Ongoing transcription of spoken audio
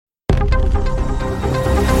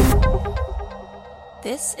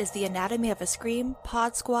This is the Anatomy of a Scream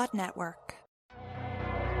Pod Squad Network.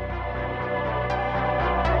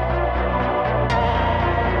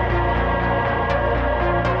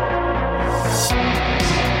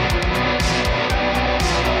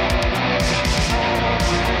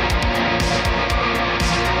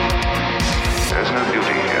 There's no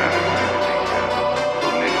beauty here,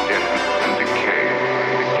 only death and decay.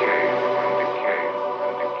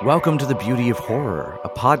 Welcome to The Beauty of Horror, a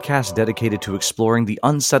podcast dedicated to exploring the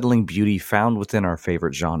unsettling beauty found within our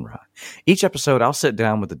favorite genre. Each episode, I'll sit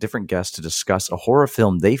down with a different guest to discuss a horror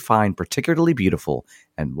film they find particularly beautiful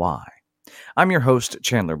and why. I'm your host,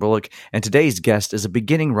 Chandler Bullock, and today's guest is a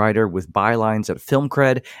beginning writer with bylines at Film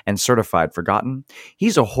Cred and Certified Forgotten.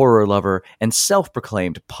 He's a horror lover and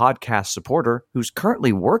self-proclaimed podcast supporter who's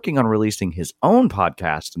currently working on releasing his own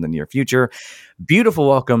podcast in the near future. Beautiful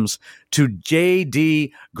welcomes to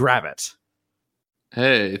J.D. Gravitt.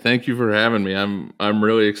 Hey, thank you for having me. I'm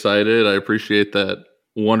really excited. I appreciate that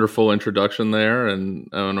wonderful introduction there, and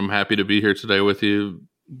I'm happy to be here today with you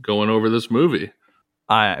going over this movie.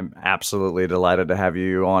 I'm absolutely delighted to have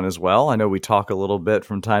you on as well. I know we talk a little bit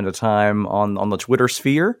from time to time on the Twitter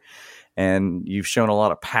sphere, and you've shown a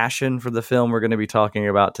lot of passion for the film we're going to be talking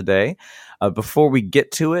about today. Before we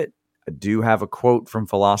get to it, I do have a quote from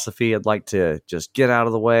philosophy I'd like to just get out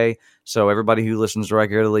of the way. So everybody who listens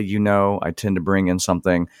regularly, you know I tend to bring in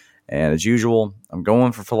something. And as usual, I'm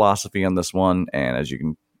going for philosophy on this one. And as you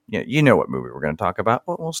can, you know what movie we're going to talk about.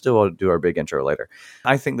 But we'll still do our big intro later.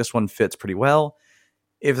 I think this one fits pretty well.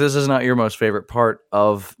 If this is not your most favorite part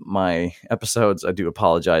of my episodes, I do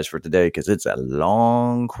apologize for today because it's a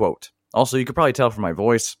long quote. Also, you could probably tell from my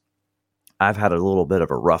voice, I've had a little bit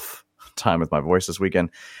of a rough time with my voice this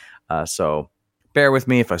weekend. So bear with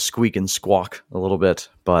me if I squeak and squawk a little bit.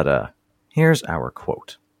 But here's our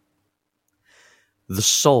quote. "The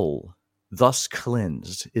soul, thus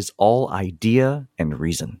cleansed, is all idea and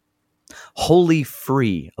reason, wholly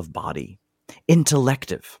free of body,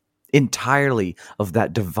 intellective, entirely of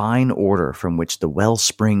that divine order from which the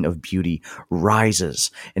wellspring of beauty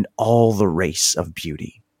rises in all the race of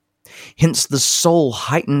beauty. Hence the soul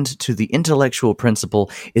heightened to the intellectual principle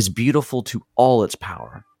is beautiful to all its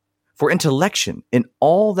power. For intellection, in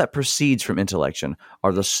all that proceeds from intellection,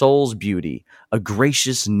 are the soul's beauty, a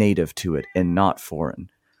gracious native to it and not foreign.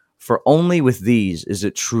 For only with these is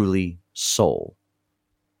it truly soul.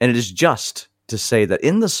 And it is just to say that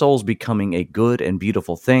in the soul's becoming a good and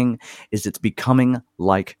beautiful thing is its becoming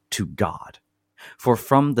like to God. For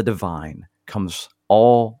from the divine comes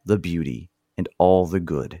all the beauty and all the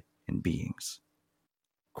good in beings."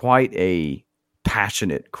 Quite a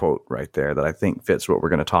passionate quote right there that I think fits what we're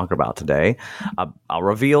going to talk about today. I'll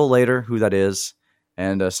reveal later who that is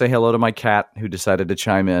and say hello to my cat who decided to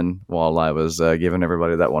chime in while I was giving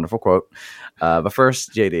everybody that wonderful quote. But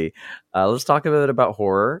first, JD, let's talk a bit about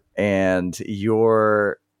horror and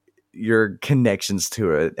your connections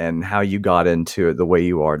to it and how you got into it the way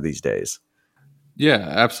you are these days. Yeah,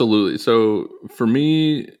 absolutely. So for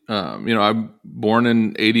me, I'm born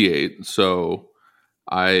in '88, so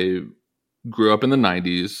I grew up in the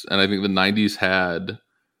 '90s, and I think the '90s had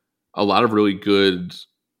a lot of really good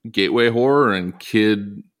gateway horror and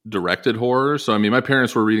kid-directed horror. So, I mean, my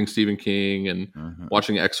parents were reading Stephen King and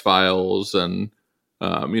watching X-Files, and,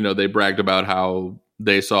 they bragged about how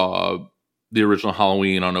they saw the original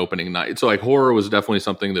Halloween on opening night. So, like, horror was definitely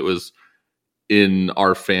something that was in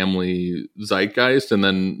our family zeitgeist. And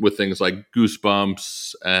then with things like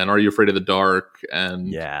Goosebumps and Are You Afraid of the Dark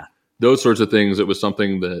and those sorts of things, it was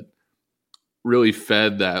something that really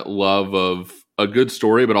fed that love of a good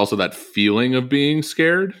story, but also that feeling of being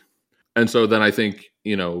scared. And so then I think,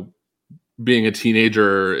 being a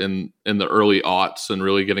teenager in the early aughts and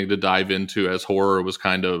really getting to dive into as horror was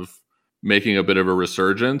kind of making a bit of a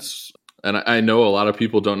resurgence. And I know a lot of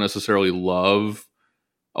people don't necessarily love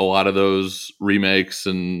a lot of those remakes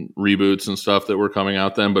and reboots and stuff that were coming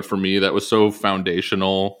out then. But for me, that was so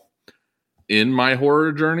foundational in my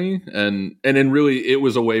horror journey. And then really it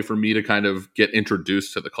was a way for me to kind of get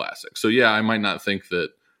introduced to the classic. So yeah, I might not think that,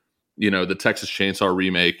 the Texas Chainsaw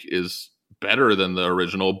remake is better than the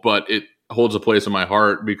original, but it holds a place in my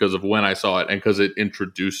heart because of when I saw it and because it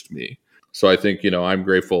introduced me. So I think, I'm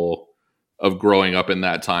grateful of growing up in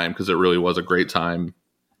that time because it really was a great time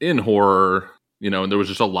in horror, and there was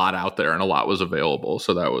just a lot out there and a lot was available.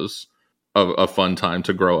 So that was a fun time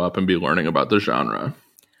to grow up and be learning about the genre.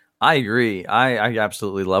 I agree. I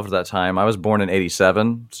absolutely loved that time. I was born in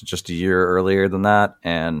 '87, so just a year earlier than that.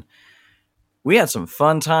 And we had some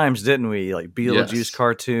fun times, didn't we? Like Beetlejuice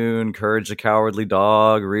cartoon, Courage the Cowardly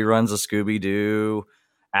Dog, reruns of Scooby-Doo.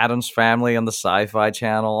 Adam's Family on the Sci-Fi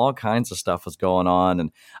Channel, all kinds of stuff was going on.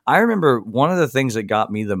 And I remember one of the things that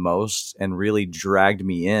got me the most and really dragged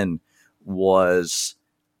me in was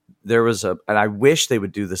and I wish they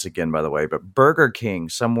would do this again, by the way, but Burger King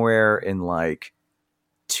somewhere in like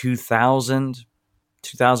 2000,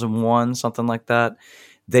 2001, something like that.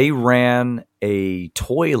 They ran a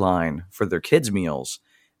toy line for their kids' meals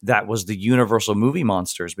that was the Universal Movie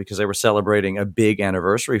Monsters because they were celebrating a big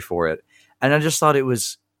anniversary for it. And I just thought it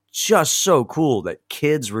was just so cool that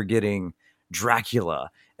kids were getting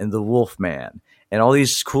Dracula and the Wolfman and all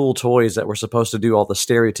these cool toys that were supposed to do all the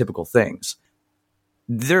stereotypical things.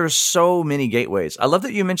 There's so many gateways. I love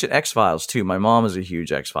that you mentioned X-Files too. My mom is a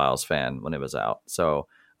huge X-Files fan when it was out. So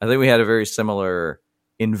I think we had a very similar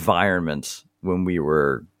environment when we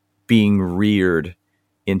were being reared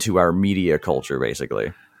into our media culture,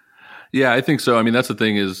 basically. Yeah, I think so. I mean, that's the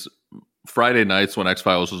thing is Friday nights when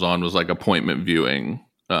X-Files was on was like appointment viewing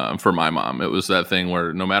for my mom. It was that thing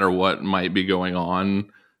where no matter what might be going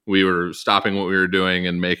on, we were stopping what we were doing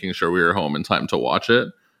and making sure we were home in time to watch it.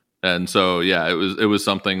 And so, yeah, it was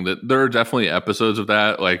something that there are definitely episodes of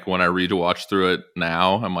that. Like when I watch through it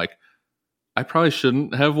now, I'm like, I probably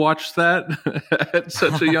shouldn't have watched that at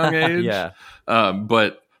such a young age. Yeah.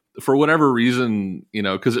 But for whatever reason,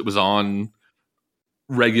 because it was on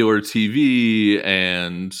regular TV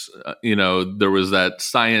and, there was that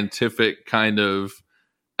scientific kind of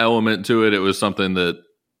element to it. It was something that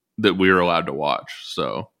we were allowed to watch.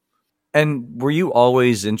 So. And were you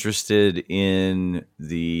always interested in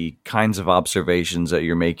the kinds of observations that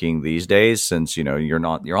you're making these days? Since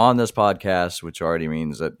you're on this podcast, which already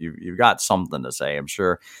means that you've got something to say, I'm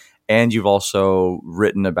sure, and you've also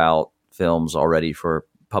written about films already for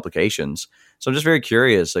publications. So I'm just very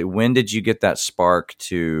curious, like, when did you get that spark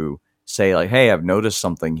to say, like, hey, I've noticed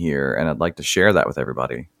something here, and I'd like to share that with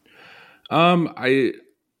everybody?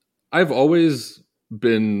 I've always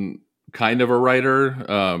been kind of a writer.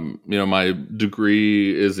 My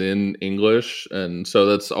degree is in English, and so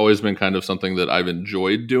that's always been kind of something that I've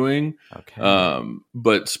enjoyed doing. Okay.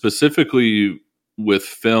 But specifically with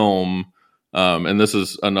film, and this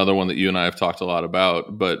is another one that you and I have talked a lot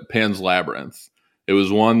about, but Pan's Labyrinth. It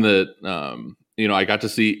was one that I got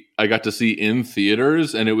to see in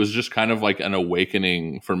theaters, and it was just kind of like an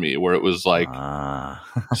awakening for me, where it was like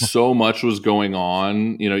so much was going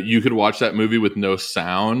on. You could watch that movie with no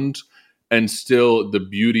sound, and still the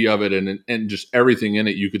beauty of it and just everything in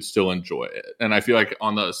it, you could still enjoy it. And I feel like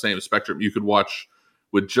on the same spectrum, you could watch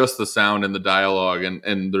with just the sound and the dialogue,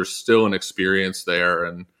 and there's still an experience there.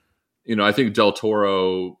 And, I think Del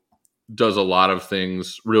Toro does a lot of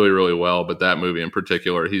things really, really well, but that movie in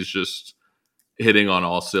particular, he's just hitting on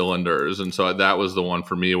all cylinders. And so that was the one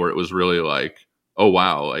for me where it was really like, oh,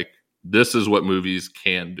 wow, like this is what movies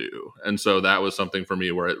can do. And so that was something for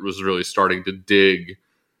me where it was really starting to dig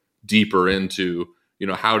deeper into,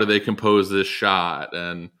 how do they compose this shot,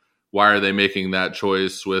 and why are they making that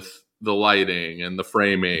choice with the lighting and the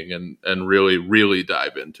framing, and really, really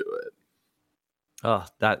dive into it. Oh,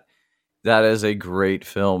 that is a great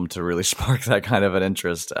film to really spark that kind of an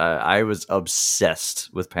interest. I was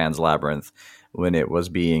obsessed with Pan's Labyrinth when it was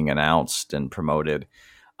being announced and promoted.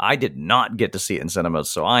 I did not get to see it in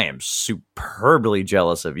cinemas, so I am superbly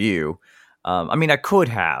jealous of you. I could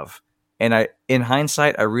have. And in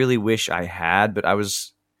hindsight, I really wish I had, but it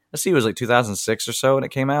was like 2006 or so when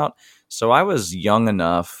it came out. So I was young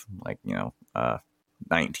enough, like,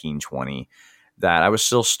 19, 20, that I was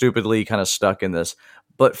still stupidly kind of stuck in this.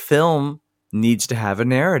 But film needs to have a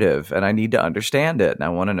narrative, and I need to understand it, and I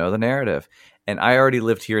want to know the narrative. And I already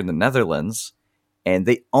lived here in the Netherlands, and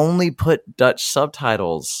they only put Dutch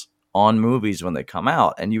subtitles on movies when they come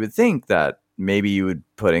out. And you would think that maybe you would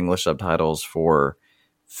put English subtitles for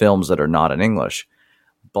films that are not in English,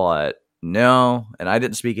 but no. And I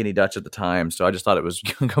didn't speak any Dutch at the time, so I just thought it was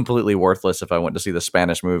completely worthless if I went to see the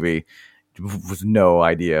Spanish movie with no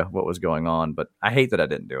idea what was going on. But I hate that I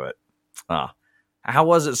didn't do it. How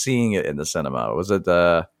was it seeing it in the cinema? Was it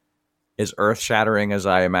as earth-shattering as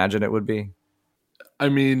I imagine it would be? I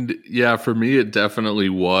mean, yeah, for me it definitely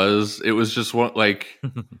was. It was just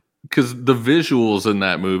because the visuals in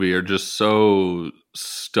that movie are just so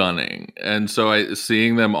stunning. And so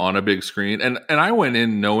seeing them on a big screen, and I went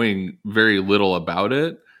in knowing very little about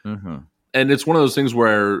it. Mm-hmm. And it's one of those things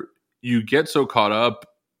where you get so caught up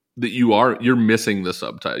that you're missing the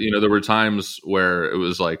subtitle. There were times where it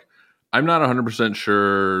was like, I'm not 100%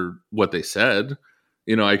 sure what they said.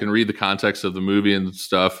 I can read the context of the movie and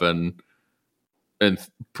stuff, and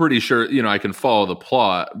pretty sure, I can follow the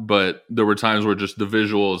plot, but there were times where just the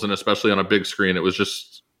visuals, and especially on a big screen, it was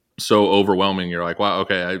just so overwhelming. You're like, wow,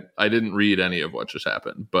 okay, I didn't read any of what just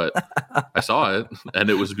happened, but I saw it and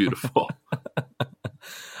it was beautiful.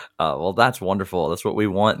 Well, that's wonderful. That's what we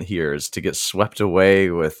want here, is to get swept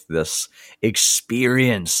away with this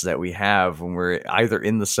experience that we have when we're either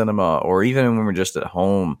in the cinema or even when we're just at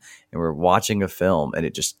home and we're watching a film and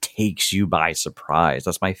it just takes you by surprise.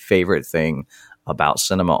 That's my favorite thing about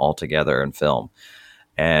cinema altogether and film.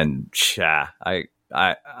 And yeah,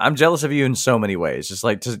 I'm jealous of you in so many ways. Just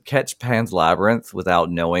like to catch Pan's Labyrinth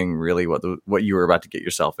without knowing really what you were about to get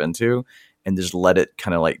yourself into and just let it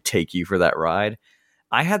kind of like take you for that ride.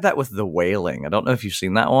 I had that with The Wailing. I don't know if you've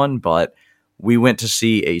seen that one, but we went to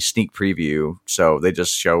see a sneak preview. So they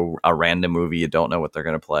just show a random movie. You don't know what they're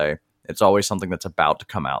going to play. It's always something that's about to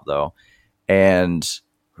come out, though. And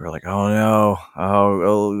we were like, oh, no.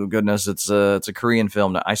 Oh goodness. It's a Korean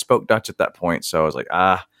film. Now, I spoke Dutch at that point, so I was like,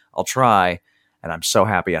 I'll try. And I'm so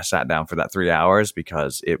happy I sat down for that 3 hours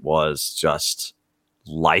because it was just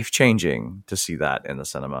life-changing to see that in the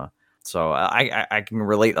cinema. So I can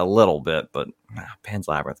relate a little bit, but Pan's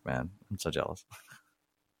Labyrinth, man, I'm so jealous.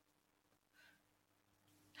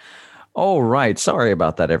 All right. Sorry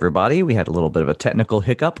about that, everybody. We had a little bit of a technical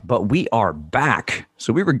hiccup, but we are back.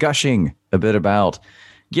 So we were gushing a bit about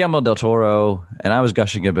Guillermo del Toro, and I was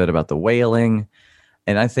gushing a bit about The Wailing.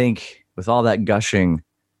 And I think with all that gushing,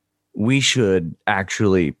 we should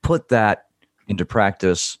actually put that into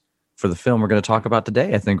practice for the film we're going to talk about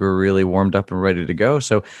today. I think we're really warmed up and ready to go.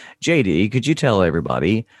 So, JD, could you tell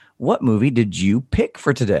everybody, what movie did you pick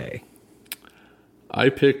for today? I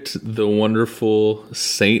picked the wonderful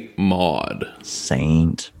Saint Maud.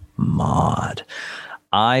 Saint Maud.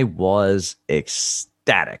 I was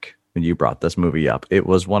ecstatic when you brought this movie up. It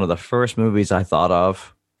was one of the first movies I thought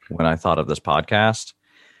of when I thought of this podcast.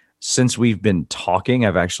 Since we've been talking,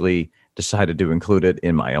 I've actually decided to include it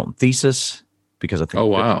in my own thesis because I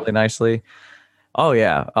think it fits really nicely. Oh,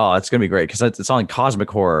 yeah. Oh, it's going to be great because it's on Cosmic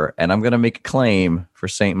Horror, and I'm going to make a claim for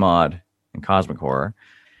Saint Maud and Cosmic Horror.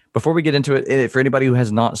 Before we get into it, for anybody who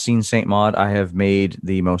has not seen Saint Maud, I have made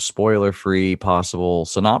the most spoiler-free possible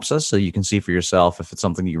synopsis so you can see for yourself if it's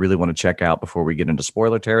something you really want to check out before we get into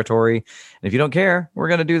spoiler territory. And if you don't care, we're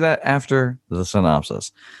going to do that after the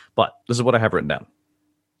synopsis. But this is what I have written down.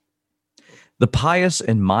 The pious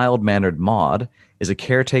and mild-mannered Maud is a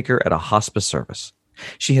caretaker at a hospice service.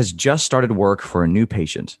 She has just started work for a new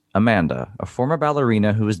patient, Amanda, a former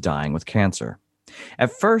ballerina who is dying with cancer.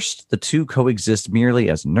 At first, the two coexist merely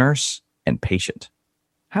as nurse and patient.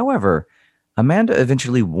 However, Amanda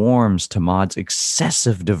eventually warms to Maud's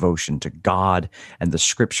excessive devotion to God and the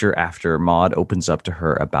scripture after Maud opens up to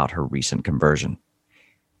her about her recent conversion.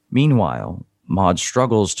 Meanwhile, Maud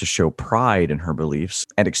struggles to show pride in her beliefs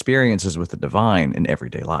and experiences with the divine in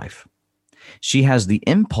everyday life. She has the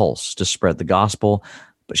impulse to spread the gospel,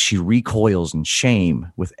 but she recoils in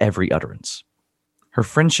shame with every utterance. Her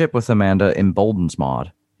friendship with Amanda emboldens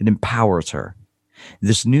Maud. It empowers her.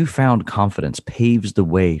 This newfound confidence paves the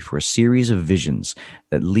way for a series of visions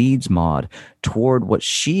that leads Maud toward what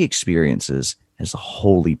she experiences as a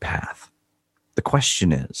holy path. The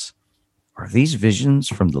question is, are these visions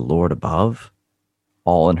from the Lord above,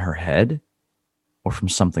 all in her head, or from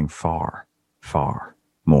something far, far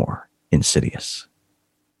more insidious?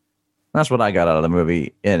 That's what I got out of the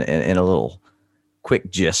movie in a little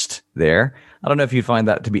quick gist there. I don't know if you find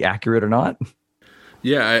that to be accurate or not.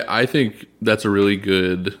 Yeah, I think that's a really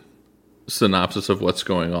good synopsis of what's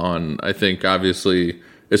going on. I think, obviously,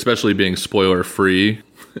 especially being spoiler-free,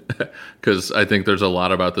 because I think there's a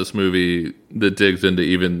lot about this movie that digs into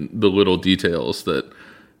even the little details that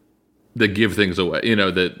give things away. You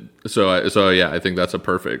know, so yeah, I think that's a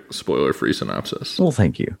perfect spoiler-free synopsis. Well,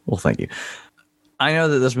 thank you. I know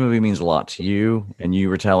that this movie means a lot to you, and you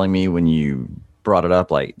were telling me when you brought it up,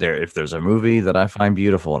 like, if there's a movie that I find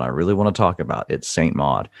beautiful and I really want to talk about, it's Saint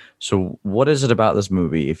Maud. So what is it about this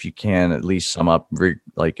movie, if you can at least sum up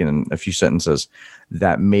like in a few sentences,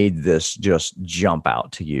 that made this just jump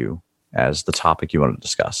out to you as the topic you want to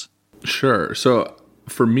discuss? Sure. So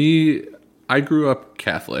for me, I grew up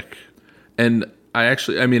Catholic, and I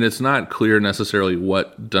mean, it's not clear necessarily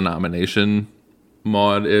what denomination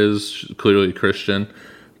Maud is. She's clearly Christian,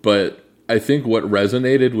 but I think what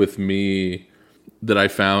resonated with me that I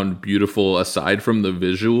found beautiful, aside from the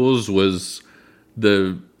visuals, was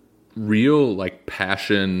the real like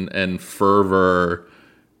passion and fervor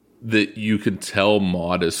that you could tell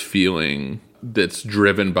Maud is feeling, that's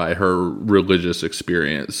driven by her religious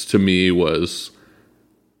experience. To me, was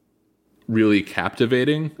really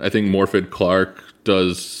captivating. I think Morfydd Clark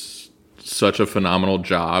does such a phenomenal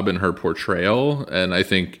job in her portrayal, and I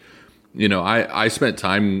think, you know, I spent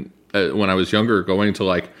time when I was younger going to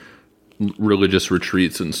like religious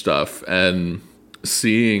retreats and stuff, and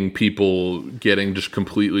seeing people getting just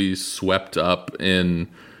completely swept up in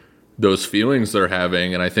those feelings they're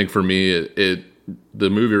having. And I think for me, the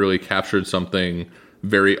movie really captured something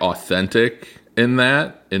very authentic in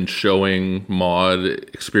that, in showing Maud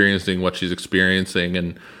experiencing what she's experiencing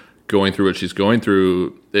and going through what she's going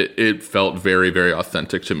through. It felt very, very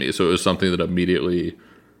authentic to me. So it was something that immediately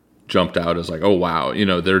jumped out as like, oh, wow,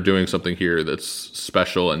 they're doing something here that's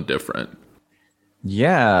special and different.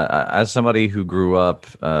 Yeah, as somebody who grew up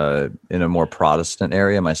in a more Protestant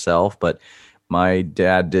area myself, but my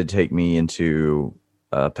dad did take me into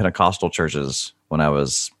Pentecostal churches when I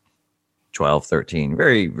was 12, 13,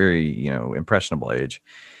 very, very, impressionable age.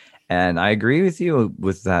 And I agree with you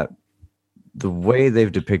with that. The way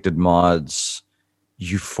they've depicted Maud's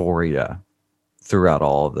euphoria throughout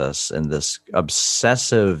all of this, and this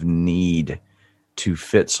obsessive need to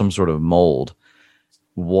fit some sort of mold,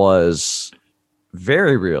 was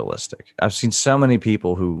very realistic. I've seen so many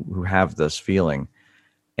people who have this feeling,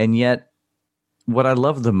 and yet what I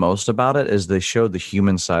love the most about it is they showed the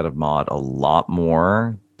human side of Maud a lot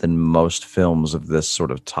more than most films of this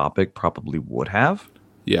sort of topic probably would have.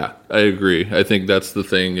 Yeah, I agree. I think that's the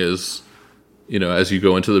thing is, as you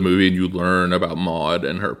go into the movie and you learn about Maud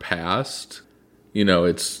and her past,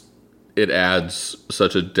 it adds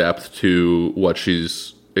such a depth to what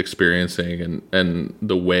she's experiencing and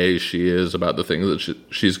the way she is about the things that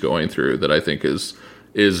she's going through, that I think is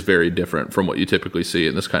very different from what you typically see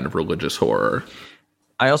in this kind of religious horror.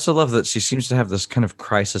 I also love that she seems to have this kind of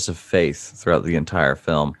crisis of faith throughout the entire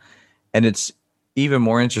film. And it's even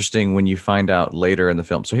more interesting when you find out later in the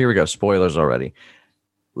film. So here we go. Spoilers already.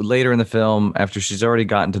 Later in the film, after she's already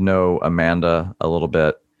gotten to know Amanda a little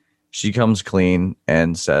bit, she comes clean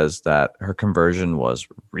and says that her conversion was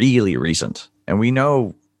really recent. And we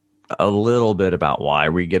know a little bit about why.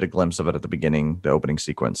 We get a glimpse of it at the beginning, the opening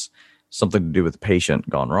sequence. Something to do with the patient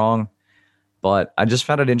gone wrong. But I just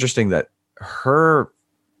found it interesting that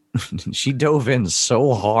she dove in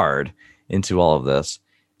so hard into all of this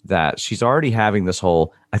that she's already having this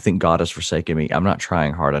whole, I think God has forsaken me. I'm not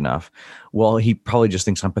trying hard enough. Well, he probably just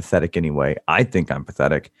thinks I'm pathetic anyway. I think I'm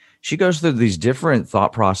pathetic. She goes through these different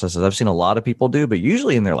thought processes I've seen a lot of people do, but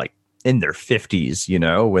usually in their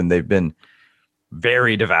 50s, when they've been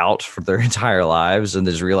very devout for their entire lives and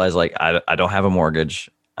just realize I don't have a mortgage.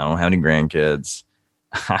 I don't have any grandkids.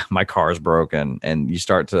 My car's broken. And you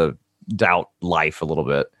start to doubt life a little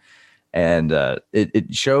bit. And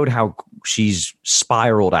it showed how she's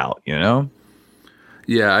spiraled out,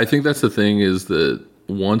 Yeah, I think that's the thing, is that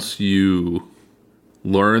once you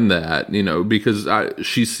learn that, because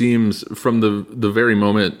she seems, from the very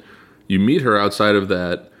moment you meet her outside of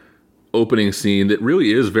that opening scene that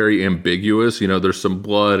really is very ambiguous, there's some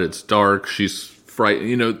blood, it's dark, she's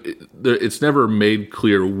frightened, it's never made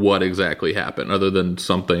clear what exactly happened other than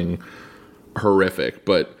something horrific.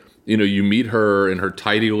 But you meet her in her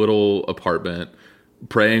tidy little apartment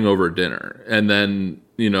praying over dinner, and then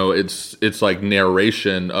it's like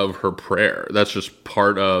narration of her prayer. That's just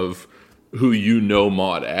part of who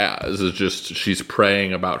Maud as, is just she's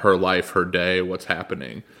praying about her life, her day, what's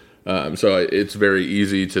happening. So it's very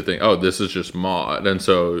easy to think, oh, this is just Maud. And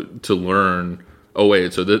so to learn, oh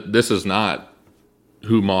wait, so this is not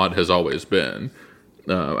who Maud has always been.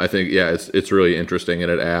 I think, yeah, it's really interesting,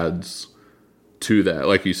 and it adds to that.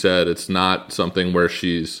 Like you said, it's not something where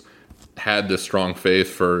she's had this strong faith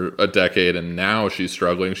for a decade and now she's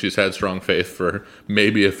struggling. She's had strong faith for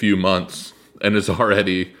maybe a few months, and is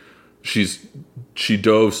already, she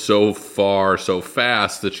dove so far so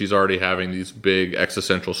fast that she's already having these big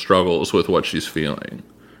existential struggles with what she's feeling.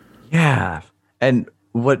 Yeah. And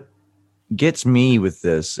what gets me with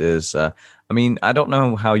this is, I don't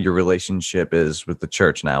know how your relationship is with the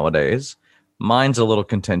church nowadays. Mine's a little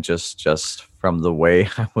contentious just from the way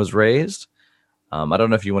I was raised. I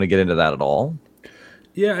don't know if you want to get into that at all.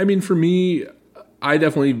 Yeah, for me, I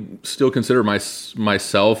definitely still consider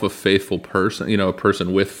myself a faithful person, a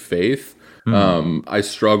person with faith. Mm-hmm. I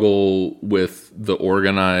struggle with the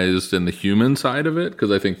organized and the human side of it,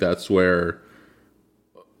 because I think that's where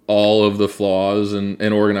all of the flaws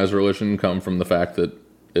in organized religion come from, the fact that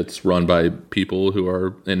it's run by people who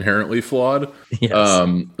are inherently flawed. Yes.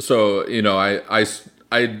 So,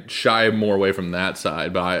 I shy more away from that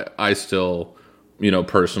side, but I still,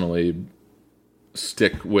 personally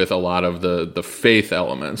stick with a lot of the faith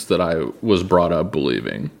elements that I was brought up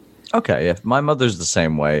believing. Okay. Yeah. My mother's the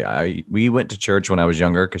same way. We went to church when I was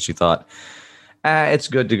younger because she thought, it's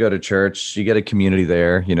good to go to church. You get a community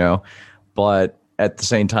there, But at the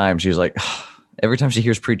same time, she was like, every time she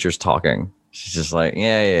hears preachers talking, She's just like,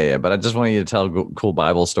 yeah. But I just want you to tell cool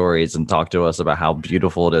Bible stories and talk to us about how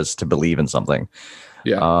beautiful it is to believe in something.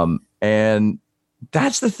 Yeah. And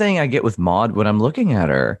that's the thing I get with Maud when I'm looking at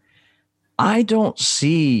her. I don't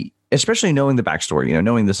see, especially knowing the backstory,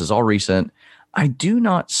 knowing this is all recent, I do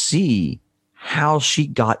not see how she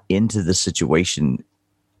got into the situation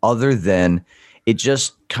other than it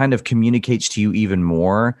just kind of communicates to you even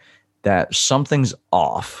more that something's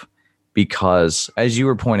off. Because as you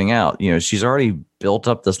were pointing out, she's already built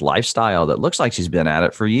up this lifestyle that looks like she's been at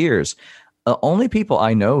it for years. The only people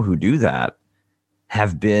I know who do that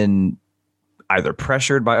have been either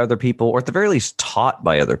pressured by other people or at the very least taught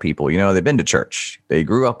by other people. They've been to church. They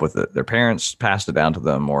grew up with it. Their parents passed it down to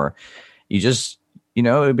them, or you just,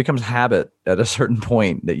 it becomes habit at a certain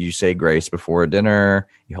point that you say grace before a dinner,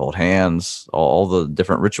 you hold hands, all the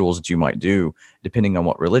different rituals that you might do, depending on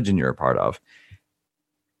what religion you're a part of.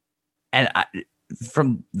 And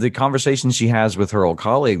from the conversation she has with her old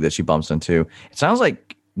colleague that she bumps into, it sounds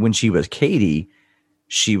like when she was Katie,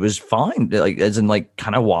 she was fine, like as in like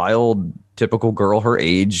kind of wild, typical girl her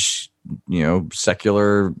age,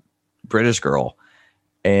 secular British girl.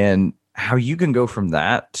 And how you can go from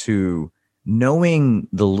that to knowing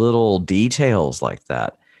the little details like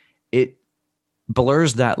that, it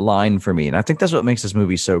blurs that line for me. And I think that's what makes this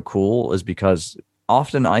movie so cool, is because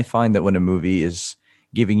often I find that when a movie is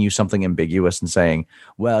giving you something ambiguous and saying,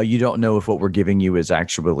 well, you don't know if what we're giving you is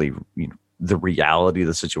actually the reality of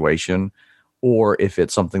the situation, or if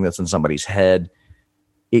it's something that's in somebody's head,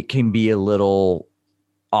 it can be a little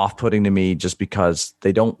off-putting to me just because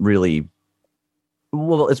they don't really.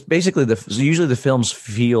 Well, it's basically usually the films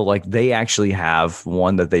feel like they actually have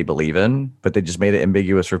one that they believe in, but they just made it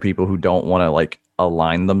ambiguous for people who don't want to like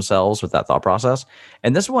align themselves with that thought process.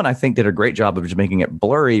 And this one, I think, did a great job of just making it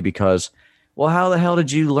blurry because, well, how the hell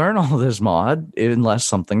did you learn all this, Maud, unless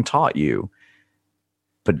something taught you?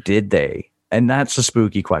 But did they? And that's a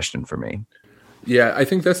spooky question for me. Yeah, I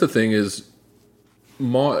think that's the thing is,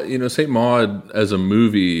 St. Maud as a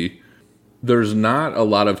movie, there's not a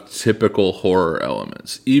lot of typical horror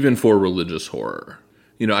elements, even for religious horror.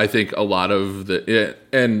 I think a lot of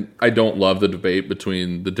and I don't love the debate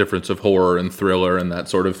between the difference of horror and thriller and that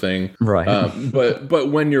sort of thing. Right. But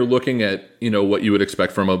when you're looking at, what you would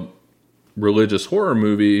expect from a religious horror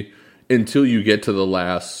movie, until you get to the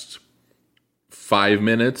last 5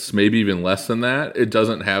 minutes, maybe even less than that, it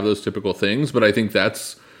doesn't have those typical things. But I think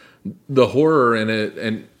that's the horror in it.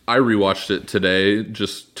 And I rewatched it today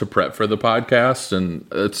just to prep for the podcast, and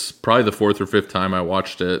it's probably the 4th or 5th time I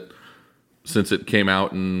watched it since it came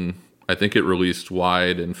out, and I think it released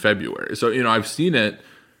wide in February. So, I've seen it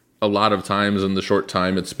a lot of times in the short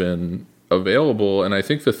time it's been available, and I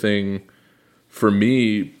think the thing for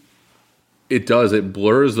me, it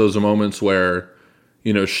blurs those moments where,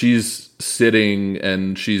 she's sitting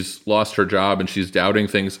and she's lost her job and she's doubting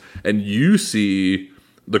things, and you see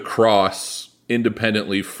the cross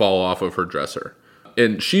independently fall off of her dresser.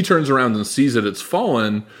 And she turns around and sees that it's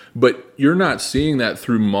fallen, but you're not seeing that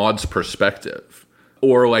through Maud's perspective.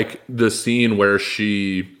 Or like the scene where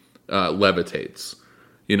she levitates.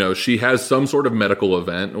 She has some sort of medical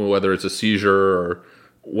event, whether it's a seizure or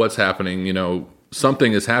what's happening,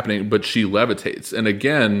 something is happening, but she levitates. And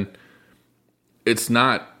again, it's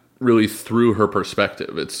not really through her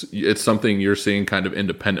perspective. It's something you're seeing kind of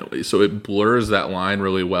independently. So it blurs that line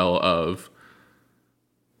really well of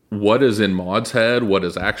what is in Maud's head, what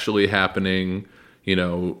is actually happening.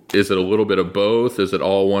 Is it a little bit of both? Is it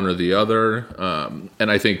all one or the other?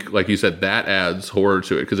 And I think, like you said, that adds horror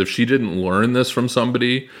to it. Because if she didn't learn this from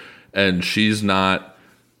somebody and she's not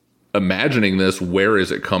imagining this, where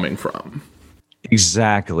is it coming from?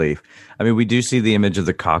 Exactly. I mean, we do see the image of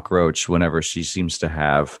the cockroach whenever she seems to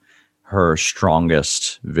have her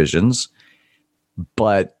strongest visions.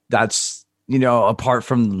 But that's, apart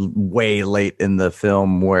from way late in the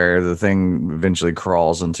film where the thing eventually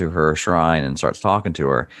crawls into her shrine and starts talking to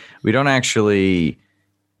her, we don't actually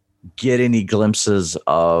get any glimpses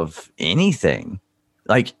of anything.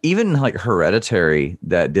 Like even like Hereditary,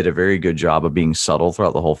 that did a very good job of being subtle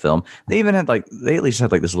throughout the whole film. They even had they at least had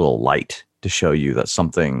this little light to show you that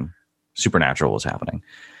something supernatural was happening.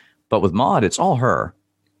 But with Maud, it's all her.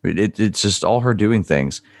 It's just all her doing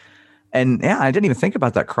things. And yeah, I didn't even think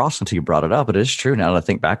about that cross until you brought it up. It is true now that I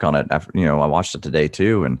think back on it. After, I watched it today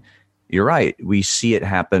too, and you're right. We see it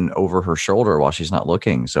happen over her shoulder while she's not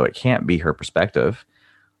looking, so it can't be her perspective,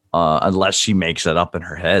 unless she makes it up in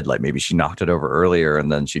her head. Like maybe she knocked it over earlier,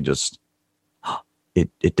 and then she just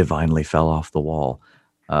it divinely fell off the wall.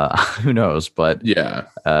 Who knows? But yeah,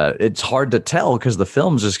 it's hard to tell because the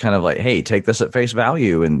film's just kind of like, hey, take this at face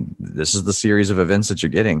value, and this is the series of events that you're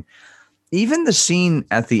getting. even the scene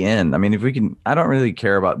at the end. I mean, if we can, I don't really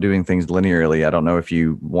care about doing things linearly. I don't know if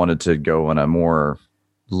you wanted to go on a more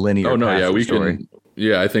linear. Oh no, path yeah, of we story. can.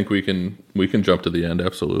 Yeah, I think we can jump to the end.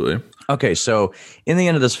 Absolutely. Okay, so in the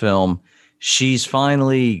end of this film, she's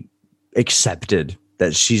finally accepted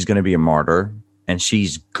that she's going to be a martyr and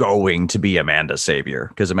she's going to be Amanda's savior,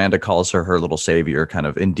 because Amanda calls her little savior kind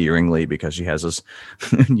of endearingly because she has this,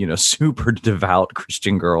 super devout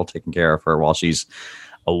Christian girl taking care of her while she's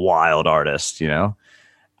a wild artist,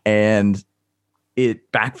 and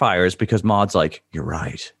it backfires because Maud's like, you're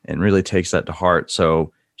right, and really takes that to heart.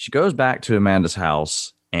 So she goes back to Amanda's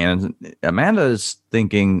house, and Amanda is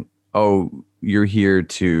thinking, oh, you're here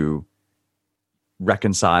to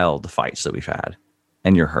reconcile the fights that we've had,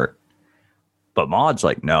 and you're hurt. But Maud's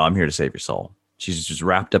like, no, I'm here to save your soul. She's just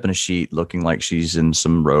wrapped up in a sheet, looking like she's in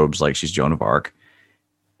some robes, like she's Joan of Arc.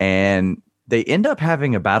 And they end up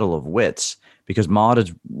having a battle of wits because Maud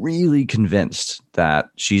is really convinced that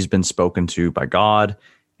she's been spoken to by God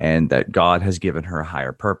and that God has given her a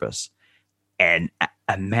higher purpose. And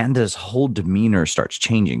Amanda's whole demeanor starts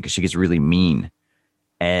changing because she gets really mean.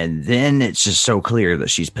 And then it's just so clear that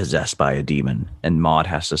she's possessed by a demon and Maud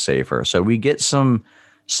has to save her. So we get some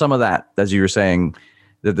of that, as you were saying,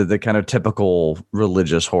 the kind of typical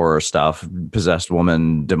religious horror stuff, possessed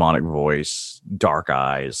woman, demonic voice, dark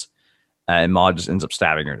eyes, and Maud just ends up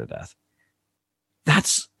stabbing her to death.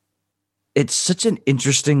 It's such an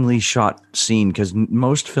interestingly shot scene because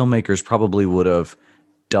most filmmakers probably would have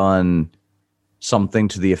done something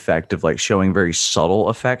to the effect of like showing very subtle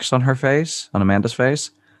effects on her face, on Amanda's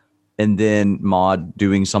face, and then Maud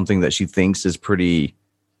doing something that she thinks is pretty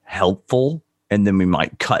helpful, and then we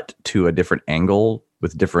might cut to a different angle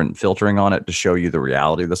with different filtering on it to show you the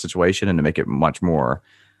reality of the situation and to make it much more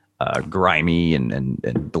grimy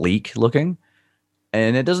and bleak looking.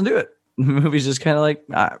 And it doesn't do it. The movie's just kind of like,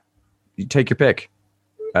 you take your pick.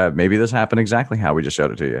 Maybe this happened exactly how we just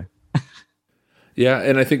showed it to you. Yeah,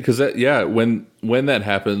 and I think because when that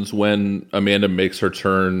happens, when Amanda makes her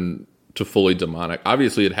turn to fully demonic,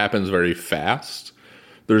 obviously it happens very fast.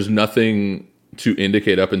 There's nothing to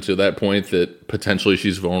indicate up until that point that potentially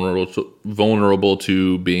she's vulnerable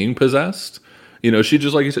to being possessed. She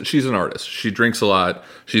just, like you said, she's an artist. She drinks a lot.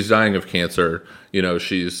 She's dying of cancer.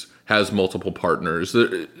 She's has multiple partners.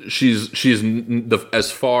 She's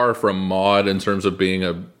as far from Maud in terms of being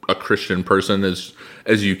a Christian person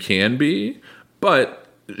as you can be, but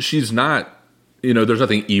she's not. There's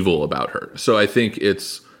nothing evil about her. So I think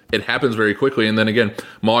it happens very quickly, and then again,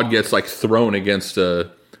 Maud gets like thrown against a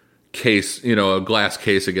case, a glass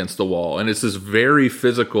case against the wall, and it's this very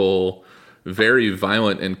physical, very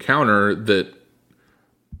violent encounter that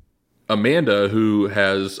Amanda, who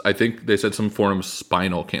has, I think they said, some form of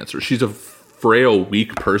spinal cancer. She's a frail,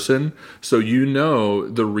 weak person. So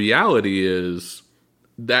the reality is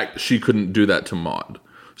that she couldn't do that to Maud.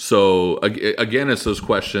 So again, it's those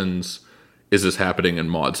questions. Is this happening in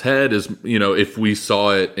Maud's head? If we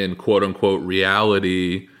saw it in quote unquote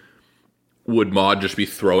reality, would Maud just be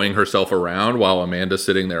throwing herself around while Amanda's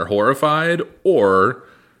sitting there horrified? Or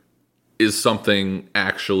is something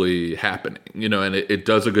actually happening? And it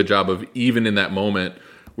does a good job of, even in that moment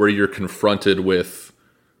where you're confronted with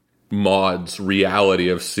Maud's reality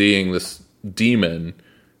of seeing this demon,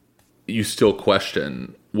 you still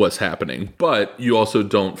question what's happening, but you also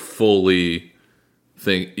don't fully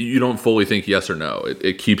think yes or no.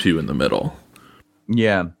 It keeps you in the middle.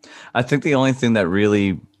 Yeah. I think the only thing that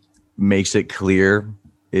really makes it clear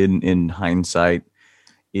in hindsight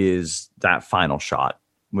is that final shot.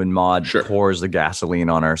 When Maud pours the gasoline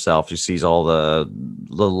on herself, she sees all the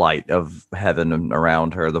light of heaven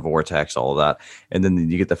around her, the vortex, all of that. And then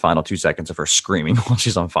you get the final 2 seconds of her screaming while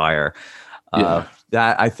she's on fire.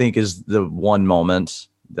 That, I think, is the one moment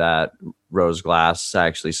that Rose Glass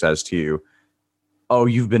actually says to you, oh,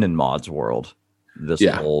 you've been in Maud's world this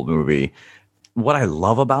whole movie. What I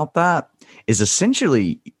love about that is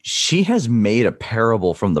essentially she has made a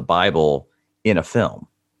parable from the Bible in a film,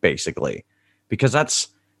 basically, because that's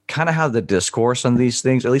kind of how the discourse on these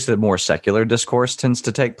things, at least the more secular discourse, tends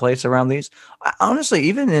to take place around these. Honestly,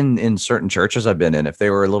 even in certain churches I've been in, if they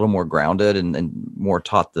were a little more grounded and more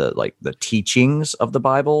taught the teachings of the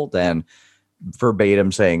Bible than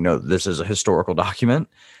verbatim saying, no, this is a historical document,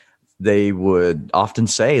 they would often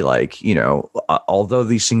say, although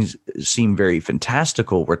these things seem very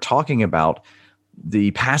fantastical, we're talking about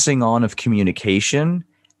the passing on of communication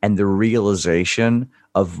and the realization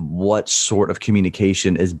of what sort of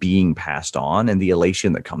communication is being passed on and the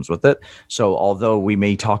elation that comes with it. So although we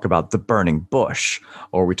may talk about the burning bush,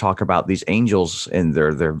 or we talk about these angels in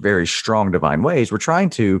their very strong divine ways, we're trying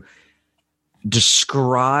to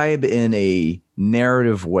describe in a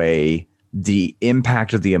narrative way the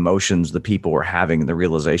impact of the emotions the people were having and the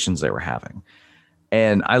realizations they were having.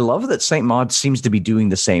 And I love that Saint Maud seems to be doing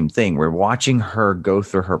the same thing. We're watching her go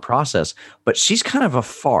through her process, but she's kind of a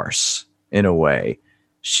farce in a way.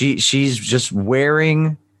 She's just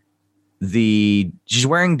wearing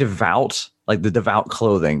devout, like the devout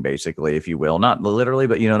clothing, basically, if you will, not literally,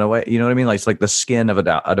 but you know what I mean? Like it's like the skin of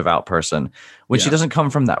a devout person when she doesn't come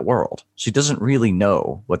from that world. She doesn't really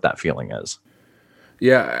know what that feeling is.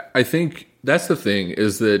 Yeah, I think that's the thing,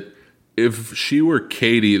 is that if she were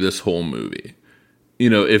Katie this whole movie,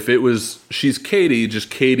 if it was, she's Katie, just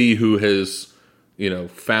Katie who has,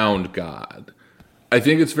 found God, I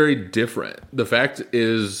think it's very different. The fact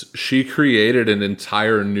is she created an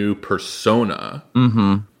entire new persona,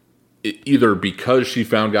 either because she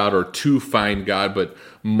found God or to find God. But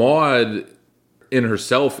Maud in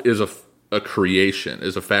herself is a creation,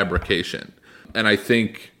 is a fabrication. And I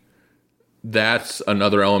think that's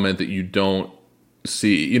another element that you don't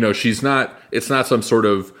see. It's not some sort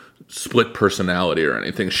of split personality or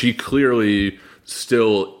anything. She clearly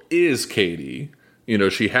still is Katie.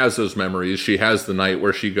 She has those memories. She has the night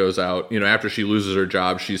where she goes out, after she loses her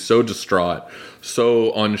job, she's so distraught,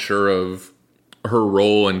 so unsure of her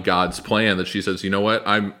role in God's plan that she says, you know what,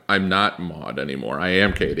 I'm not Maud anymore. I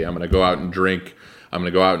am Katie. I'm going to go out and drink. I'm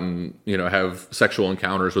going to go out and, have sexual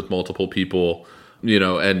encounters with multiple people,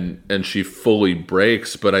 and she fully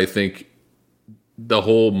breaks. But I think the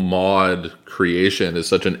whole Maud creation is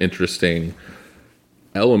such an interesting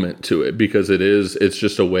element to it, because it's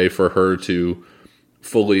just a way for her to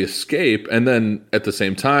fully escape. And then at the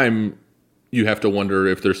same time, you have to wonder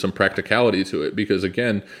if there's some practicality to it, because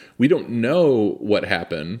again, we don't know what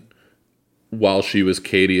happened while she was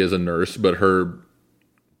Katie as a nurse, but her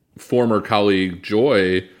former colleague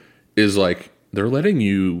Joy is like, they're letting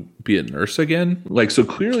you be a nurse again? Like, so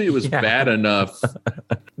clearly it was bad enough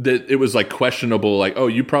that it was like questionable, like, oh,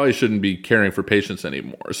 you probably shouldn't be caring for patients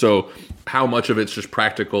anymore. So how much of it's just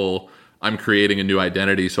practical, I'm creating a new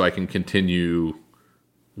identity so I can continue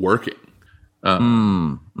working? That's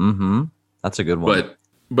a good one.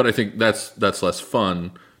 But I think that's less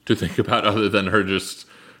fun to think about, other than her just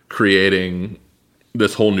creating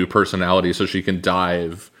this whole new personality so she can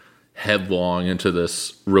dive headlong into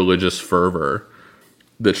this religious fervor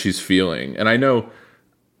that she's feeling. And I know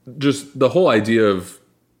just the whole idea of,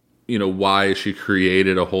 why she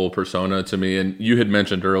created a whole persona to me. And you had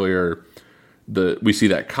mentioned earlier we see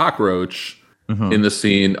that cockroach in the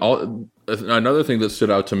scene. Another thing that stood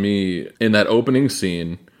out to me in that opening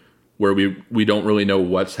scene, where we don't really know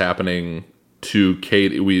what's happening to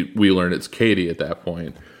Katie. We learn it's Katie at that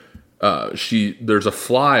point. There's a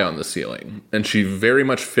fly on the ceiling, and she very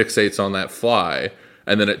much fixates on that fly,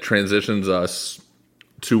 and then it transitions us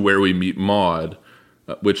to where we meet Maud,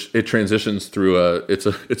 which it transitions through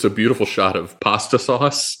it's a beautiful shot of pasta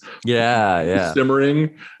sauce,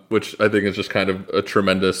 simmering, which I think is just kind of a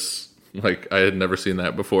tremendous, like, I had never seen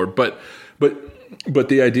that before. But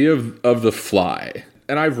the idea of the fly,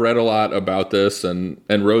 and I've read a lot about this, and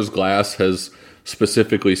Rose Glass has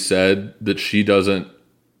specifically said that she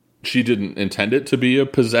didn't intend it to be a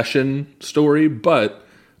possession story, but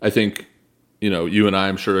I think, you and I,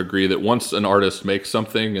 I'm sure, agree that once an artist makes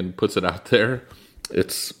something and puts it out there,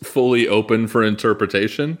 it's fully open for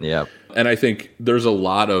interpretation. Yeah. And I think there's a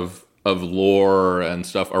lot of lore and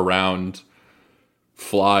stuff around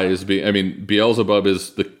flies being, Beelzebub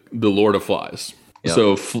is the Lord of Flies. Yep.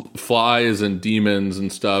 So flies and demons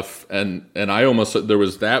and stuff. And I almost, there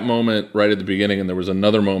was that moment right at the beginning, and there was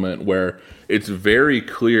another moment where it's very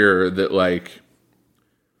clear that, like,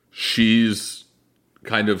 she's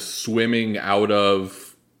kind of swimming out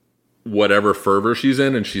of whatever fervor she's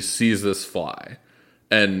in, and she sees this fly.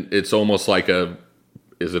 And it's almost like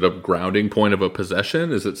is it a grounding point of a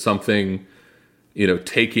possession? Is it something,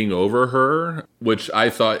 taking over her? Which I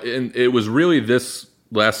thought, and it was really this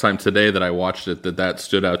last time today that I watched it that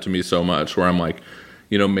stood out to me so much, where I'm like,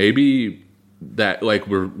 maybe that, like,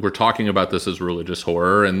 we're talking about this as religious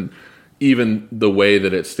horror, and even the way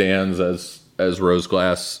that it stands as Rose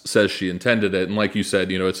Glass says she intended it, and like you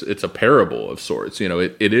said, it's a parable of sorts.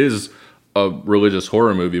 It is a religious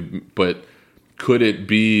horror movie, but could it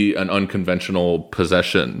be an unconventional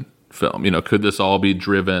possession film? Could this all be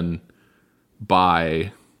driven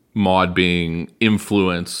by Maud being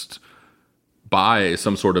influenced by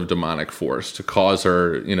some sort of demonic force to cause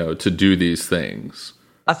her, to do these things?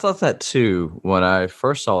 I thought that too when I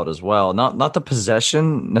first saw it as well. Not the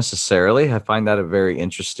possession necessarily. I find that a very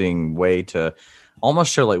interesting way to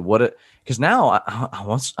almost show, like, because now I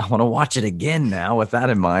want to watch it again now with that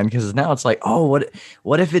in mind, because now it's like, oh,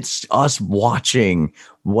 what if it's us watching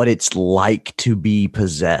what it's like to be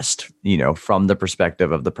possessed, from the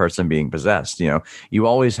perspective of the person being possessed. You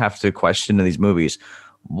always have to question in these movies,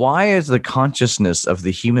 why is the consciousness of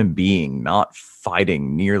the human being not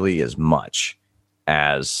fighting nearly as much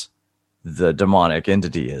as the demonic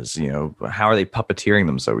entity is? How are they puppeteering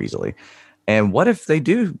them so easily? And what if they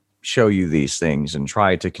do show you these things and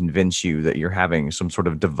try to convince you that you're having some sort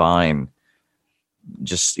of divine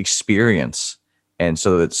just experience? And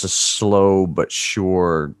so it's a slow but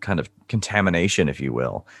sure kind of contamination, if you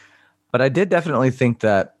will. But I did definitely think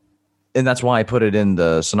that, and that's why I put it in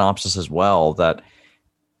the synopsis as well, that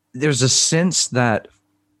there's a sense that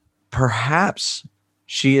perhaps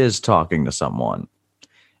she is talking to someone,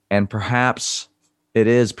 and perhaps it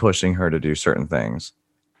is pushing her to do certain things.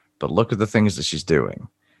 But look at the things that she's doing.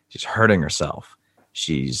 She's hurting herself.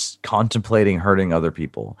 She's contemplating hurting other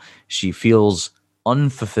people. She feels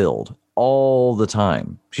unfulfilled all the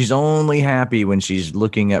time. She's only happy when she's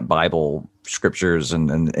looking at Bible scriptures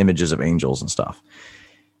and images of angels and stuff.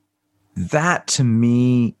 That to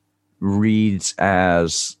me reads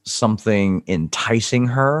as something enticing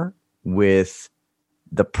her with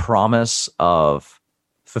the promise of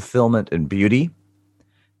fulfillment and beauty,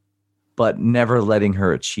 but never letting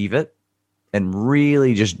her achieve it, and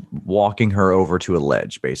really just walking her over to a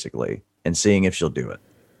ledge, basically, and seeing if she'll do it.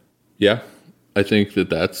 Yeah, I think that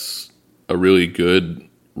that's a really good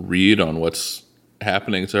read on what's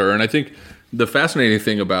happening to her. And I think the fascinating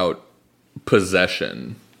thing about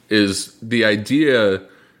possession is the idea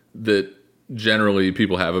that generally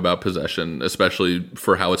people have about possession, especially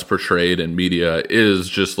for how it's portrayed in media, is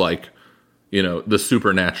just like, the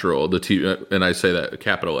supernatural, the TV, and I say that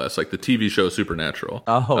capital S, like the TV show Supernatural.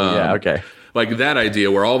 Oh, yeah, okay. Like that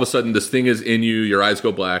idea where all of a sudden this thing is in you, your eyes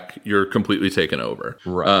go black, you're completely taken over.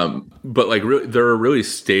 Right. But like there are really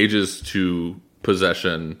stages to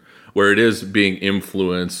possession where it is being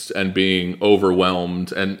influenced and being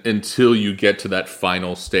overwhelmed, and until you get to that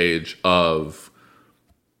final stage of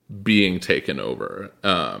being taken over.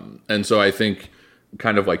 And so I think,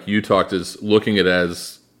 kind of like you talked, is looking at it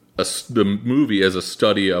as the movie as a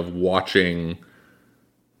study of watching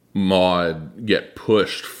Maud get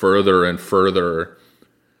pushed further and further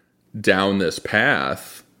down this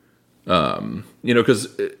path. Because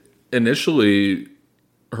initially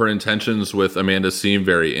her intentions with Amanda seem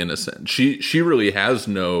very innocent. She really has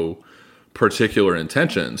no particular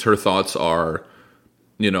intentions. Her thoughts are,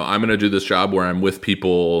 I'm going to do this job where I'm with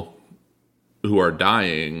people who are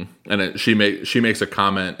dying. And she makes a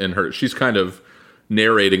comment in her, she's kind of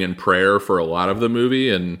narrating in prayer for a lot of the movie.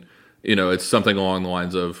 And, it's something along the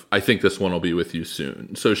lines of, I think this one will be with you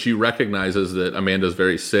soon. So she recognizes that Amanda's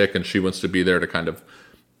very sick and she wants to be there to kind of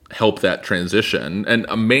help that transition. And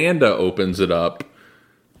Amanda opens it up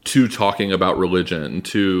to talking about religion,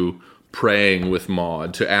 to praying with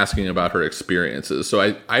Maud, to asking about her experiences.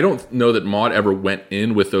 So I don't know that Maud ever went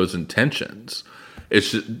in with those intentions. It's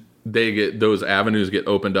just, those avenues get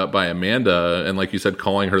opened up by Amanda, and like you said,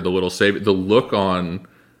 calling her the little savior. The look on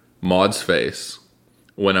Maud's face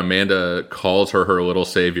when Amanda calls her little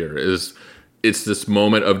savior it's this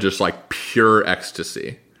moment of just like pure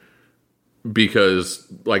ecstasy, because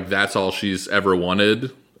like that's all she's ever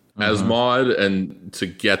wanted as Maud, and to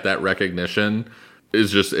get that recognition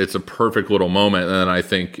is just, it's a perfect little moment. And I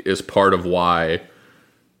think is part of why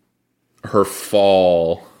her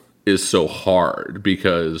fall is so hard,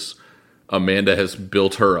 because Amanda has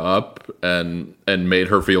built her up and made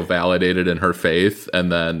her feel validated in her faith,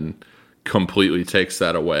 and then completely takes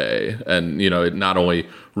that away. And, it not only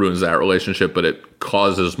ruins that relationship, but it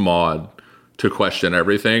causes Maud to question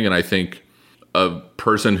everything. And I think a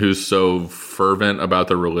person who's so fervent about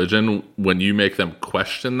the religion, when you make them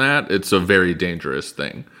question that, it's a very dangerous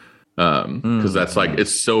thing. Because that's like,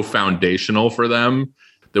 it's so foundational for them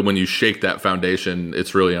that when you shake that foundation,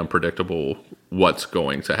 it's really unpredictable what's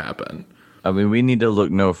going to happen. I mean, we need to look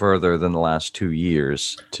no further than the last 2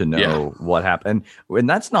 years to know what happened. And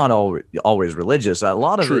that's not always religious. A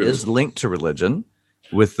lot of it is linked to religion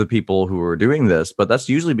with the people who are doing this, but that's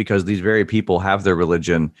usually because these very people have their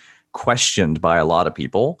religion questioned by a lot of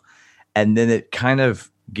people. And then it kind of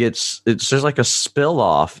it's just like a spill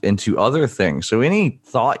off into other things. So any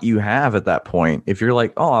thought you have at that point, if you're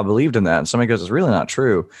like, oh, I believed in that, and somebody goes, it's really not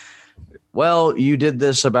true. Well, you did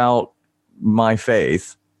this about my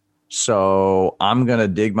faith, so I'm going to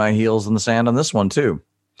dig my heels in the sand on this one too.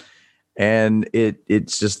 And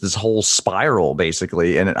it's just this whole spiral,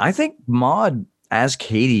 basically. And I think Maud, as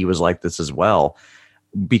Katie, was like this as well,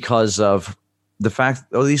 because of the fact,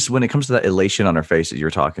 at least when it comes to that elation on her face that you're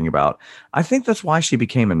talking about, I think that's why she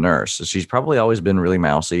became a nurse. She's probably always been really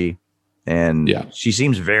mousy, and she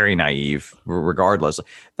seems very naive regardless.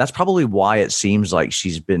 That's probably why it seems like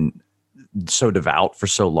she's been so devout for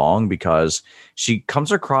so long, because she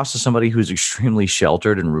comes across as somebody who's extremely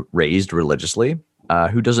sheltered and raised religiously,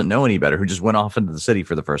 who doesn't know any better, who just went off into the city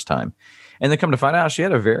for the first time. And then come to find out, she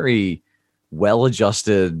had a very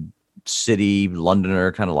well-adjusted city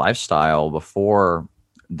Londoner kind of lifestyle before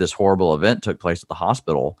this horrible event took place at the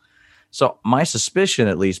hospital. So my suspicion,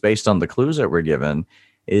 at least based on the clues that were given,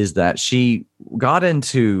 is that she got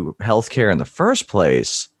into healthcare in the first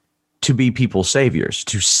place to be people's saviors,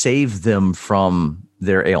 to save them from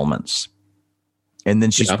their ailments. And then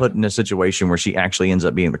she's put in a situation where she actually ends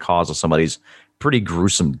up being the cause of somebody's pretty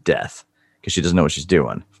gruesome death because she doesn't know what she's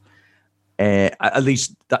doing. And at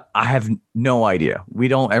least I have no idea. We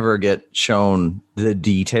don't ever get shown the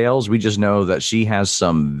details. We just know that she has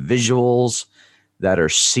some visuals that are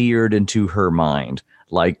seared into her mind,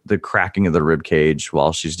 like the cracking of the rib cage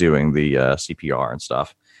while she's doing the CPR and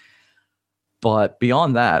stuff. But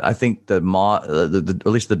beyond that, I think at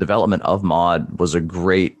least the development of Maud was a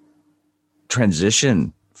great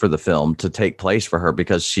transition for the film to take place for her,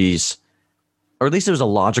 because or at least it was a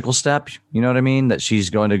logical step, you know what I mean? That she's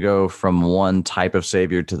going to go from one type of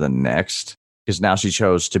savior to the next, because now she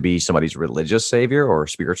chose to be somebody's religious savior or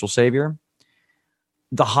spiritual savior.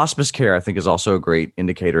 The hospice care, I think, is also a great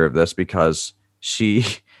indicator of this, because she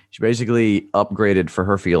basically upgraded for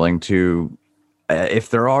her feeling to, if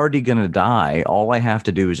they're already going to die, all I have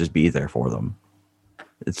to do is just be there for them.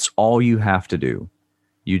 It's all you have to do.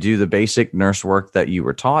 You do the basic nurse work that you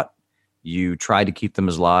were taught. You try to keep them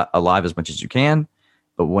alive as much as you can,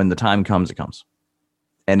 but when the time comes, it comes.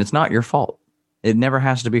 And it's not your fault. It never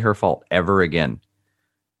has to be her fault ever again.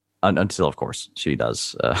 Until, of course, she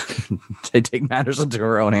does take matters into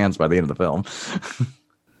her own hands by the end of the film.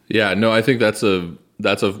 Yeah, no, I think that's a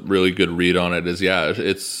really good read on it.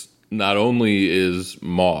 It's not only is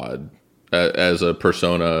Maud as a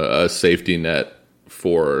persona a safety net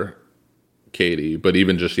for Katie, but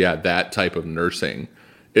even just that type of nursing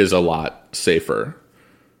is a lot safer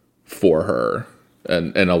for her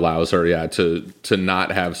and allows her to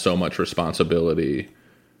not have so much responsibility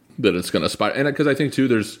that it's going to spot. And because I think too,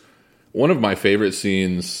 there's one of my favorite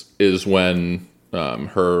scenes is when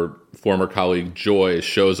her former colleague Joy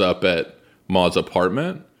shows up at Maud's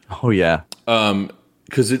apartment. Oh yeah.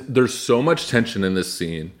 Because there's so much tension in this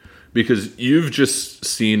scene, because you've just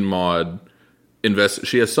seen Maud invest.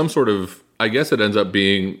 She has some sort of, I guess it ends up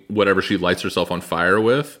being whatever she lights herself on fire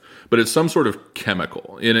with, but it's some sort of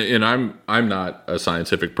chemical. And I'm not a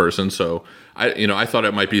scientific person, so I thought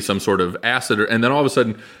it might be some sort of acid. And then all of a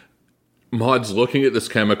sudden, Maud's looking at this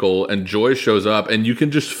chemical, and Joy shows up, and you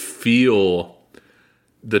can just feel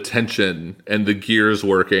the tension and the gears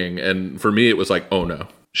working. And for me, it was like, oh no,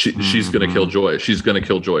 she's going to kill Joy. She's going to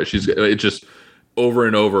kill Joy. It just over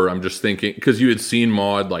and over. I'm just thinking, because you had seen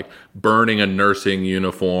Maud like burning a nursing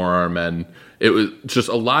uniform, and it was just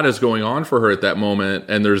a lot is going on for her at that moment.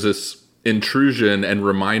 And there's this intrusion and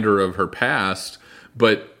reminder of her past.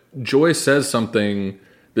 But Joy says something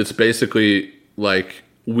that's basically like,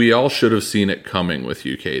 we all should have seen it coming with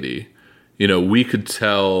you, Katie. We could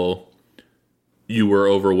tell you were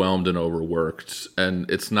overwhelmed and overworked, and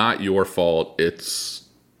it's not your fault. It's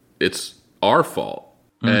our fault.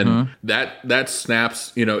 And that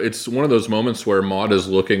snaps, it's one of those moments where Maud is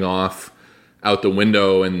looking off out the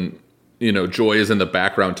window, and, Joy is in the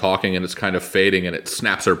background talking, and it's kind of fading, and it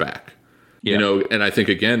snaps her back. And I think,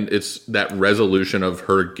 again, it's that resolution of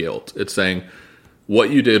her guilt. It's saying, what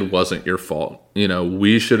you did wasn't your fault.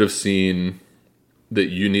 We should have seen that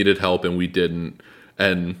you needed help, and we didn't.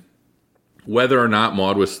 And whether or not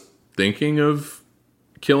Maud was thinking of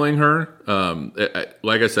killing her,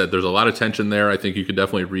 like I said, there's a lot of tension there. I think you could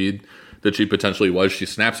definitely read that she potentially was. She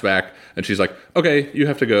snaps back, and she's like, okay, you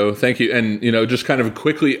have to go, thank you, and just kind of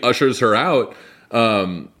quickly ushers her out.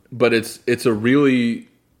 But it's a really,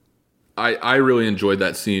 I really enjoyed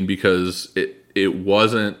that scene, because it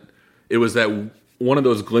was that one of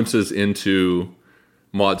those glimpses into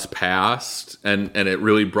Maud's past, and it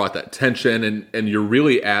really brought that tension, and you're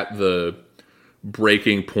really at the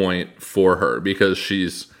breaking point for her, because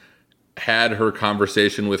she's had her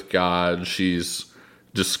conversation with God, she's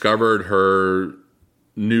discovered her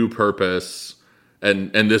new purpose,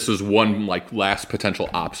 and this is one like last potential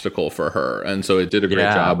obstacle for her. And so it did a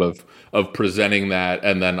great job of presenting that,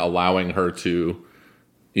 and then allowing her to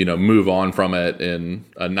move on from it in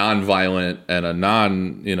a non-violent and a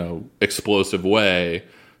non explosive way.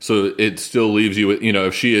 So it still leaves you with,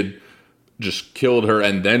 if she had just killed her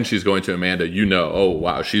and then she's going to Amanda, oh,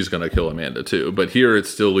 wow, she's going to kill Amanda too. But here it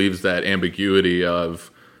still leaves that ambiguity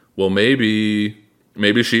of, well, maybe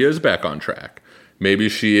she is back on track. Maybe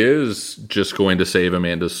she is just going to save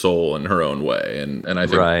Amanda's soul in her own way. And I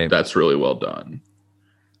think that's really well done.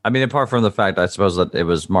 I mean, apart from the fact, I suppose, that it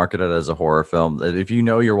was marketed as a horror film, if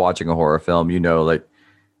you're watching a horror film, like,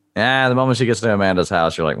 the moment she gets to Amanda's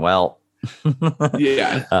house, you're like, well,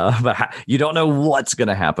 yeah. But you don't know what's going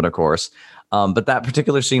to happen, of course. But that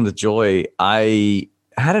particular scene with Joy, I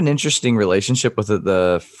had an interesting relationship with it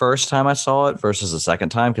the first time I saw it versus the second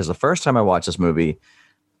time, because the first time I watched this movie,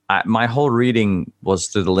 my whole reading was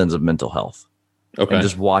through the lens of mental health. Okay. And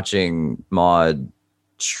just watching Maude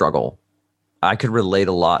struggle. I could relate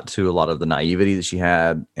a lot to a lot of the naivety that she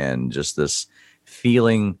had and just this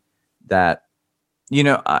feeling that,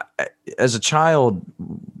 as a child,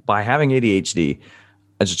 by having ADHD,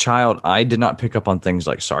 as a child, I did not pick up on things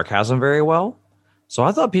like sarcasm very well. So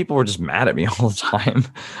I thought people were just mad at me all the time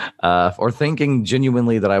or thinking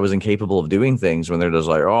genuinely that I was incapable of doing things when they're just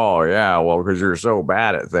like, oh, yeah, well, because you're so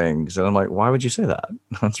bad at things. And I'm like, why would you say that?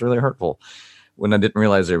 That's really hurtful, when I didn't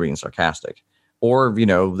realize they were being sarcastic. Or,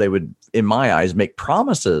 they would, in my eyes, make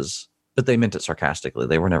promises, but they meant it sarcastically.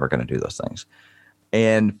 They were never going to do those things.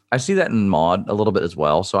 And I see that in Maude a little bit as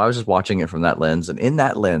well. So I was just watching it from that lens. And in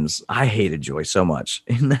that lens, I hated Joy so much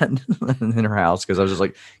in her house, because I was just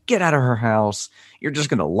like, get out of her house. You're just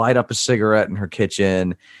going to light up a cigarette in her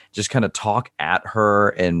kitchen, just kind of talk at her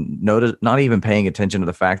and not even paying attention to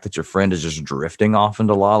the fact that your friend is just drifting off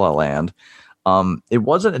into La La Land. It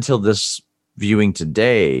wasn't until this viewing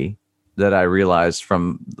today that I realized,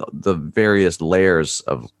 from the various layers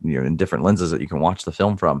of, in different lenses that you can watch the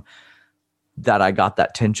film from, that I got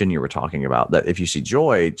that tension you were talking about. That if you see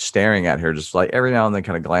Joy staring at her, just like every now and then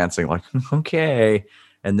kind of glancing like, okay.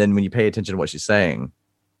 And then when you pay attention to what she's saying,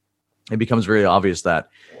 it becomes very obvious that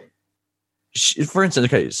for instance,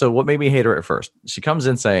 okay, so what made me hate her at first? She comes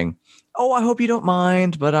in saying, oh, I hope you don't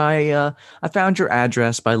mind, but I found your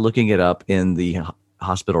address by looking it up in the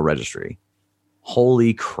hospital registry.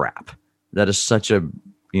 Holy crap. That is such a,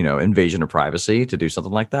 invasion of privacy to do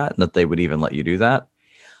something like that, and that they would even let you do that.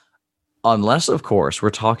 Unless, of course,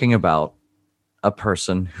 we're talking about a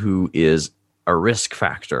person who is a risk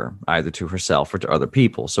factor, either to herself or to other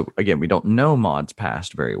people. So again, we don't know Maude's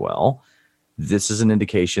past very well. This is an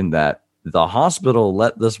indication that the hospital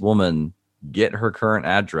let this woman get her current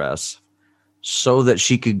address so that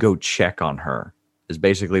she could go check on her, is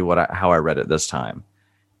basically how I read it this time.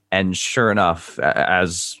 And sure enough,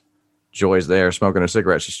 as Joy's there smoking a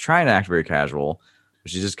cigarette, she's trying to act very casual.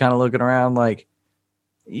 She's just kind of looking around like,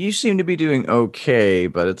 you seem to be doing okay,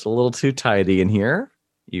 but it's a little too tidy in here.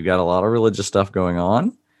 You've got a lot of religious stuff going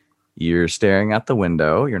on. You're staring out the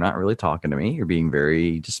window. You're not really talking to me. You're being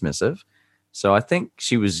very dismissive. So I think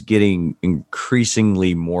she was getting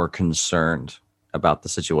increasingly more concerned about the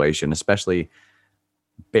situation, especially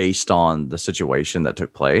based on the situation that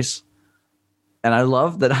took place. And I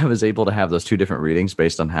love that I was able to have those two different readings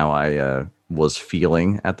based on how I was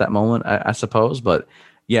feeling at that moment, I suppose. But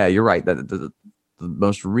yeah, you're right. That the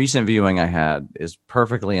most recent viewing I had is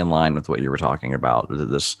perfectly in line with what you were talking about.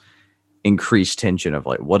 This increased tension of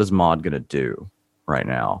like, what is Maude going to do right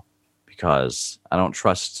now? Because I don't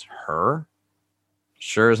trust her.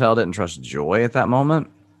 Sure as hell didn't trust Joy at that moment.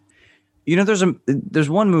 There's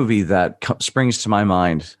one movie that springs to my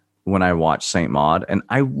mind when I watch Saint Maud, and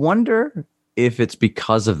I wonder if it's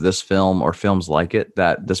because of this film or films like it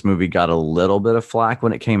that this movie got a little bit of flack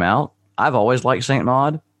when it came out. I've always liked Saint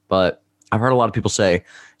Maud, but I've heard a lot of people say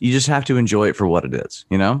you just have to enjoy it for what it is.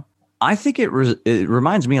 I think it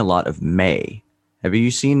reminds me a lot of May. Have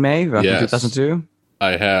you seen May? Yes, 2002.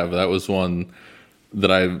 I have. That was one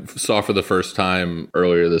that I saw for the first time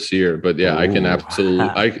earlier this year. But yeah, I can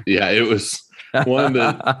absolutely. It was one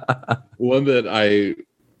that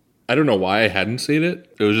I don't know why I hadn't seen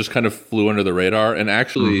it. It was just kind of flew under the radar. And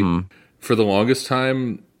actually, for the longest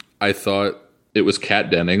time, I thought it was Kat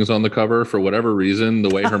Dennings on the cover for whatever reason, the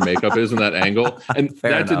way her makeup is in that angle. And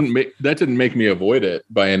that didn't make me avoid it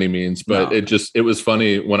by any means. But it was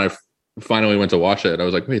funny when I finally went to watch it. I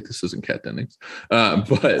was like, wait, this isn't Kat Dennings.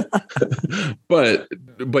 But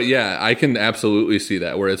yeah, I can absolutely see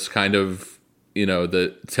that, where it's kind of,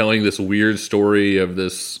 telling this weird story of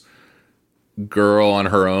this girl on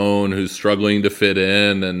her own who's struggling to fit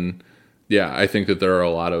in. And yeah, I think that there are a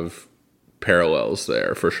lot of parallels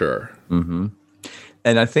there for sure. Mm-hmm.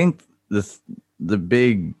 And I think the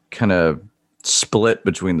big kind of split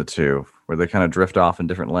between the two, where they kind of drift off in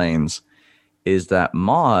different lanes, is that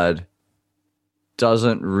Maude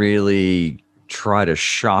doesn't really try to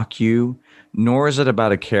shock you nor is it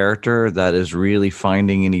about a character that is really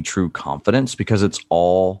finding any true confidence because it's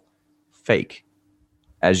all fake.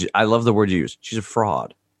 I love the word you use. She's a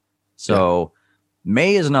fraud. So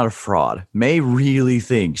May is not a fraud. May really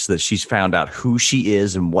thinks that she's found out who she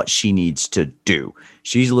is and what she needs to do.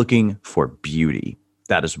 She's looking for beauty.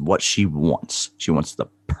 That is what she wants. She wants the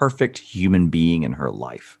perfect human being in her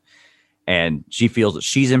life. And she feels that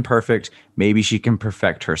she's imperfect. Maybe she can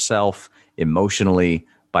perfect herself emotionally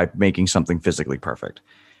by making something physically perfect.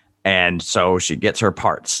 And so she gets her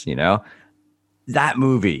parts, you know? That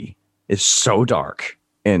movie is so dark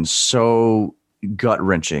and so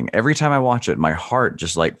gut-wrenching. Every time I watch it, my heart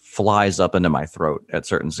just like flies up into my throat at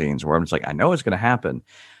certain scenes where I'm just like, I know it's going to happen.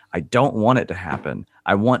 I don't want it to happen.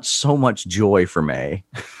 I want so much joy for May.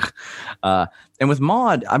 And with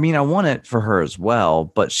Maud, I mean, I want it for her as well,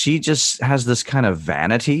 but she just has this kind of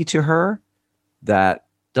vanity to her that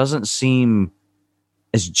doesn't seem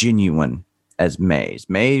as genuine as May's.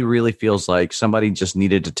 May really feels like somebody just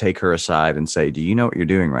needed to take her aside and say, do you know what you're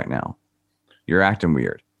doing right now? You're acting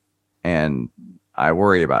weird. And I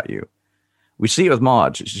worry about you. We see it with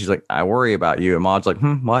Maud. She's like, I worry about you. And Maud's like,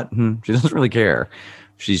 what? She doesn't really care.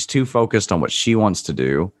 She's too focused on what she wants to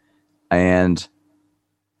do. And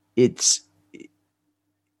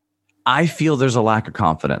I feel there's a lack of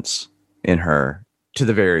confidence in her to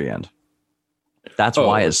the very end. That's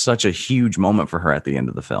why it's such a huge moment for her at the end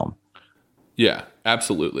of the film. Yeah,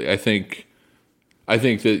 absolutely. I think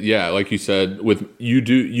that, yeah, like you said,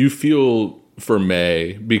 you feel for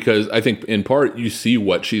May because I think in part you see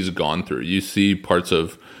what she's gone through. You see parts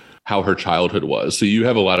of how her childhood was. So you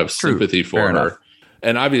have a lot of sympathy for her. Enough.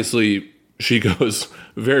 And obviously she goes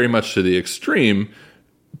very much to the extreme,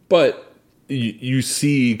 but you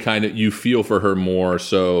see you feel for her more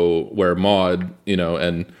so where Maud, you know,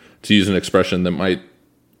 and to use an expression that might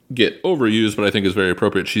get overused, but I think is very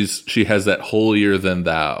appropriate. She has that holier than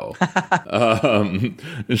thou.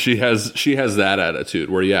 She has that attitude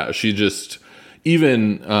where, she just,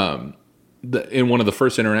 even in one of the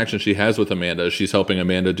first interactions she has with Amanda, she's helping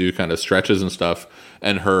Amanda do kind of stretches and stuff,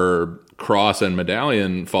 and her cross and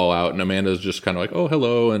medallion fall out, and Amanda's just kind of like, oh,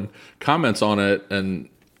 hello, and comments on it, and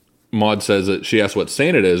Maud says that she asks what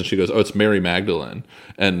saint it is, and she goes, oh, it's Mary Magdalene.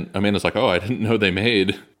 And Amanda's like, oh, I didn't know they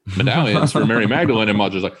made medallions for Mary Magdalene. And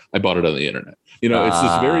Maud's just like, I bought it on the internet. You know, it's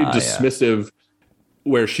this very dismissive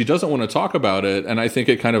where she doesn't want to talk about it. And I think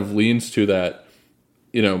it kind of leans to that,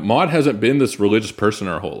 you know, Maud hasn't been this religious person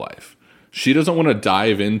her whole life. She doesn't want to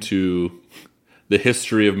dive into the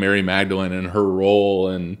history of Mary Magdalene and her role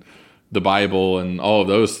and the Bible and all of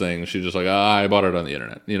those things. She's just like, I bought it on the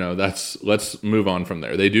internet. You know, let's move on from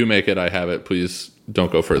there. They do make it. I have it. Please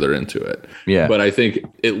don't go further into it. Yeah. But I think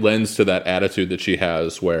it lends to that attitude that she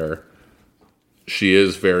has where she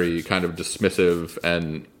is very kind of dismissive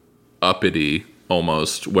and uppity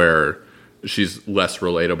almost, where she's less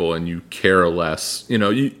relatable and you care less. You know,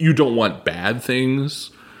 you don't want bad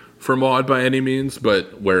things for Maud by any means,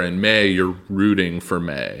 but where in May, you're rooting for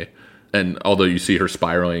May. And although you see her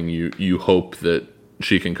spiraling, you hope that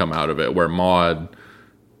she can come out of it. Where Maud,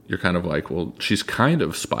 you're kind of like, well, she's kind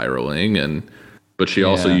of spiraling, but she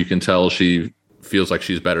also, you can tell she feels like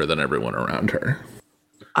she's better than everyone around her.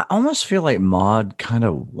 I almost feel like Maud kind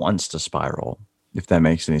of wants to spiral, if that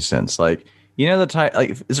makes any sense. Like, you know, the type, like,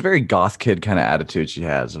 it's a very goth kid kind of attitude she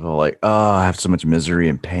has of like, oh, I have so much misery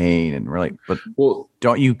and pain. And we're like, but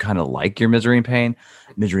don't you kind of like your misery and pain?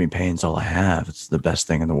 Misery and pain's all I have. It's the best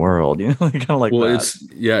thing in the world. You know, kind of like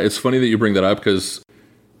that. It's funny that you bring that up because,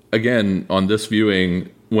 again, on this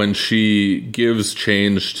viewing, when she gives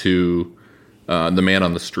change to the man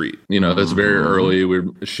on the street, you know, that's very early.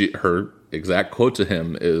 Her exact quote to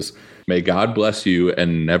him is, "May God bless you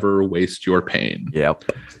and never waste your pain." Yep.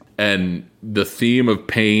 And the theme of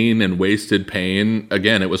pain and wasted pain,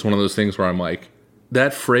 again, it was one of those things where I'm like,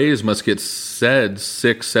 that phrase must get said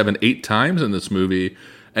 6, 7, 8 times in this movie,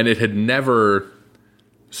 and it had never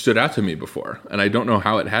stood out to me before. And I don't know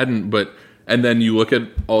how it hadn't, and then you look at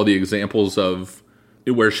all the examples of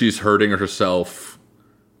where she's hurting herself.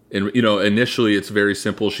 And, you know, initially it's very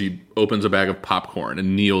simple. She opens a bag of popcorn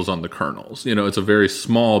and kneels on the kernels. You know, it's a very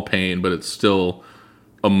small pain, but it's still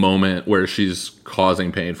a moment where she's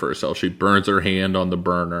causing pain for herself. She burns her hand on the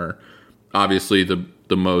burner. Obviously, the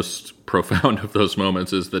most profound of those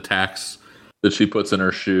moments is the tacks that she puts in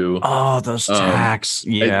her shoe. Oh, those tacks.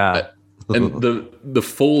 Yeah. And the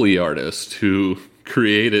Foley artist who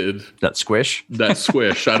created that squish.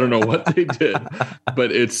 I don't know what they did,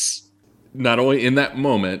 but it's not only in that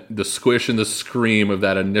moment, the squish and the scream of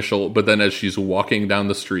that initial, but then as she's walking down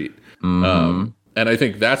the street. And I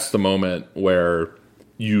think that's the moment where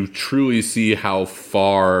you truly see how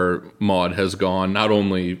far Maud has gone, not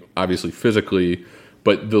only obviously physically,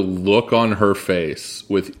 but the look on her face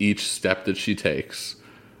with each step that she takes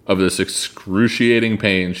of this excruciating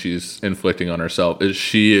pain she's inflicting on herself is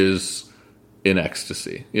she is in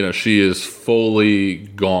ecstasy. You know, she is fully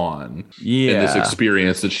gone in this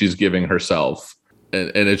experience that she's giving herself.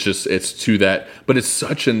 And it's to that, but it's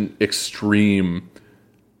such an extreme,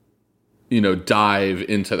 dive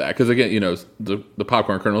into that. Because again, the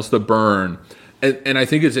popcorn kernels, the burn. And I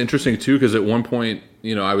think it's interesting too, because at one point,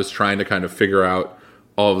 I was trying to kind of figure out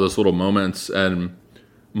all of those little moments, and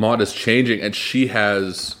Maud is changing, and she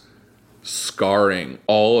has scarring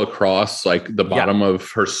all across like the bottom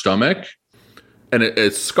of her stomach. And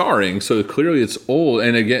it's scarring, so clearly it's old.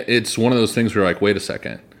 And again, it's one of those things where you're like, wait a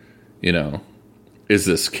second, is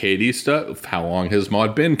this Katie stuff? How long has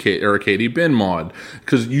Maud been Katie been Maud?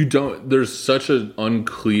 Because there's such an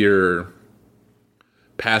unclear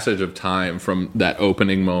passage of time from that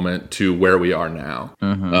opening moment to where we are now.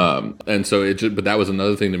 And so but that was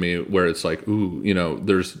another thing to me where it's like, ooh,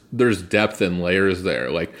 there's depth and layers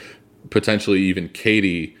there. Like potentially even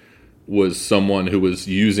Katie was someone who was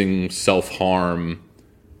using self-harm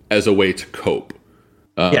as a way to cope.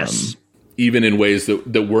 Yes. Even in ways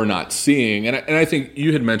that we're not seeing. And I think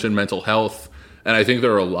you had mentioned mental health, and I think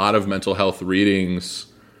there are a lot of mental health readings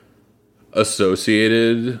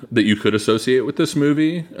associated that you could associate with this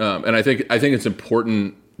movie. And I think it's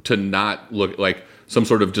important to not look like some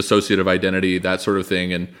sort of dissociative identity, that sort of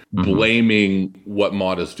thing, and blaming what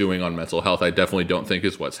Maud is doing on mental health. I definitely don't think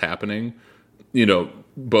is what's happening,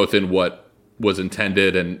 both in what was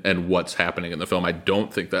intended and what's happening in the film. I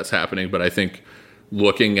don't think that's happening, but I think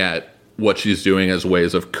looking at what she's doing as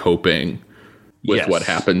ways of coping with what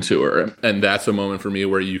happened to her. And that's a moment for me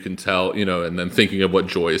where you can tell, and then thinking of what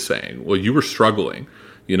Joy is saying. Well, you were struggling,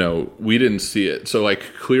 we didn't see it. So like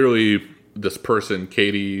clearly this person,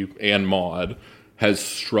 Katie and Maud, has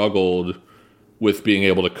struggled with being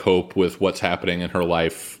able to cope with what's happening in her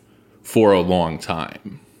life for a long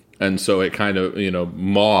time. And so it kind of,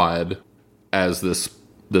 Maud as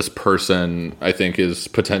this person, I think is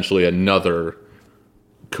potentially another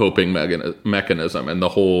coping mechanism, and the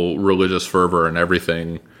whole religious fervor and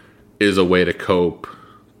everything is a way to cope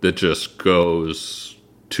that just goes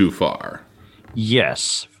too far.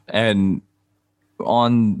 Yes. And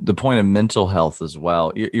on the point of mental health as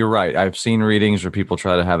well, you're right. I've seen readings where people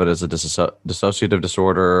try to have it as a dissociative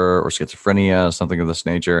disorder or schizophrenia, something of this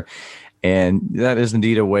nature. And that is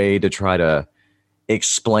indeed a way to try to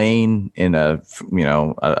explain in a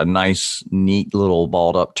nice, neat little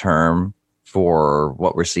balled up term for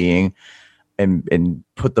what we're seeing and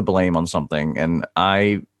put the blame on something. And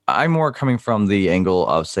I'm more coming from the angle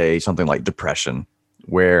of, say, something like depression,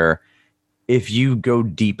 where if you go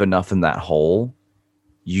deep enough in that hole,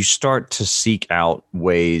 you start to seek out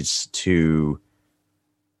ways to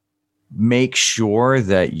make sure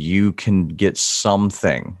that you can get some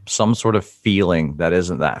sort of feeling that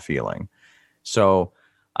isn't that feeling. So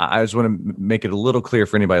I just want to make it a little clear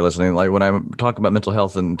for anybody listening. Like when I'm talking about mental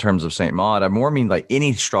health in terms of Saint Maud, I more mean like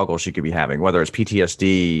any struggle she could be having, whether it's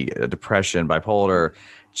PTSD, depression, bipolar,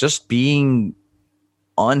 just being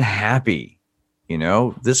unhappy.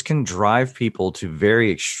 This can drive people to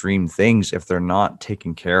very extreme things if they're not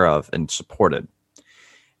taken care of and supported.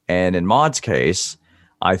 And in Maud's case,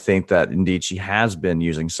 I think that indeed she has been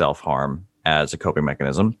using self-harm as a coping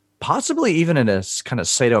mechanism, possibly even in a kind of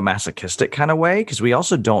sadomasochistic kind of way, because we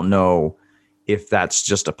also don't know if that's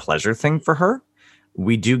just a pleasure thing for her.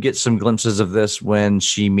 We do get some glimpses of this when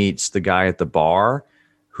she meets the guy at the bar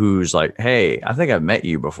who's like, hey, I think I've met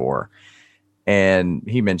you before. And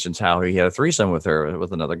he mentions how he had a threesome with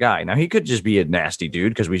another guy. Now, he could just be a nasty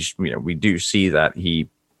dude, because we do see that he,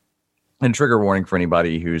 and trigger warning for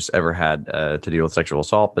anybody who's ever had to deal with sexual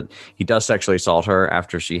assault, but he does sexually assault her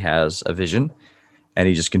after she has a vision. And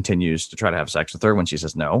he just continues to try to have sex with her when she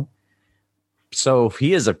says no. So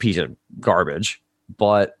he is a piece of garbage.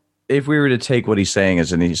 But if we were to take what he's saying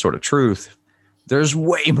as any sort of truth, there's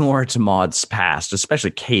way more to Maud's past,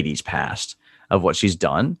 especially Katie's past, of what she's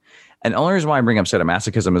done. And the only reason why I bring up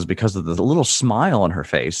sadomasochism is because of the little smile on her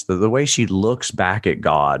face, the way she looks back at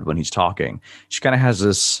God when he's talking. She kind of has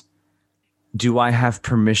this, do I have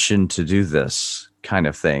permission to do this kind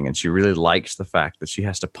of thing? And she really likes the fact that she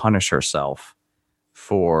has to punish herself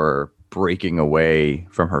for breaking away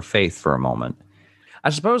from her faith for a moment. I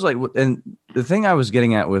suppose, and the thing I was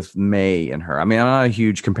getting at with May and her, I mean, I'm not a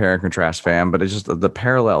huge compare and contrast fan, but it's just the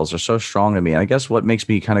parallels are so strong to me. And I guess what makes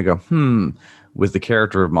me kind of go, with the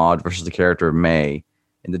character of Maud versus the character of May,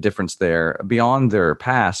 and the difference there beyond their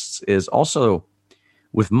pasts is also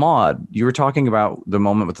With Maud, you were talking about the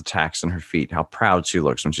moment with the tacks in her feet, how proud she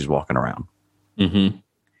looks when she's walking around. Mm-hmm.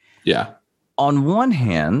 Yeah. On one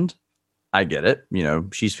hand, I get it. You know,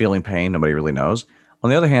 she's feeling pain. Nobody really knows. On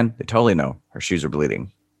the other hand, they totally know her shoes are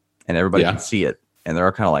bleeding and everybody can see it. And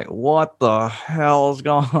they're kind of like, what the hell is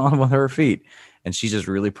going on with her feet? And she's just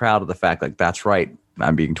really proud of the fact, like, that's right.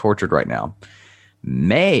 I'm being tortured right now.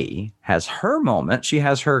 May has her moment. She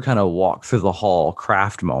has her kind of walk through the hall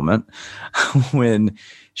craft moment when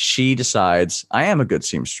she decides, I am a good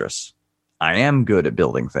seamstress. I am good at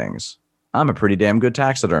building things. I'm a pretty damn good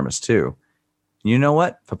taxidermist too. You know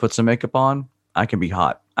what? If I put some makeup on, I can be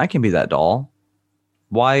hot. I can be that doll.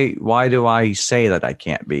 Why do I say that I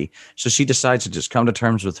can't be? So she decides to just come to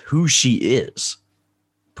terms with who she is,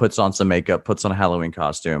 puts on some makeup, puts on a Halloween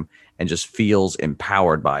costume, and just feels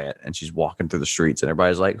empowered by it. And she's walking through the streets and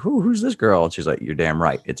everybody's like, who's this girl? And she's like, you're damn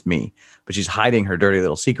right. It's me. But she's hiding her dirty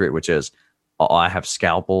little secret, which is, oh, I have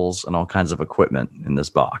scalpels and all kinds of equipment in this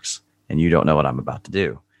box. And you don't know what I'm about to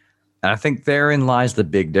do. And I think therein lies the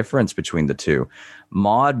big difference between the two.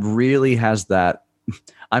 Maud really has that,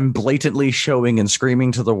 I'm blatantly showing and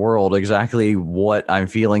screaming to the world exactly what I'm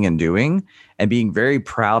feeling and doing and being very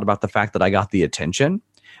proud about the fact that I got the attention.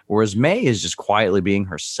 Whereas May is just quietly being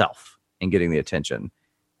herself and getting the attention.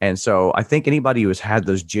 And so I think anybody who has had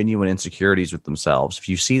those genuine insecurities with themselves, if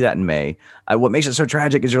you see that in May, what makes it so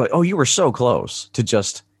tragic is you're like, oh, you were so close to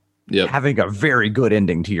just having a very good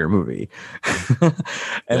ending to your movie.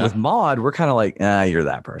 And with Maud, we're kind of like, you're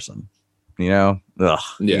that person. You know,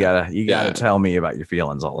 you gotta tell me about your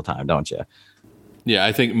feelings all the time, don't you? Yeah,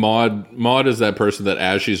 I think Maud is that person that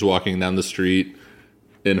as she's walking down the street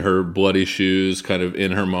in her bloody shoes, kind of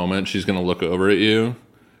in her moment, she's going to look over at you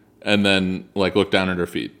and then like look down at her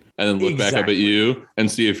feet and then look back up at you and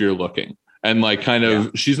see if you're looking. And like kind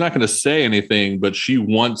of, she's not going to say anything, but she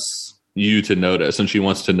wants you to notice and she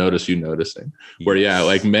wants to notice you noticing. Where,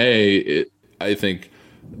 like May, I think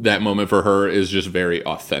that moment for her is just very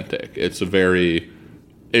authentic. It's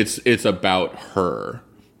about her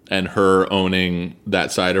and her owning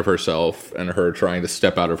that side of herself and her trying to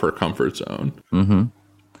step out of her comfort zone. Mm-hmm.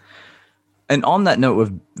 And on that note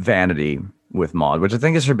with vanity with Maud, which I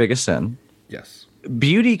think is her biggest sin. Yes.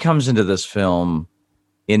 Beauty comes into this film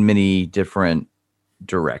in many different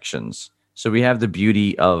directions. So we have the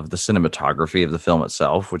beauty of the cinematography of the film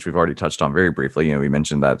itself, which we've already touched on very briefly. You know, we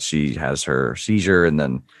mentioned that she has her seizure and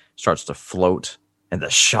then starts to float. And the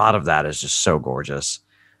shot of that is just so gorgeous.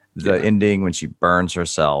 The ending when she burns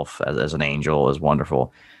herself as an angel is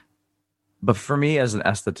wonderful. But for me as an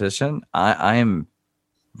esthetician, I am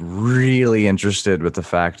really interested with the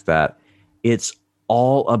fact that it's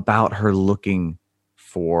all about her looking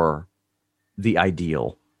for the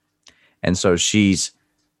ideal. And so she's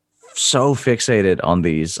so fixated on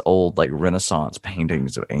these old like Renaissance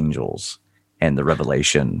paintings of angels and the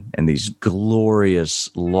Revelation and these glorious,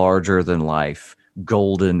 larger than life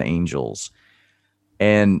golden angels.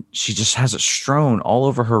 And she just has it strewn all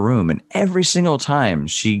over her room. And every single time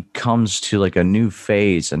she comes to like a new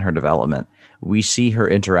phase in her development, we see her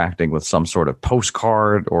interacting with some sort of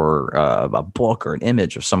postcard or a book or an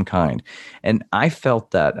image of some kind. And I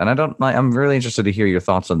felt that, and I'm really interested to hear your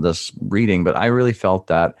thoughts on this reading, but I really felt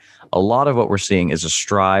that a lot of what we're seeing is a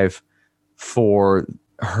strive for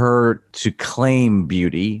her to claim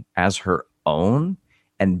beauty as her own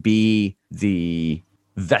and be the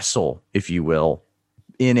vessel, if you will,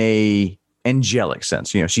 in a angelic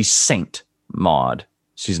sense. You know, she's Saint Maud.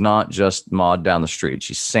 She's not just Maud down the street.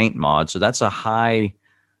 She's Saint Maud. So that's a high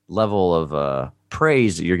level of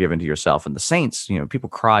praise that you're giving to yourself. And the saints, you know, people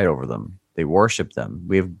cry over them. They worship them.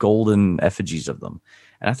 We have golden effigies of them.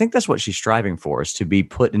 And I think that's what she's striving for, is to be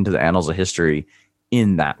put into the annals of history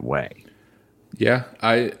in that way. Yeah,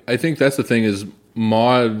 I think that's the thing is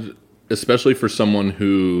Maud, especially for someone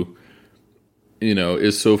who, you know,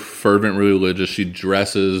 is so fervent religious, she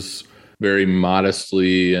dresses very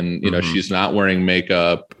modestly and, you know, she's not wearing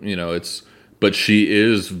makeup, you know, but she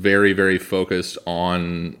is very, very focused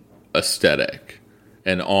on aesthetic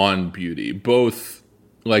and on beauty. Both,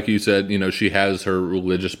 like you said, you know, she has her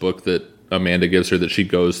religious book that Amanda gives her that she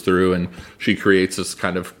goes through and she creates this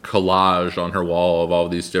kind of collage on her wall of all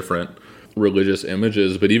these different religious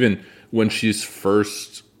images. But even when she's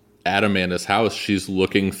first at Amanda's house, she's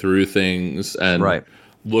looking through things and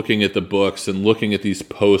looking at the books and looking at these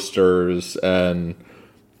posters, and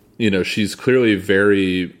you know, she's clearly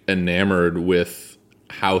very enamored with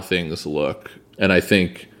how things look. And I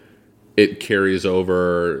think it carries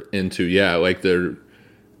over into like the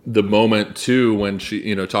moment too when she,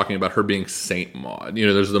 you know, talking about her being Saint Maud. You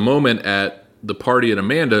know, there's the moment at the party at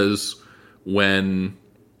Amanda's when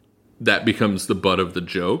that becomes the butt of the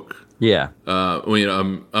joke. Yeah.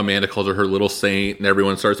 Amanda calls her little saint, and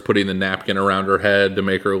everyone starts putting the napkin around her head to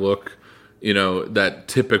make her look, that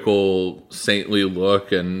typical saintly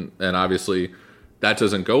look. And obviously that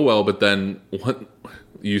doesn't go well. But then what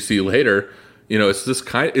you see later, it's this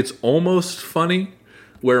it's almost funny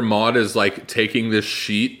where Maud is like taking this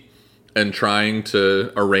sheet and trying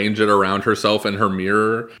to arrange it around herself in her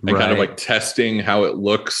mirror and kind of like testing how it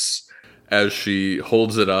looks as she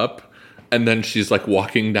holds it up. And then she's like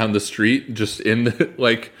walking down the street just in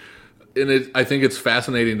the, I think it's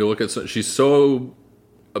fascinating to look at. She's so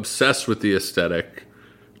obsessed with the aesthetic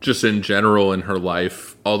just in general in her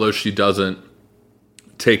life, although she doesn't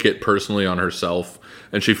take it personally on herself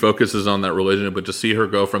and she focuses on that religion. But to see her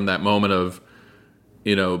go from that moment of,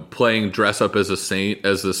 playing dress up as a saint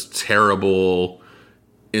as this terrible,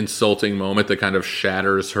 insulting moment that kind of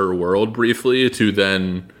shatters her world briefly to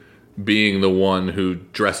then being the one who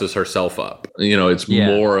dresses herself up. It's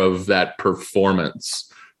more of that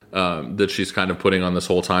performance that she's kind of putting on this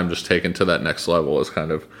whole time, just taken to that next level. Is kind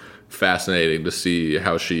of fascinating to see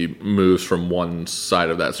how she moves from one side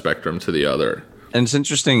of that spectrum to the other. And it's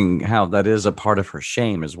interesting how that is a part of her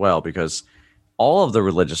shame as well, because all of the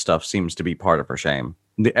religious stuff seems to be part of her shame.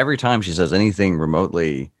 Every time she says anything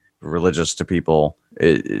remotely religious to people,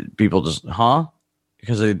 people just,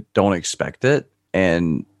 because they don't expect it.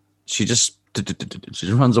 And she just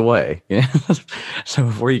runs away. So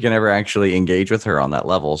before you can ever actually engage with her on that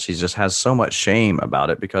level, she just has so much shame about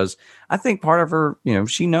it, because I think part of her,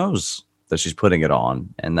 she knows that she's putting it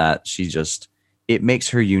on and that it makes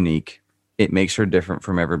her unique. It makes her different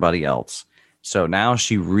from everybody else. So now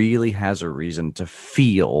she really has a reason to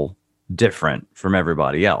feel different from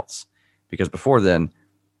everybody else, because before then,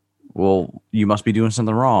 well, you must be doing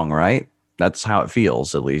something wrong, right? That's how it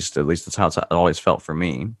feels. At least that's how it's always felt for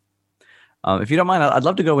me. If you don't mind, I'd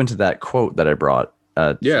love to go into that quote that I brought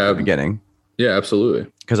at the beginning. Yeah,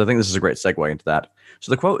 absolutely. Because I think this is a great segue into that.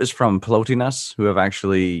 So the quote is from Plotinus, who I've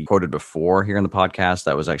actually quoted before here in the podcast.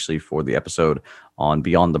 That was actually for the episode on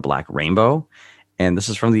Beyond the Black Rainbow. And this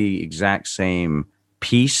is from the exact same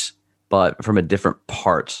piece, but from a different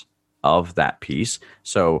part of that piece.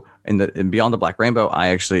 So in Beyond the Black Rainbow, I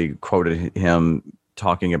actually quoted him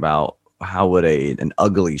talking about how would an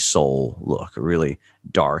ugly soul look, a really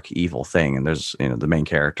dark, evil thing. And there's, the main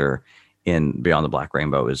character in Beyond the Black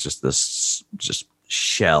Rainbow is just this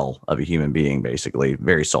shell of a human being, basically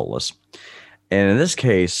very soulless. And in this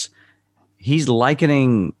case, he's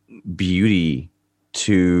likening beauty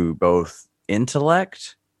to both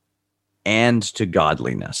intellect and to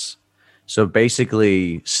godliness. So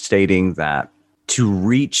basically stating that to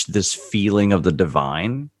reach this feeling of the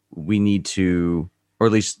divine, we need to, or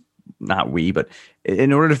at least not we, but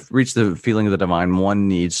in order to reach the feeling of the divine, one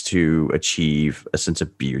needs to achieve a sense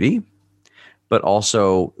of beauty, but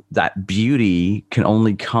also that beauty can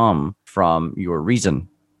only come from your reason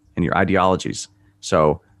and your ideologies.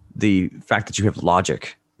 So the fact that you have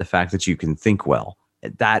logic, the fact that you can think well,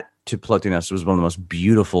 that to Plotinus was one of the most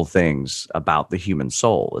beautiful things about the human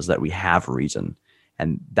soul, is that we have reason.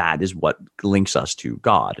 And that is what links us to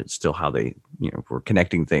God. It's still how they, were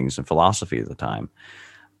connecting things in philosophy at the time.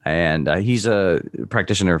 And he's a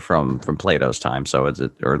practitioner from Plato's time, so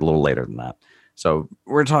or a little later than that. So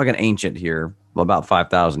we're talking ancient here, about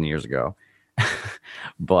 5,000 years ago.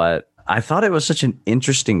 But I thought it was such an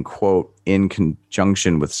interesting quote in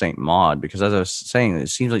conjunction with Saint Maud, because as I was saying, it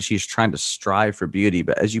seems like she's trying to strive for beauty.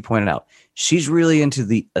 But as you pointed out, she's really into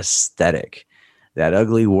the aesthetic, that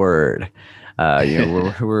ugly word.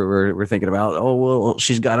 We're thinking about, oh, well,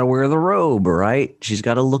 she's got to wear the robe, right? She's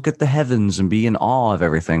got to look at the heavens and be in awe of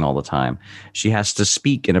everything all the time. She has to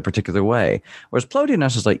speak in a particular way. Whereas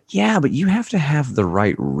Plotinus is like, yeah, but you have to have the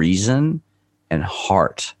right reason and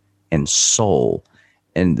heart and soul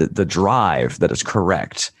and the drive that is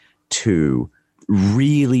correct to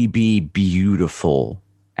really be beautiful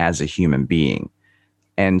as a human being.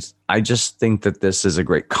 And I just think that this is a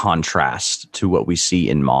great contrast to what we see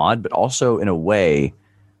in Maud, but also in a way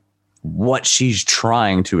what she's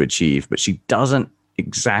trying to achieve, but she doesn't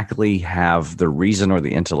exactly have the reason or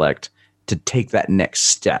the intellect to take that next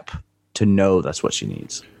step to know that's what she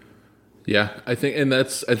needs. Yeah, I think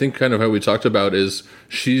kind of how we talked about is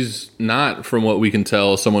she's not, from what we can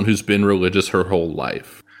tell, someone who's been religious her whole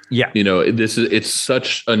life. Yeah. It's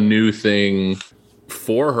such a new thing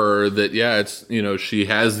for her that, it's, she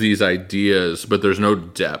has these ideas, but there's no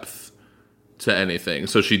depth to anything.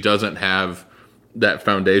 So she doesn't have that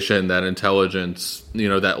foundation, that intelligence,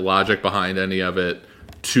 that logic behind any of it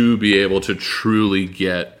to be able to truly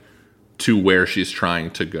get to where she's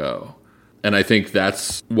trying to go. And I think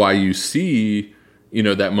that's why you see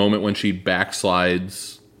that moment when she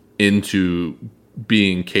backslides into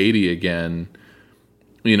being Katie again,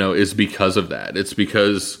 is because of that. It's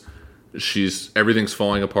because everything's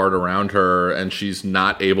falling apart around her and she's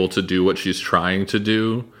not able to do what she's trying to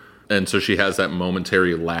do. And so she has that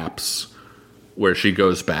momentary lapse where she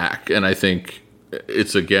goes back. And I think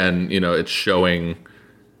it's, again, it's showing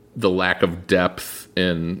the lack of depth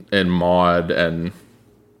in Maud and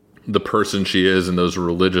the person she is and those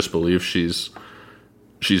religious beliefs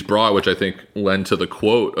she's brought, which I think lend to the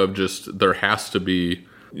quote of just, there has to be,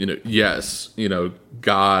 yes,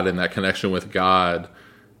 God and that connection with God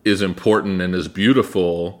is important and is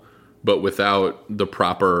beautiful, but without the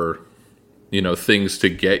proper, things to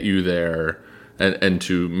get you there and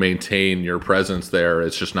to maintain your presence there,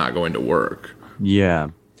 it's just not going to work. Yeah.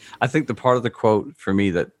 I think the part of the quote for me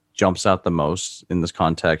that jumps out the most in this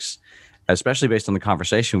context, especially based on the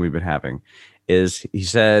conversation we've been having, is he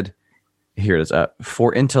said, here it is,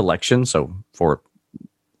 for intellection, so for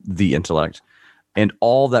the intellect, and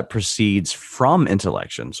all that proceeds from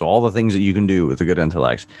intellection, so all the things that you can do with a good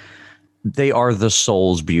intellect, they are the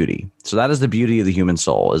soul's beauty. So that is the beauty of the human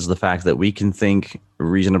soul, is the fact that we can think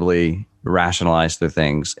reasonably, rationalize through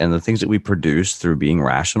things, and the things that we produce through being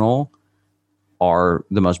rational are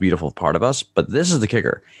the most beautiful part of us. But this is the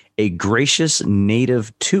kicker: a gracious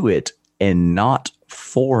native to it and not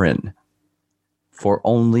foreign. For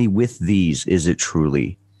only with these is it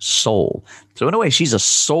truly soul. So in a way, she's a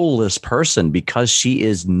soulless person because she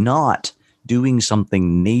is not doing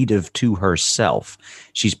something native to herself.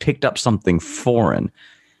 She's picked up something foreign,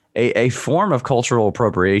 a form of cultural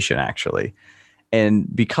appropriation, actually. And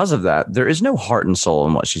because of that, there is no heart and soul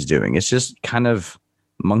in what she's doing. It's just kind of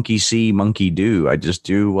monkey see, monkey do. I just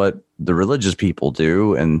do what the religious people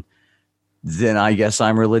do, and then I guess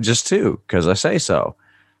I'm religious too because I say so.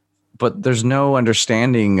 But there's no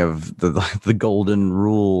understanding of the golden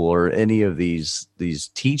rule or any of these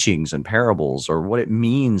teachings and parables or what it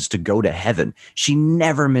means to go to heaven. She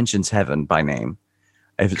never mentions heaven by name,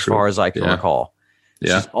 as far as I can recall.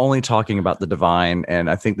 Yeah. She's only talking about the divine, and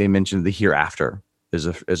I think they mentioned the hereafter is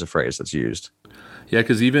a phrase that's used. Yeah,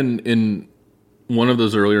 because even in one of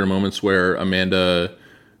those earlier moments where Amanda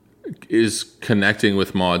is connecting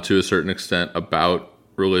with Maud to a certain extent about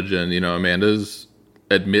religion, Amanda's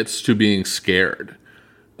admits to being scared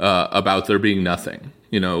about there being nothing.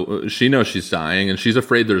 She knows she's dying and she's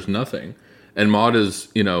afraid there's nothing. And Maud is,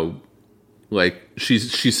 like she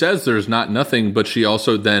says there's not nothing, but she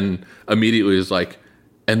also then immediately is like,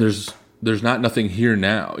 and there's not nothing here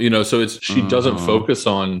now. So she doesn't focus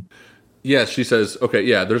on. Yes, she says, okay,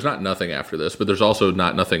 yeah, there's not nothing after this, but there's also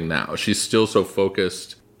not nothing now. She's still so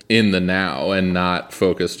focused in the now and not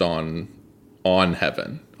focused on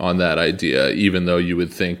heaven, on that idea, even though you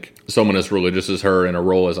would think someone as religious as her in a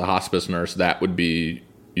role as a hospice nurse, that would be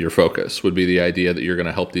your focus, would be the idea that you're going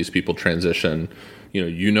to help these people transition.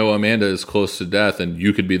 Amanda is close to death and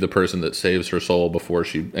you could be the person that saves her soul before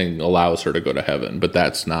and allows her to go to heaven. But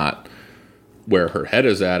that's not where her head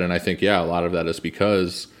is at. And I think, a lot of that is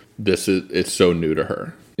because it's so new to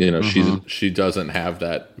her. She doesn't have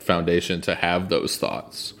that foundation to have those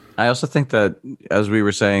thoughts. I also think that, as we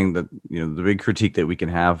were saying, that the big critique that we can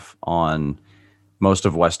have on most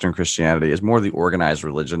of Western Christianity is more the organized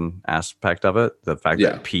religion aspect of it. The fact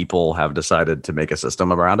that people have decided to make a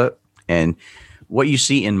system around it. And what you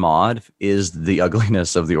see in Maud is the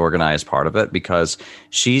ugliness of the organized part of it, because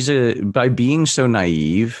by being so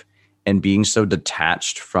naive and being so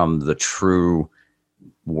detached from the true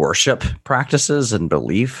worship practices and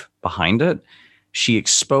belief behind it, she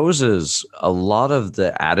exposes a lot of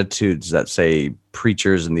the attitudes that, say,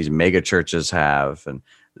 preachers in these mega churches have. And,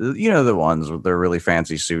 the ones with their really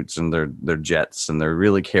fancy suits and their jets, and they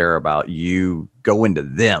really care about you going to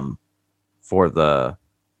them for the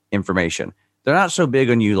information. They're not so big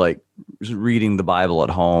on you, like, reading the Bible at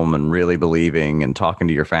home and really believing and talking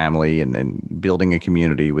to your family and building a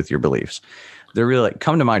community with your beliefs. They're really like,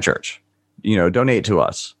 come to my church, donate to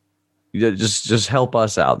us. Just help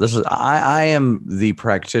us out. I am the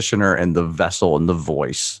practitioner and the vessel and the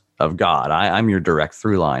voice of God. I'm your direct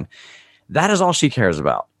through line. That is all she cares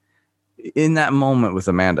about. In that moment with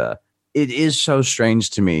Amanda, it is so strange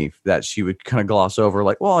to me that she would kind of gloss over,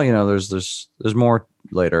 like, well, there's more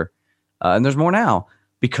later, and there's more now,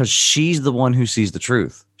 because she's the one who sees the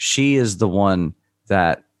truth. She is the one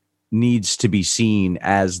that needs to be seen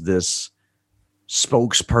as this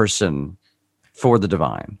spokesperson for the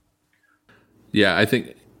divine. Yeah, I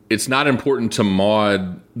think it's not important to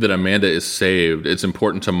Maud that Amanda is saved. It's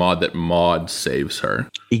important to Maud that Maud saves her.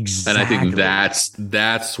 Exactly. And I think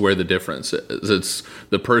that's where the difference is. It's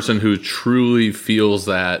the person who truly feels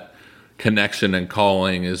that connection and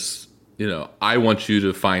calling is, I want you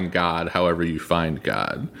to find God however you find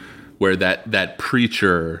God. Where that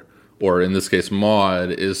preacher, or in this case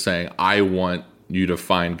Maud, is saying, I want you to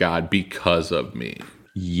find God because of me.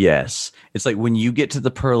 Yes. It's like when you get to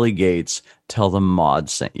the pearly gates, tell them Maud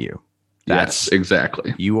sent you. Yes,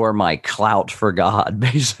 exactly. You are my clout for God,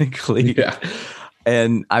 basically. Yeah.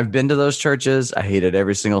 And I've been to those churches. I hated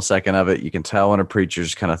every single second of it. You can tell when a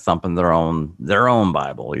preacher's kind of thumping their own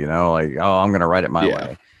Bible, like, oh, I'm going to write it my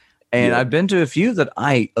way. And I've been to a few that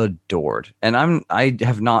I adored, and I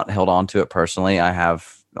have not held on to it personally. I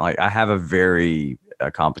have a very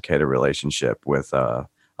complicated relationship with a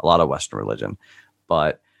lot of Western religion,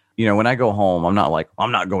 but when I go home, I'm not like,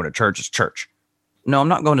 I'm not going to church. It's church. No, I'm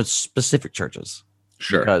not going to specific churches,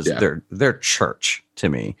 because they're church to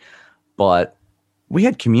me. But we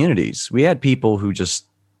had communities. We had people who just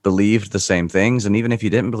believed the same things, and even if you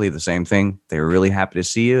didn't believe the same thing, they were really happy to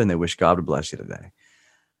see you, and they wish God would bless you today.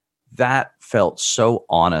 That felt so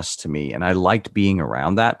honest to me, and I liked being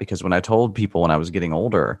around that, because when I told people when I was getting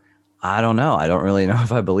older, I don't know. I don't really know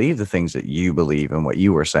if I believe the things that you believe and what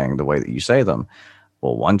you were saying the way that you say them.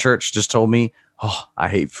 Well, one church just told me, oh, I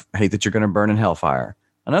hate that you're going to burn in hellfire.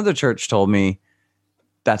 Another church told me,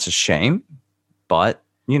 that's a shame, but,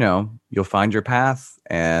 you'll find your path.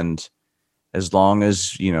 And as long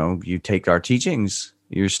as, you take our teachings,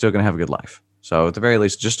 you're still going to have a good life. So at the very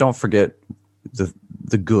least, just don't forget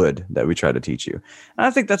the good that we try to teach you. And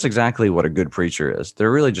I think that's exactly what a good preacher is.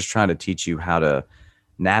 They're really just trying to teach you how to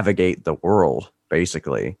navigate the world,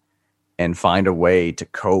 basically, and find a way to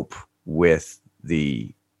cope with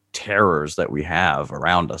the terrors that we have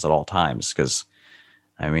around us at all times. Because,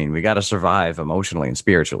 we got to survive emotionally and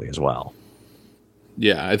spiritually as well.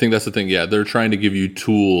 Yeah, I think that's the thing. Yeah, they're trying to give you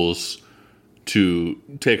tools to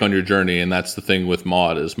take on your journey, and that's the thing with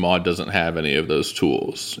Maud, is Maud doesn't have any of those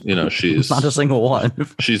tools. She's not a single one.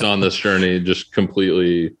 She's on this journey just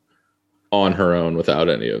completely on her own without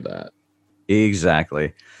any of that.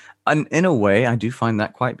 Exactly. And in a way, I do find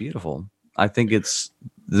that quite beautiful. I think it's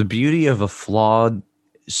the beauty of a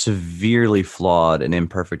severely flawed and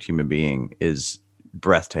imperfect human being is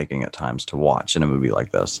breathtaking at times to watch in a movie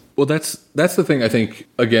like this. Well, that's the thing. I think,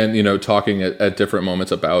 again, talking at different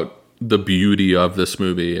moments about the beauty of this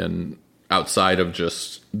movie and outside of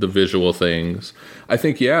just the visual things, I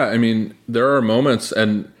think, there are moments,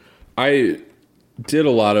 and I did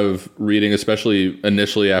a lot of reading, especially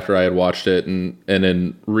initially after I had watched it and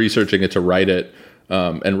in researching it to write it.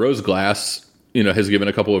 And Rose Glass, has given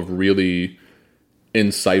a couple of really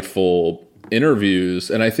insightful interviews.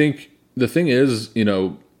 And I think the thing is,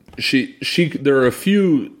 there are a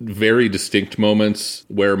few very distinct moments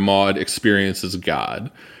where Maud experiences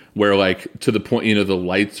God, where, like, to the point, the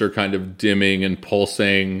lights are kind of dimming and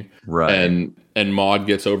pulsing, right? And Maud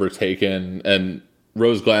gets overtaken, and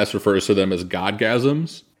Rose Glass refers to them as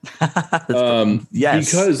Godgasms.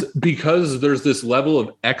 Yes, because there's this level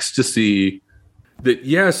of ecstasy that,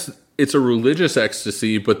 yes, it's a religious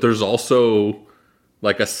ecstasy, but there's also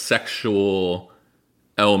like a sexual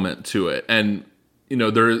element to it. And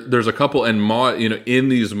there's a couple, and Maud, in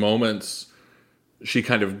these moments, she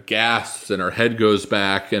kind of gasps and her head goes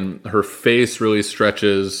back and her face really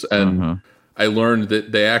stretches. And I learned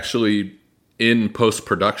that they actually, in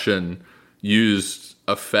post-production, used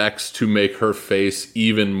effects to make her face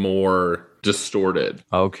even more distorted.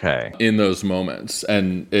 Okay. In those moments.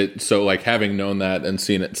 And so like, having known that and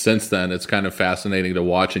seen it since then, it's kind of fascinating to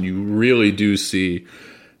watch. And you really do see,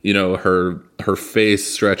 her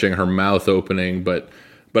face stretching, her mouth opening. But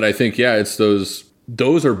I think, it's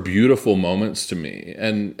those are beautiful moments to me.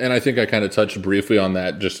 And I think I kind of touched briefly on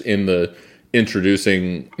that just in the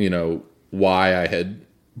introducing, why I had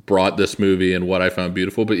brought this movie and what I found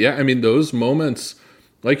beautiful. But those moments,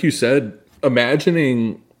 like you said,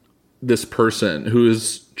 imagining this person who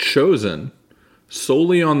is chosen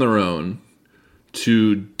solely on their own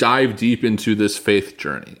to dive deep into this faith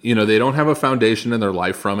journey. They don't have a foundation in their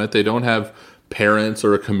life from it. They don't have parents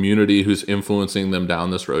or a community who's influencing them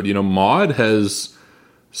down this road. Maud has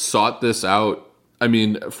sought this out,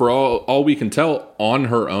 for all we can tell, on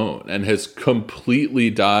her own, and has completely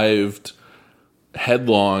dived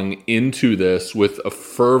headlong into this with a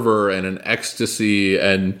fervor and an ecstasy,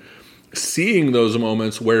 and seeing those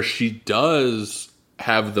moments where she does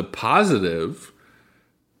have the positive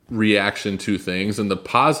reaction to things and the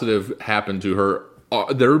positive happen to her,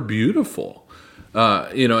 they're beautiful.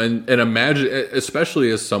 And imagine,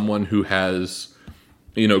 especially as someone who has,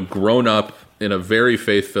 grown up in a very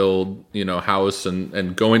faith-filled, house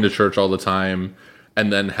and going to church all the time,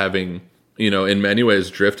 and then having, in many ways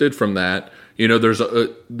drifted from that, You know,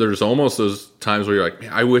 there's almost those times where you're like,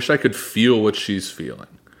 man, I wish I could feel what she's feeling.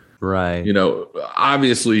 Right. You know,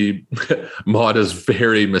 obviously Maud is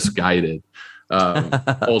very misguided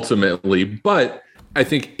ultimately, but I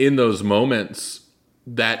think in those moments,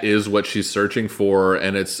 that is what she's searching for.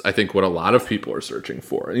 And it's, I think, what a lot of people are searching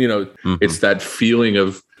for. You know, it's that feeling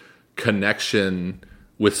of connection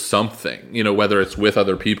with something, you know, whether it's with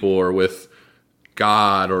other people or with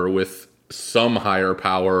God or with some higher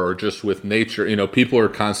power or just with nature. You know, people are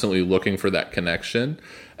constantly looking for that connection.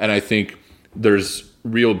 And I think there's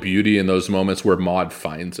real beauty in those moments where Maud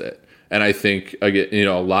finds it. And I think, again, you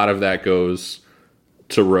know, a lot of that goes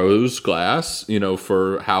to Rose Glass, you know,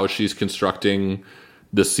 for how she's constructing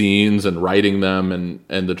the scenes and writing them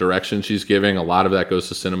and the direction she's giving. A lot of that goes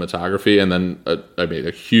to cinematography. And then,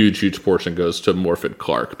 a huge portion goes to Morfydd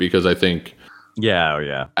Clark, because I think,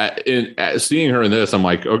 seeing her in this, I'm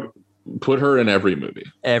like, okay, put her in every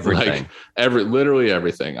movie. Everything. Like, literally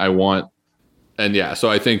everything. I want. And yeah, so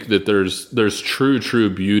I think that there's true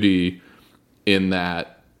beauty in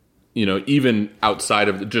that, you know, even outside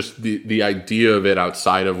of just the idea of it,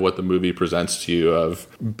 outside of what the movie presents to you, of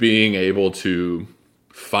being able to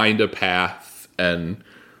find a path. And,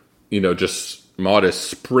 you know, just Maud is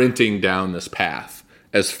sprinting down this path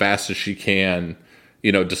as fast as she can,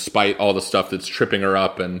 you know, despite all the stuff that's tripping her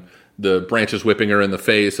up and the branches whipping her in the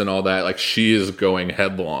face and all that. Like, she is going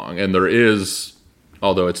headlong. And there is,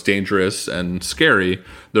 although it's dangerous and scary,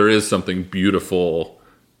 there is something beautiful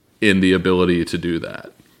in the ability to do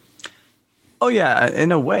that. Oh, yeah.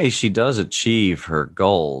 In a way, she does achieve her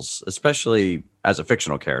goals, especially as a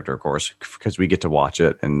fictional character, of course, because we get to watch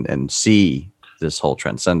it and see this whole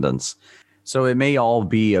transcendence. So it may all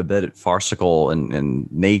be a bit farcical in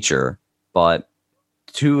nature, but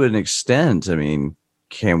to an extent, I mean,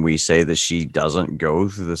 can we say that she doesn't go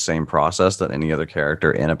through the same process that any other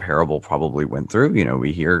character in a parable probably went through? You know,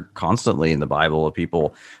 we hear constantly in the Bible of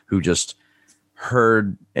people who just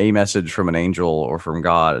heard a message from an angel or from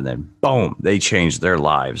God, and then boom, they changed their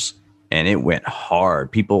lives, and it went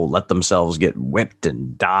hard. People let themselves get whipped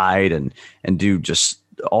and died and do just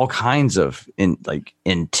all kinds of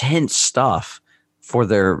intense stuff for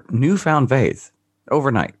their newfound faith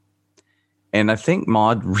overnight. And I think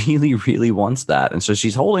Maud really, really wants that. And so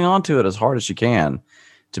she's holding on to it as hard as she can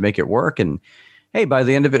to make it work. And hey, by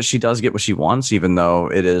the end of it, she does get what she wants, even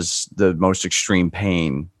though it is the most extreme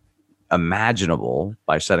pain imaginable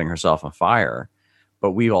by setting herself on fire.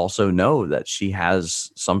 But we also know that she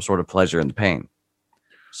has some sort of pleasure in the pain.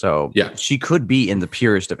 So yeah, she could be in the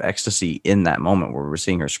purest of ecstasy in that moment where we're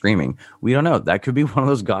seeing her screaming. We don't know. That could be one of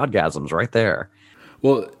those godgasms right there.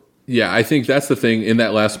 Well, yeah, I think that's the thing in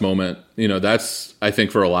that last moment. You know, that's, I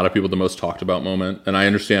think, for a lot of people, the most talked about moment. And I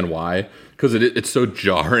understand why, because it's so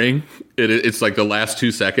jarring. It's like the last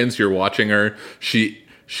 2 seconds you're watching her. She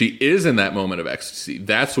is in that moment of ecstasy.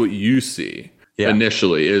 That's what you see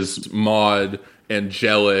initially, is Maud,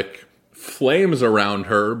 angelic, flames around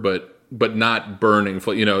her, but not burning.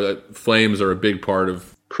 You know, flames are a big part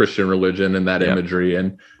of Christian religion and that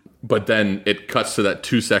imagery. But then it cuts to that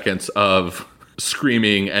 2 seconds of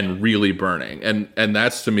screaming and really burning. And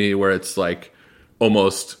that's, to me, where it's like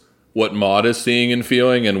almost what Maud is seeing and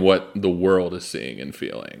feeling and what the world is seeing and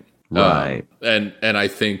feeling. Right. And I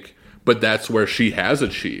think, but that's where she has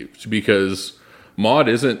achieved, because Maud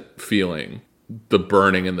isn't feeling the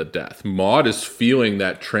burning and the death. Maud is feeling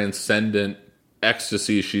that transcendent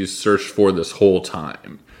ecstasy she's searched for this whole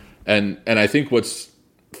time. And I think what's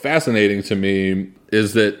fascinating to me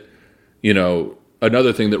is that, you know,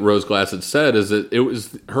 another thing that Rose Glass had said is that it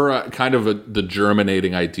was her kind of the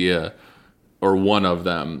germinating idea, or one of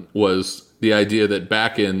them, was the idea that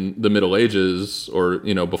back in the Middle Ages, or,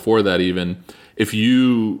 you know, before that even, if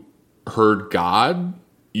you heard God,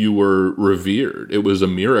 you were revered. It was a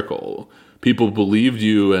miracle. People believed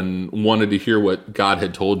you and wanted to hear what God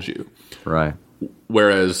had told you. Right.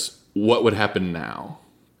 Whereas what would happen now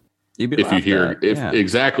if you hear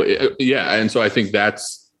exactly. Yeah. And so I think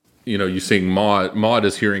that's, you know, you seeing Maud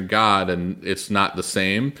is hearing God, and it's not the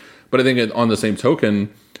same. But I think on the same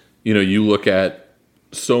token, you know, you look at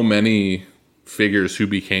so many figures who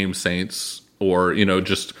became saints, or, you know,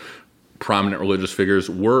 just prominent religious figures,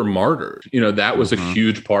 were martyred. You know, that was a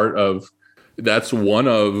huge part of, that's one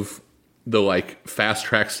of the like fast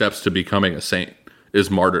track steps to becoming a saint,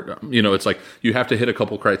 is martyrdom. You know, it's like you have to hit a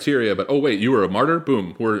couple criteria, but oh wait, you were a martyr,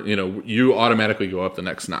 boom, you automatically go up the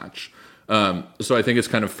next notch. So I think it's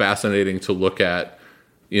kind of fascinating to look at,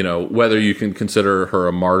 you know, whether you can consider her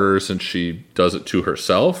a martyr since she does it to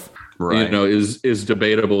herself, right, you know, is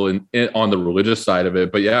debatable on the religious side of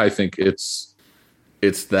it. But yeah, I think it's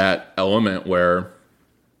that element where,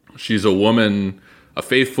 she's a woman, a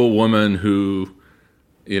faithful woman who,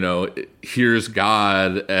 hears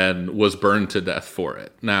God and was burned to death for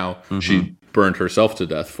it. Now, she burned herself to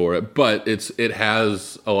death for it, but it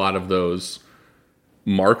has a lot of those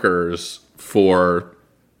markers for,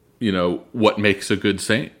 what makes a good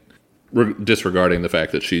saint, disregarding the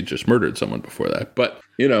fact that she just murdered someone before that. But,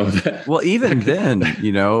 well, even then,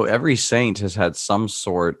 every saint has had some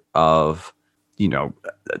sort of,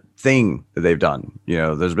 thing that they've done.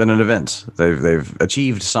 There's been an event. They've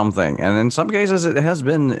achieved something. And in some cases it has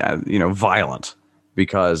been, violent,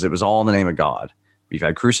 because it was all in the name of God. You've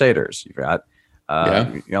had crusaders. You've got,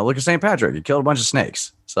 look at St. Patrick. He killed a bunch of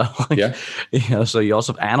snakes. So, so you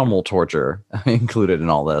also have animal torture included in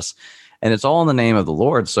all this. And it's all in the name of the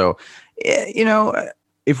Lord. So,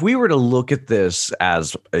 if we were to look at this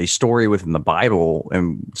as a story within the Bible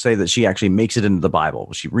and say that she actually makes it into the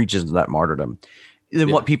Bible, she reaches into that martyrdom,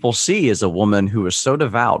 then what people see is a woman who is so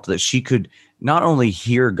devout that she could not only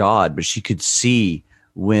hear God, but she could see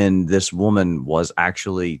when this woman was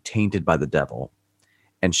actually tainted by the devil,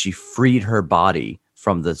 and she freed her body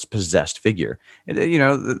from this possessed figure.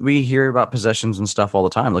 And, we hear about possessions and stuff all the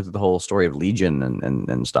time. Look at the whole story of Legion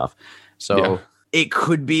and stuff. So it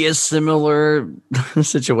could be a similar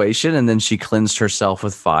situation. And then she cleansed herself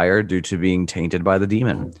with fire due to being tainted by the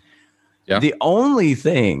demon. Yeah. The only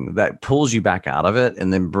thing that pulls you back out of it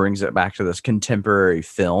and then brings it back to this contemporary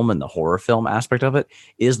film and the horror film aspect of it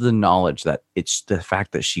is the knowledge that it's the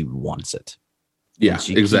fact that she wants it. Yeah,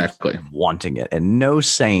 exactly. Wanting it. And no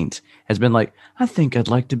saint has been like, I think I'd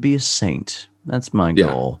like to be a saint. That's my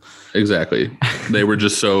goal. Exactly. They were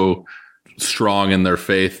just so strong in their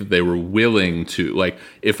faith that they were willing to, like,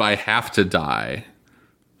 if I have to die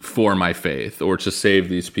for my faith or to save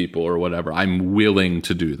these people or whatever, I'm willing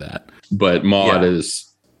to do that. But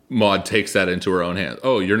Maud takes that into her own hands.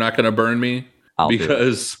 Oh, you're not going to burn me? I'll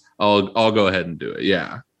go ahead and do it.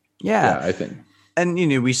 Yeah, I think. And,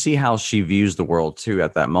 we see how she views the world, too,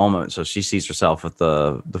 at that moment. So she sees herself with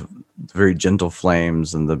the very gentle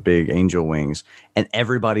flames and the big angel wings. And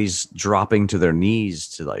everybody's dropping to their knees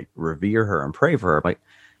to, like, revere her and pray for her. Like,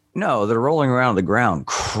 no, they're rolling around the ground,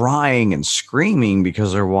 crying and screaming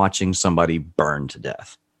because they're watching somebody burn to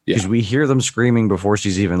death. Because we hear them screaming before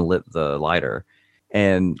she's even lit the lighter.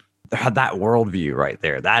 And that worldview right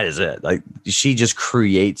there, that is it. Like, she just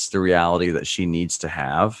creates the reality that she needs to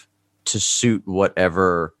have to suit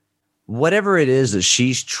whatever it is that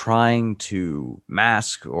she's trying to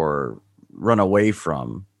mask or run away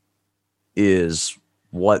from is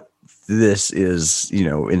what this is,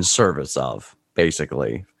 in service of,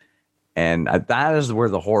 basically. And that is where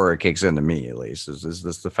the horror kicks into me, at least, is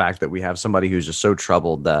this the fact that we have somebody who's just so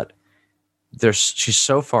troubled that she's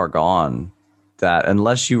so far gone that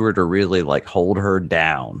unless you were to really, like, hold her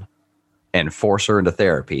down and force her into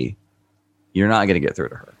therapy, you're not going to get through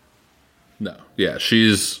to her. No. Yeah,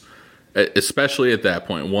 she's, especially at that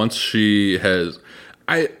point, once she has,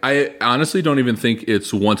 I honestly don't even think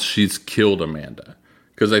it's once she's killed Amanda,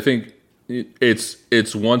 because I think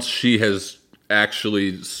it's once she has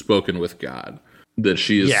actually spoken with God that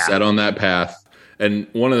she is set on that path. And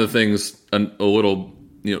one of the things, a little,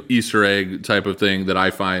 Easter egg type of thing that I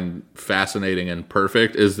find fascinating and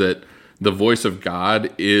perfect is that the voice of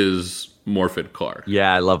God is Morfydd Clark.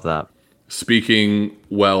 Yeah, I love that. Speaking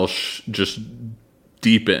Welsh just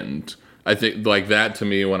deepened. I think, like, that to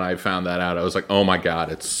me, when I found that out, I was like, oh my God,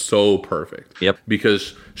 it's so perfect. Yep.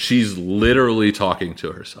 Because she's literally talking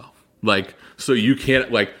to herself. Like, so you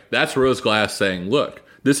can't, like, that's Rose Glass saying, look,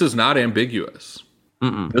 this is not ambiguous.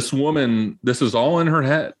 This woman, this is all in her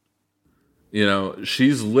head.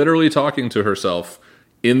 She's literally talking to herself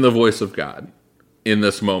in the voice of God in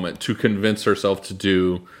this moment to convince herself to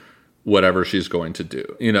do whatever she's going to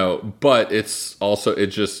do, but it's also,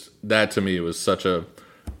 that to me was such a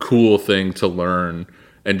cool thing to learn.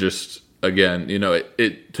 And just, again,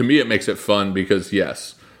 it to me, it makes it fun because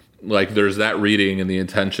yes, like, there's that reading and the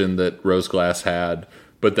intention that Rose Glass had,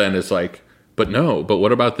 but then it's like, but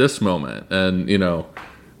what about this moment? And,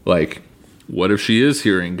 like, what if she is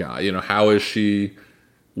hearing God? How is she,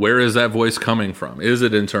 where is that voice coming from? Is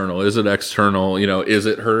it internal? Is it external? Is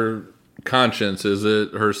it her conscience? Is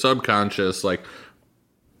it her subconscious? Like,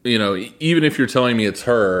 even if you're telling me it's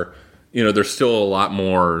her, there's still a lot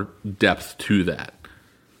more depth to that.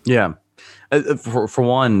 Yeah. For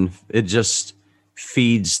one, it just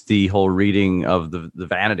feeds the whole reading of the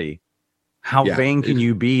vanity. How vain can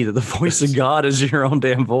you be that the voice of God is your own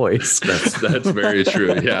damn voice? That's very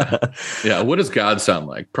true. Yeah. Yeah. What does God sound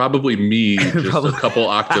like? Probably me, just a couple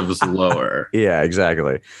octaves lower. Yeah,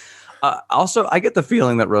 exactly. Also, I get the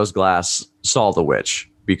feeling that Rose Glass saw The Witch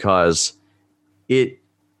because it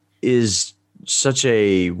is such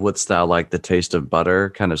a what's that like the taste of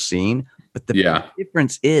butter kind of scene. But the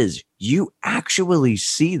difference is you actually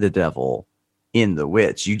see the devil in the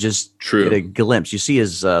witch. You just get a glimpse. You see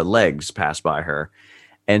his legs pass by her.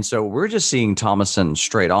 And so we're just seeing Thomasin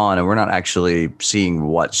straight on, and we're not actually seeing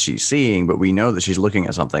what she's seeing, but we know that she's looking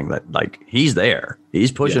at something that, like, he's there.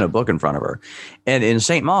 He's pushing a book in front of her. And in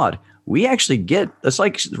Saint Maud, we actually get, it's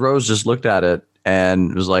like Rose just looked at it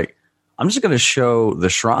and was like, I'm just going to show the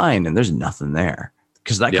shrine, and there's nothing there.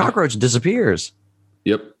 Because that cockroach disappears.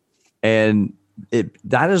 Yep. And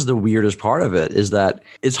that is the weirdest part of it, is that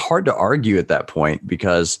it's hard to argue at that point,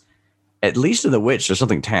 because at least in The Witch, there's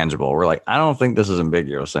something tangible. We're like, I don't think this is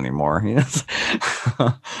ambiguous anymore. You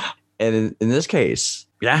know? And in this case,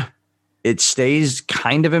 it stays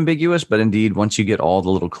kind of ambiguous. But indeed, once you get all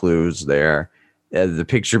the little clues there, the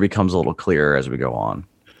picture becomes a little clearer as we go on.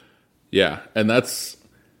 Yeah. And that's,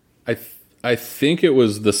 I think it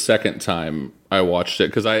was the second time I watched it,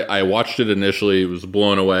 because I watched it initially, was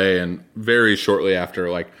blown away. And very shortly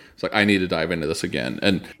after, like, it's like, I need to dive into this again.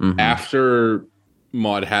 And after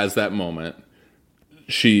Maud has that moment,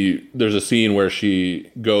 there's a scene where she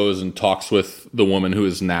goes and talks with the woman who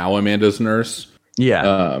is now Amanda's nurse.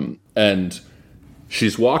 And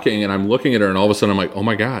she's walking, and I'm looking at her, and all of a sudden I'm like, oh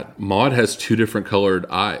my God, Maud has two different colored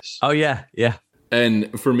eyes. Oh yeah.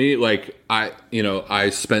 And for me, like, I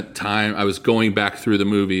spent time, I was going back through the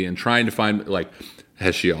movie and trying to find, like,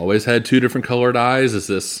 has she always had two different colored eyes? Is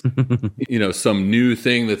this, some new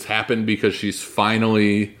thing that's happened because she's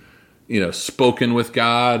finally, spoken with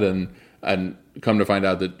God, and come to find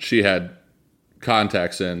out that she had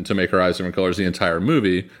contacts in to make her eyes different colors the entire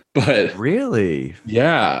movie. But really,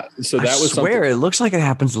 yeah. So that was something. It looks like it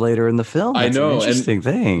happens later in the film. That's I know, an interesting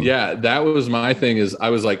thing. Yeah, that was my thing. Is I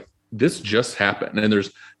was like, this just happened, and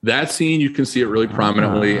there's that scene. You can see it really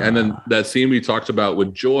prominently, and then that scene we talked about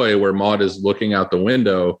with Joy, where Maud is looking out the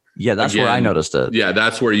window. Yeah, that's where I noticed it. Yeah,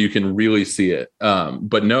 that's where you can really see it.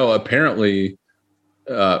 But no, apparently.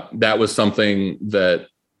 That was something that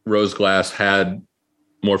Rose Glass had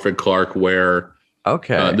Morfydd Clark wear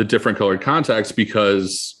the different colored contacts,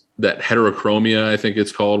 because that heterochromia, I think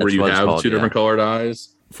it's called, where you have two different colored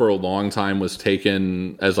eyes, for a long time was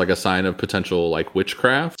taken as like a sign of potential like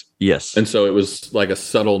witchcraft. Yes. And so it was like a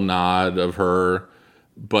subtle nod of her.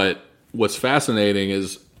 But what's fascinating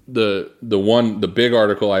is the big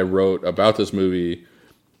article I wrote about this movie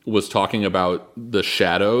was talking about the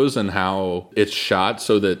shadows and how it's shot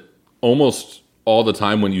so that almost all the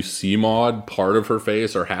time when you see Maud, part of her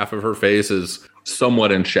face or half of her face is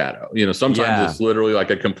somewhat in shadow. Sometimes it's literally like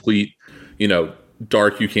a complete,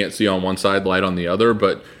 dark, you can't see on one side, light on the other.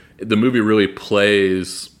 But the movie really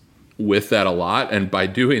plays with that a lot. And by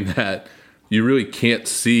doing that, you really can't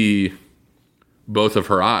see both of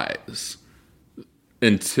her eyes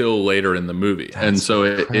until later in the movie. And so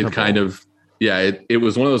it kind of, it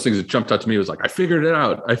was one of those things that jumped out to me. It was like, I figured it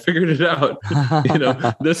out.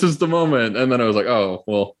 This is the moment. And then I was like, oh,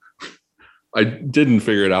 well, I didn't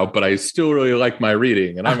figure it out, but I still really like my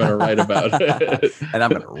reading, and I'm going to write about it. And I'm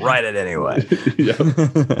going to write it anyway.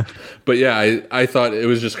 But I thought it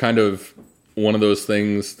was just kind of one of those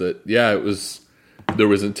things that, there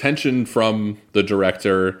was intention from the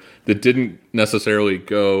director that didn't necessarily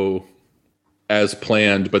go as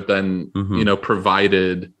planned, but then,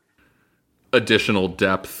 provided additional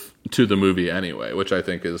depth to the movie anyway, which I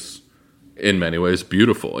think is in many ways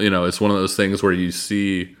beautiful. It's one of those things where you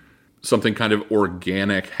see something kind of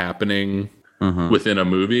organic happening within a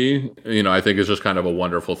movie. I think it's just kind of a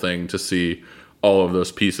wonderful thing to see all of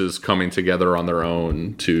those pieces coming together on their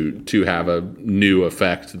own to have a new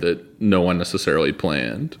effect that no one necessarily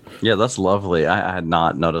planned. Yeah, that's lovely. I had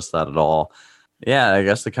not noticed that at all. Yeah, I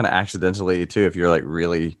guess they kind of accidentally too, if you're like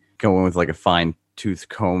really going with like a fine tooth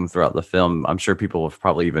comb throughout the film. I'm sure people have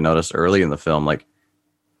probably even noticed early in the film, like,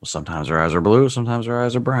 well, sometimes her eyes are blue, sometimes her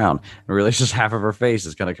eyes are brown. And really, it's just half of her face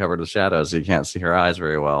is kind of covered with shadows, so you can't see her eyes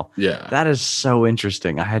very well. Yeah. That is so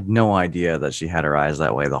interesting. I had no idea that she had her eyes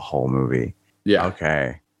that way the whole movie. Yeah.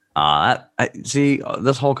 Okay. See,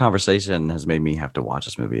 this whole conversation has made me have to watch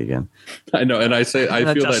this movie again. I know, and I feel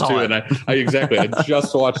that too. And I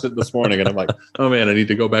just watched it this morning, and I'm like, oh man, I need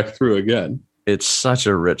to go back through again. It's such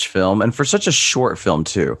a rich film, and for such a short film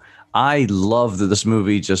too. I love that this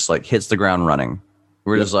movie just like hits the ground running.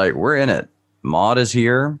 We're just like, we're in it. Maud is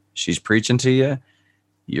here. She's preaching to you.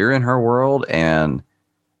 You're in her world, and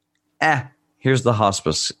here's the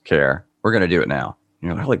hospice care. We're gonna do it now.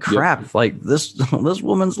 You're like, holy crap! Like this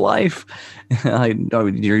woman's life.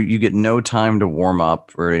 You get no time to warm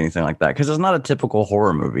up or anything like that, because it's not a typical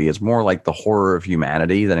horror movie. It's more like the horror of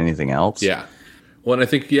humanity than anything else. Yeah. Well, and I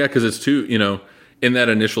think because it's too, in that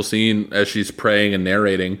initial scene, as she's praying and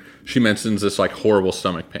narrating, she mentions this like horrible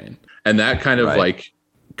stomach pain. And that kind of like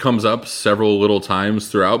comes up several little times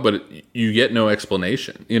throughout, but you get no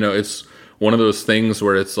explanation. You know, it's one of those things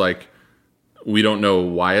where it's like, we don't know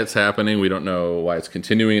why it's happening. We don't know why it's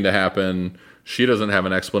continuing to happen. She doesn't have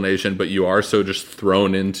an explanation, but you are so just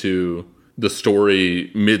thrown into the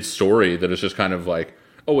story mid-story that it's just kind of like,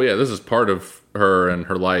 oh yeah, this is part of her and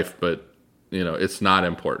her life, but you know, it's not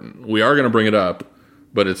important. We are going to bring it up,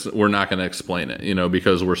 but we're not going to explain it, you know,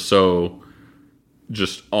 because we're so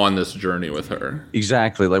just on this journey with her.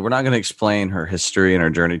 Exactly. Like, we're not going to explain her history and her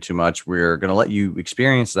journey too much. We're going to let you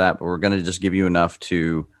experience that, but we're going to just give you enough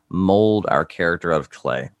to mold our character out of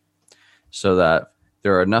clay so that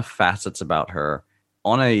there are enough facets about her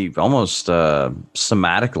on a almost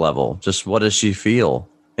somatic level. Just what does she feel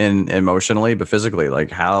emotionally, but physically?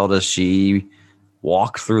 Like, how does she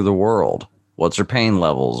walk through the world? What's her pain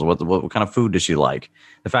levels? What kind of food does she like?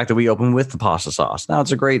 The fact that we open with the pasta sauce. Now,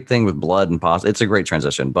 it's a great thing with blood and pasta. It's a great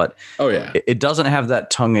transition, but it doesn't have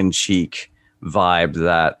that tongue-in-cheek vibe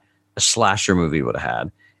that a slasher movie would have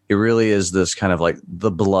had. It really is this kind of like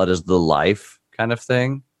the blood is the life kind of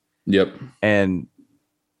thing. Yep. And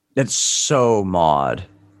it's so mod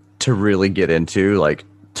to really get into like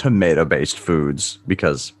tomato-based foods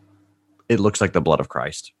because it looks like the blood of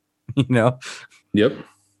Christ, you know? Yep.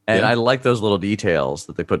 And I like those little details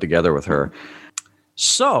that they put together with her.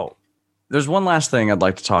 So there's one last thing I'd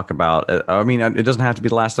like to talk about. I mean, it doesn't have to be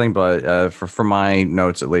the last thing, but for my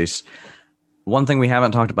notes, at least, one thing we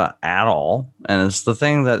haven't talked about at all, and it's the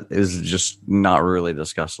thing that is just not really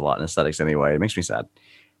discussed a lot in aesthetics anyway, it makes me sad,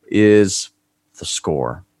 is the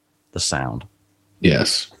score, the sound.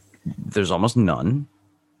 Yes. There's almost none.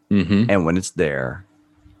 Mm-hmm. And when it's there,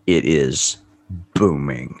 it is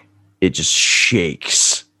booming. It just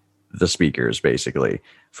shakes the speakers, basically,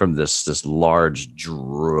 from this large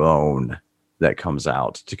drone that comes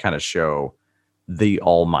out to kind of show the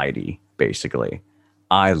almighty, basically.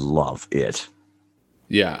 I love it.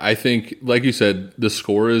 Yeah, I think, like you said, the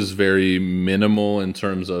score is very minimal in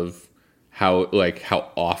terms of how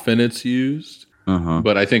often it's used. Uh-huh.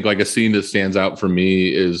 But I think like a scene that stands out for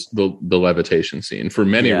me is the levitation scene for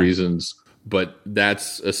many reasons. But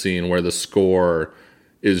that's a scene where the score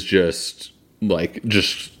is just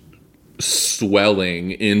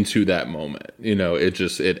swelling into that moment. You know,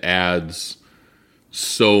 it adds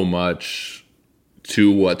so much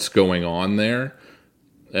to what's going on there.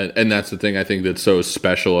 And that's the thing I think that's so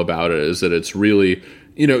special about it, is that it's really,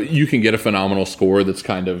 you know, you can get a phenomenal score that's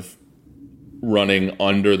kind of running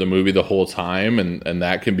under the movie the whole time, and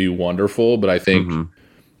that can be wonderful. But I think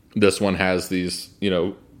this one has these, you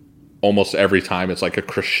know, almost every time it's like a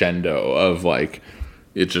crescendo of like,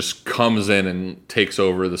 it just comes in and takes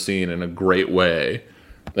over the scene in a great way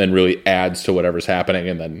and really adds to whatever's happening,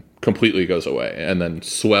 and then completely goes away and then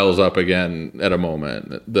swells up again at a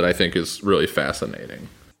moment that I think is really fascinating.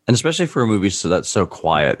 And especially for a movie that's so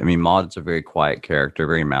quiet. I mean, Maud's a very quiet character,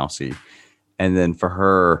 very mousy. And then for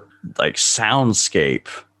her, like, soundscape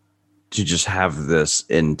to just have this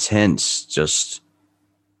intense, just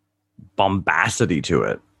bombacity to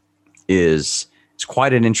it it's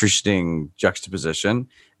quite an interesting juxtaposition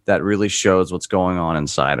that really shows what's going on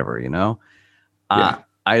inside of her, you know? Yeah.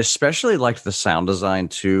 I especially liked the sound design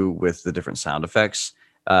too, with the different sound effects,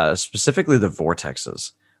 specifically the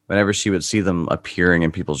vortexes. Whenever she would see them appearing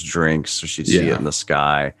in people's drinks, or she'd see it in the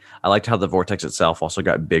sky. I liked how the vortex itself also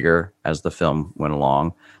got bigger as the film went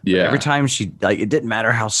along. Yeah. But every time she, like, it didn't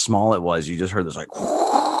matter how small it was, you just heard this like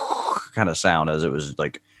kind of sound as it was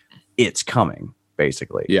like, it's coming,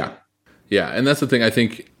 basically. Yeah. Yeah. And that's the thing. I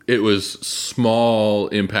think it was small,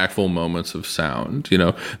 impactful moments of sound. You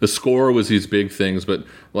know, the score was these big things, but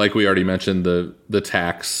like we already mentioned, the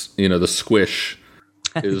tax, you know, the squish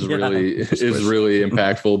is really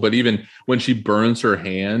impactful. But even when she burns her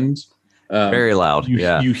hand, very loud.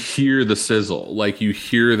 You hear the sizzle, like you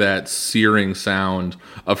hear that searing sound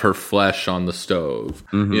of her flesh on the stove.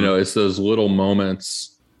 Mm-hmm. You know, it's those little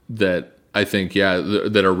moments that I think,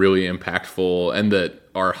 that are really impactful and that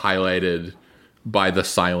are highlighted by the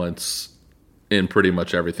silence in pretty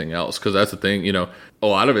much everything else. Because that's the thing, you know, a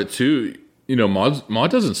lot of it too, you know,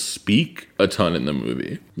 Maud doesn't speak a ton in the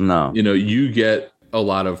movie. No. You know, you get a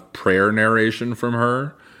lot of prayer narration from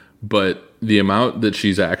her, but the amount that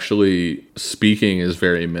she's actually speaking is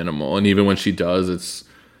very minimal. And even when she does, it's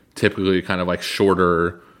typically kind of like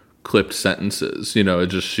shorter clipped sentences. You know, it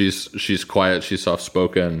just, she's quiet, she's soft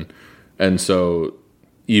spoken. And so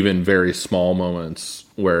even very small moments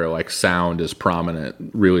where like sound is prominent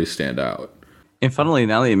really stand out. And funnily,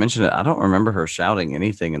 now that you mention it, I don't remember her shouting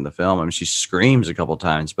anything in the film. I mean, she screams a couple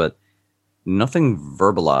times, but Nothing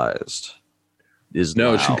verbalized is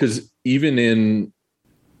No, loud. because even in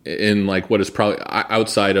like what is probably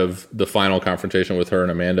outside of the final confrontation with her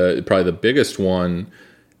and Amanda, probably the biggest one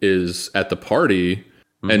is at the party,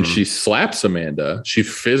 and she slaps Amanda. She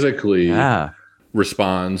physically Yeah.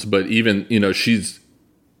 responds, but even, you know, she's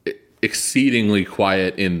exceedingly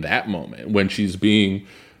quiet in that moment when she's being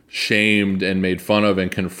shamed and made fun of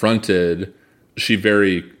and confronted. She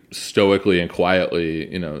very stoically and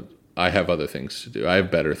quietly, you know, I have other things to do. I have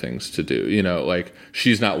better things to do. You know, like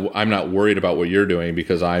I'm not worried about what you're doing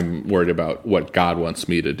because I'm worried about what God wants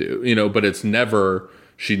me to do, you know, but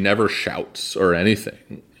she never shouts or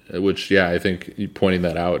anything, which, yeah, I think you pointing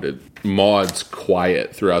that out, Maud's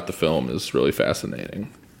quiet throughout the film is really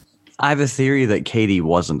fascinating. I have a theory that Katie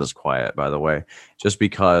wasn't as quiet, by the way, just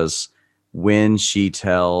because when she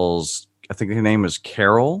tells, I think her name is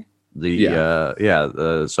Carol,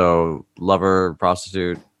 so lover,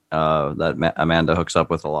 prostitute, that Amanda hooks up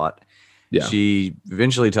with a lot. Yeah. She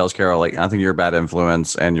eventually tells Carol, like, I think you're a bad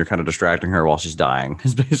influence and you're kind of distracting her while she's dying,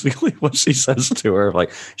 is basically what she says to her.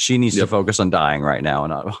 Like, she needs to focus on dying right now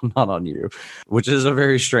and not on you, which is a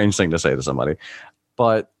very strange thing to say to somebody.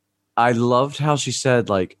 But I loved how she said,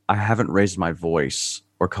 like, I haven't raised my voice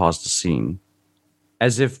or caused a scene,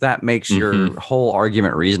 as if that makes your whole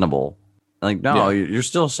argument reasonable. Like, no, you're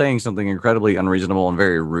still saying something incredibly unreasonable and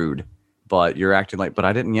very rude, but you're acting like, but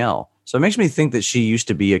I didn't yell. So it makes me think that she used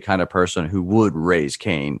to be a kind of person who would raise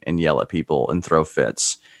Cain and yell at people and throw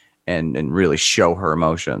fits and really show her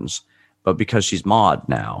emotions. But because she's Maud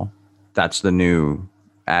now, that's the new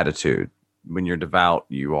attitude. When you're devout,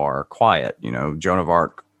 you are quiet. You know, Joan of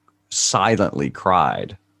Arc silently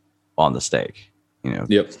cried on the stake, you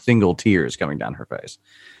know, single tears coming down her face.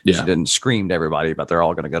 She didn't scream to everybody, but they're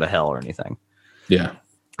all going to go to hell or anything. Yeah.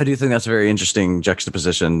 I do think that's a very interesting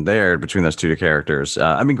juxtaposition there between those two characters.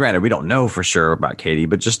 I mean, granted, we don't know for sure about Katie,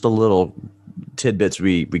 but just the little tidbits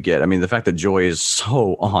we get. I mean, the fact that Joy is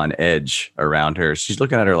so on edge around her, she's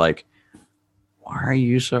looking at her like, why are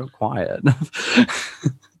you so quiet?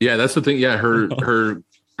 Yeah, that's the thing. Yeah, her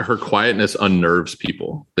quietness unnerves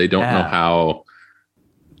people. They don't know how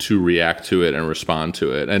to react to it and respond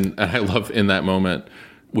to it. And I love in that moment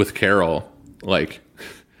with Carol, like,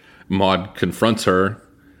 Maud confronts her,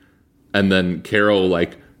 and then Carol,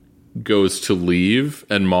 like, goes to leave,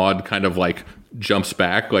 and Maud kind of, like, jumps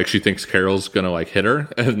back, like she thinks Carol's gonna, like, hit her,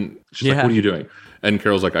 and she's like, "What are you doing?" And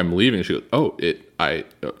Carol's like, "I'm leaving." She goes,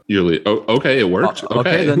 "You're leaving? Oh, okay, it worked.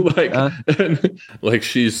 Okay." Then, like, like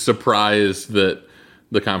she's surprised that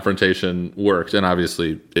the confrontation worked, and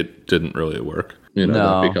obviously it didn't really work. You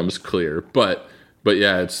know, that becomes clear. But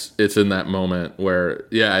yeah, it's in that moment where,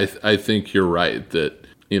 yeah, I think you're right that,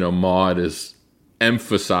 you know, Maud is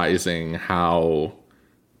emphasizing how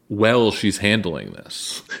well she's handling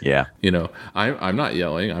this. Yeah. You know, I'm not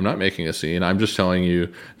yelling. I'm not making a scene. I'm just telling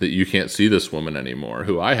you that you can't see this woman anymore,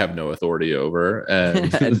 who I have no authority over.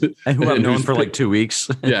 And, and who I've known for like 2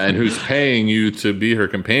 weeks. Yeah. And who's paying you to be her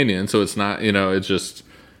companion. So it's not, you know, it's just,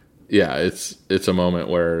 yeah, it's a moment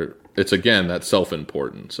where it's, again, that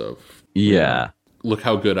self-importance of, you know, look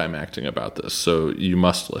how good I'm acting about this. So you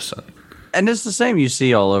must listen. And it's the same you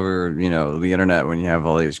see all over, you know, the internet when you have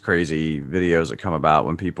all these crazy videos that come about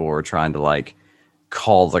when people are trying to, like,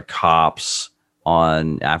 call the cops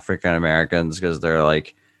on African Americans because they're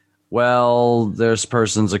like, well, this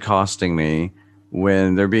person's accosting me,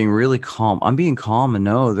 when they're being really calm. I'm being calm, and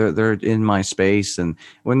no, they're in my space. And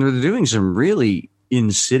when they're doing some really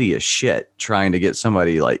insidious shit, trying to get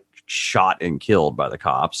somebody, like, shot and killed by the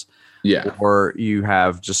cops. Yeah. Or you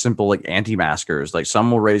have just simple, like, anti-maskers. Like, some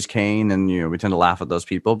will raise Cain, and, you know, we tend to laugh at those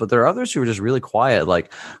people. But there are others who are just really quiet.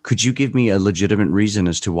 Like, could you give me a legitimate reason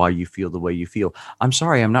as to why you feel the way you feel? I'm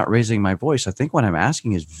sorry, I'm not raising my voice. I think what I'm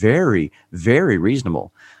asking is very, very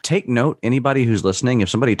reasonable. Take note, anybody who's listening, if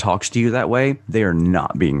somebody talks to you that way, they are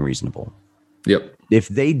not being reasonable. Yep. If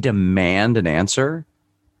they demand an answer,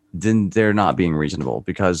 then they're not being reasonable,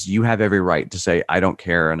 because you have every right to say, I don't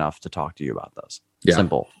care enough to talk to you about this. Yeah.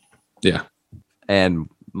 Simple. Yeah. And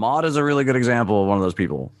Maud is a really good example of one of those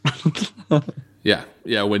people. Yeah.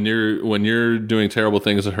 Yeah. When you're doing terrible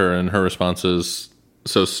things to her and her response is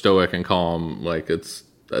so stoic and calm, like,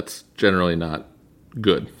 that's generally not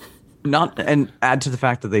good. And add to the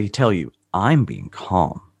fact that they tell you, I'm being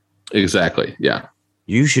calm. Exactly. Yeah.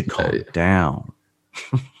 You should calm down.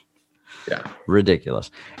 Yeah.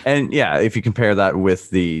 Ridiculous. And yeah, if you compare that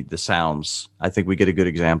with the sounds, I think we get a good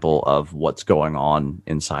example of what's going on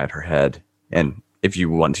inside her head. And if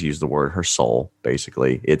you want to use the word, her soul,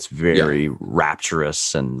 basically, it's very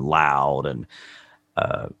rapturous and loud and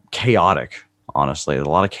chaotic. Honestly, a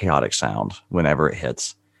lot of chaotic sound whenever it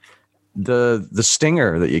hits. the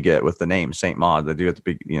stinger that you get with the name Saint Maud, they do at the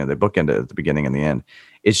they bookend it at the beginning and the end.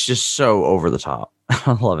 It's just so over the top.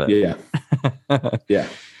 I love it. Yeah. Yeah.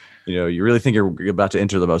 You really think you're about to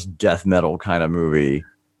enter the most death metal kind of movie,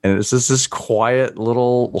 and it's just this quiet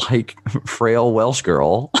little like frail Welsh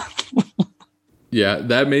girl. Yeah,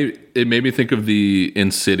 it made me think of the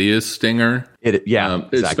Insidious stinger.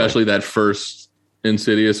 Exactly. Especially that first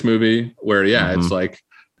Insidious movie where it's like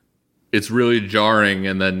it's really jarring,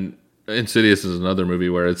 and then Insidious is another movie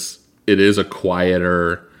where it is a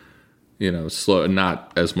quieter, slow,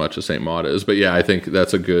 not as much as Saint Maud is, but yeah, I think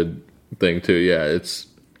that's a good thing too. Yeah,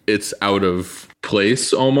 it's out of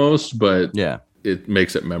place almost, but it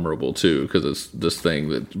makes it memorable too because it's this thing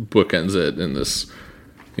that bookends it in this,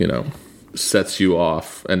 sets you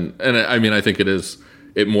off, and I mean I think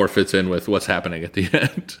it more fits in with what's happening at the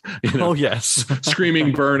end. Oh yes,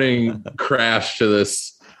 screaming, burning crash to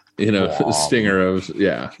this, stinger of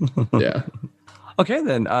yeah. Okay,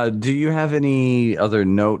 then do you have any other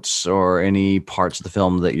notes or any parts of the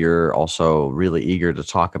film that you're also really eager to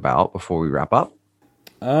talk about before we wrap up?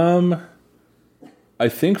 I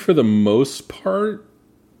think for the most part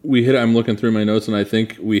I'm looking through my notes and I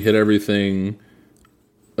think we hit everything.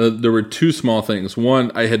 There were two small things. One,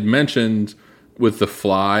 I had mentioned with the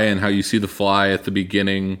fly and how you see the fly at the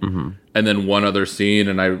beginning, and then one other scene.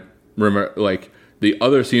 And I remember, like, the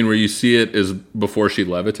other scene where you see it is before she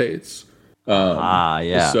levitates.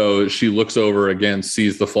 So she looks over again,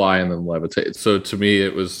 sees the fly, and then levitates. So to me,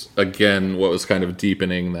 it was, again, what was kind of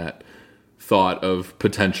deepening that thought of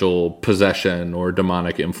potential possession or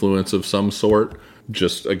demonic influence of some sort.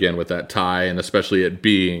 Just again with that tie, and especially it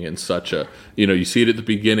being in such a, you see it at the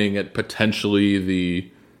beginning at potentially the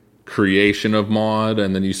creation of Maud,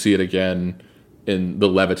 and then you see it again in the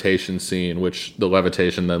levitation scene, which the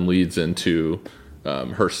levitation then leads into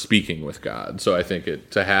her speaking with God. So I think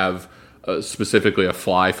to have specifically a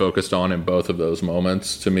fly focused on in both of those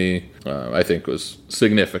moments, to me, I think was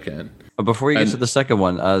significant. Before you get to the second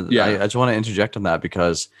one, I just want to interject on that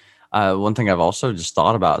because one thing I've also just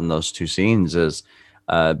thought about in those two scenes is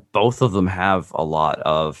both of them have a lot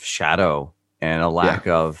of shadow and a lack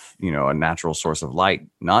of, a natural source of light,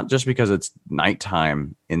 not just because it's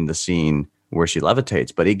nighttime in the scene where she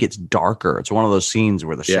levitates, but it gets darker. It's one of those scenes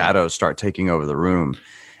where the shadows start taking over the room.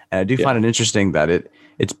 And I do find it interesting that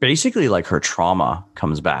it's basically like her trauma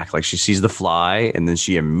comes back. Like she sees the fly and then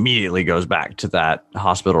she immediately goes back to that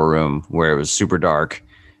hospital room where it was super dark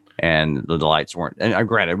and the lights weren't. And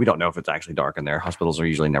granted, we don't know if it's actually dark in there. Hospitals are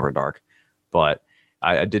usually never dark. But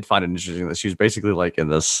I did find it interesting that she was basically like in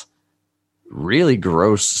this really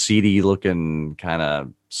gross, seedy looking kind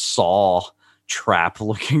of Saw trap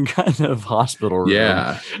looking kind of hospital room.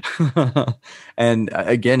 Yeah. And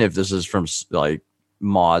again, if this is from like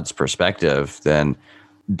Maud's perspective, then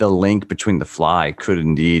the link between the fly could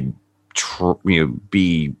indeed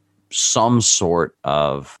be some sort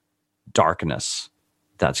of darkness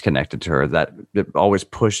that's connected to her, that it always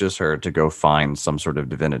pushes her to go find some sort of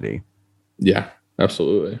divinity. Yeah,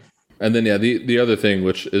 absolutely. And then, the other thing,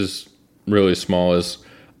 which is really small, is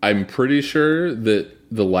I'm pretty sure that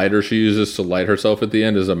the lighter she uses to light herself at the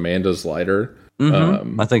end is Amanda's lighter.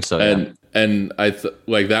 I think so. And I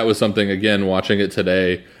that was something, again, watching it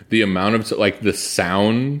today, the amount of the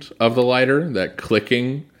sound of the lighter, that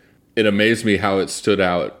clicking, it amazed me how it stood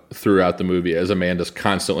out throughout the movie as Amanda's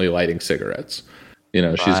constantly lighting cigarettes.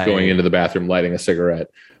 She's going into the bathroom, lighting a cigarette.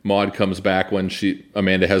 Maud comes back when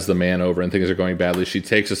Amanda has the man over and things are going badly. She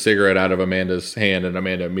takes a cigarette out of Amanda's hand and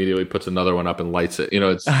Amanda immediately puts another one up and lights it.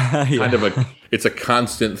 It's kind of it's a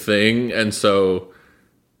constant thing. And so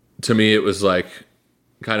to me, it was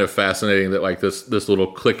kind of fascinating that this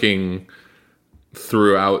little clicking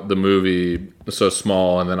throughout the movie, so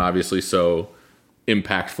small and then obviously so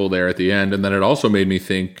impactful there at the end. And then it also made me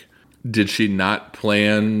think, did she not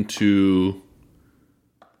plan to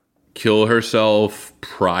kill herself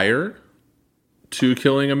prior to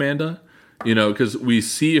killing Amanda? Because we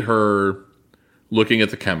see her looking at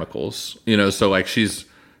the chemicals, so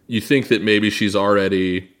you think that maybe she's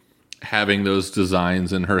already having those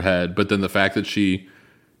designs in her head, but then the fact that she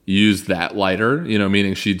used that lighter,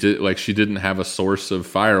 meaning she didn't have a source of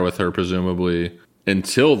fire with her, presumably,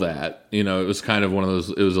 until that, it was kind of one of those,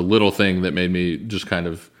 it was a little thing that made me just kind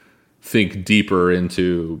of think deeper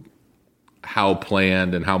into how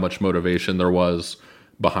planned and how much motivation there was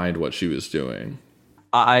behind what she was doing.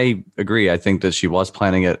 I agree. I think that she was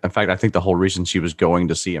planning it. In fact, I think the whole reason she was going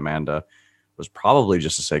to see Amanda was probably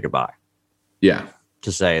just to say goodbye. Yeah.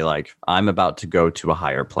 To say, I'm about to go to a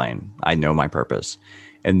higher plane. I know my purpose.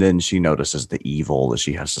 And then she notices the evil that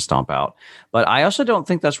she has to stomp out. But I also don't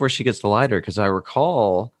think that's where she gets the lighter, because I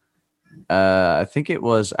recall I think it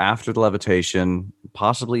was after the levitation,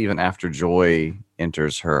 possibly even after Joy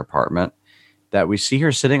enters her apartment, that we see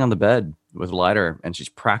her sitting on the bed with a lighter, and she's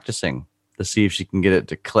practicing to see if she can get it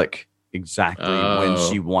to click exactly when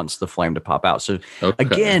she wants the flame to pop out. So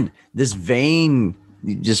again, this vein,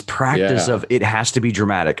 just practice of it has to be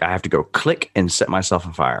dramatic. I have to go click and set myself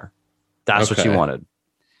on fire. That's what she wanted.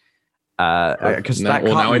 Because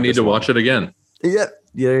now I need to watch it again. Yeah,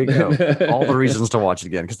 there you go. All the reasons to watch it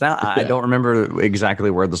again. Because now I don't remember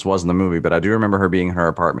exactly where this was in the movie, but I do remember her being in her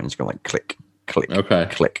apartment and just going like click, click,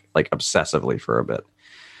 click, like obsessively for a bit.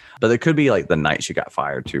 But it could be like the night she got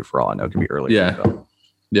fired too, for all I know. It could be early. Yeah.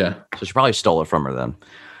 So she probably stole it from her then.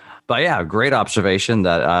 But yeah, great observation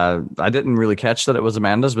that I didn't really catch that it was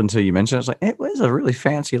Amanda's until you mentioned it. It's like, it was a really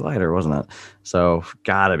fancy lighter, wasn't it? So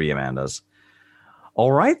gotta be Amanda's.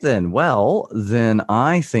 All right, then. Well, then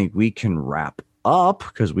I think we can wrap up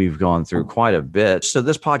because we've gone through quite a bit. So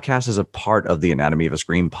this podcast is a part of the Anatomy of a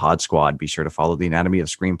Scream Pod Squad. Be sure to follow the Anatomy of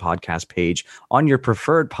Scream podcast page on your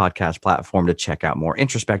preferred podcast platform to check out more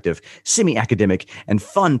introspective, semi-academic, and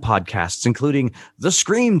fun podcasts, including The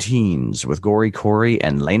Scream Teens with Gory Corey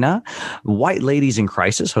and Lena, White Ladies in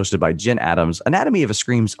Crisis, hosted by Jen Adams, Anatomy of a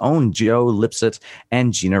Scream's own Joe Lipsett,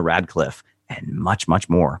 and Gina Radcliffe, and much, much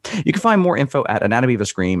more. You can find more info at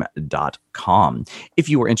anatomyofascream.com. If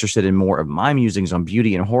you are interested in more of my musings on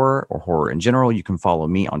beauty and horror, or horror in general, you can follow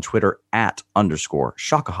me on Twitter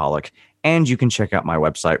 @_Shockaholic, and you can check out my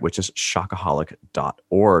website, which is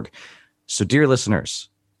shockaholic.org. So, dear listeners,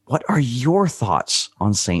 what are your thoughts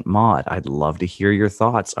on Saint Maud? I'd love to hear your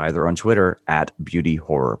thoughts either on Twitter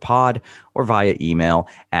 @BeautyHorrorPod or via email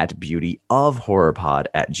at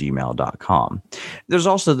beautyofhorrorpod@gmail.com. There's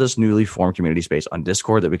also this newly formed community space on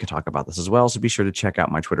Discord that we can talk about this as well. So be sure to check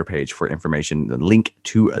out my Twitter page for information, the link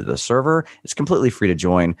to the server. It's completely free to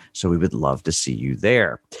join, so we would love to see you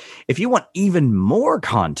there. If you want even more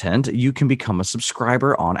content, you can become a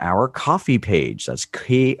subscriber on our Ko-fi page. That's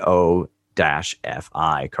Ko-Fi,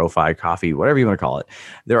 coffee, whatever you want to call it.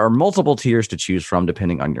 There are multiple tiers to choose from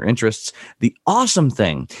depending on your interests. The awesome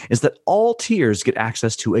thing is that all tiers get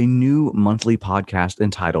access to a new monthly podcast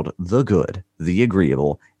entitled The Good, The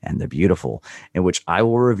Agreeable, and The Beautiful, in which I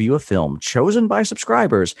will review a film chosen by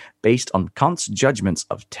subscribers based on Kant's judgments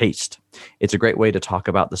of taste. It's a great way to talk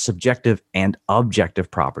about the subjective and objective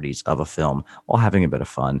properties of a film while having a bit of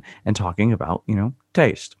fun and talking about,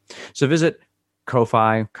 taste. So visit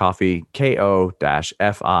Ko-Fi, coffee,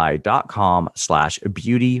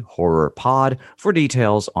 ko-fi.com/beautyhorrorpod for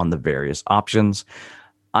details on the various options.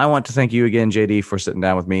 I want to thank you again, JD, for sitting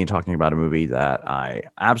down with me and talking about a movie that I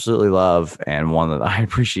absolutely love and one that I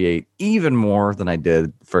appreciate even more than I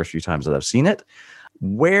did the first few times that I've seen it.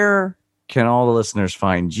 Where can all the listeners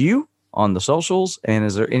find you on the socials? And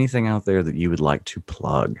is there anything out there that you would like to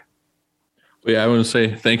plug? Yeah, I want to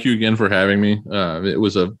say thank you again for having me. It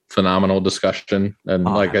was a phenomenal discussion, and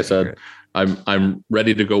like I said, I'm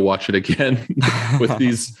ready to go watch it again with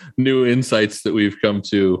these new insights that we've come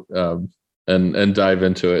to, and dive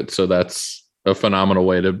into it. So that's a phenomenal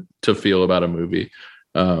way to feel about a movie.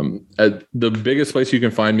 The biggest place you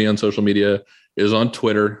can find me on social media is on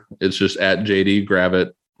Twitter. It's just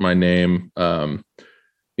 @JDGravitt, my name. I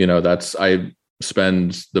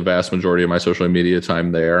spend the vast majority of my social media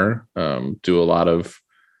time there. Do a lot of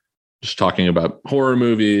just talking about horror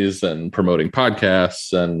movies and promoting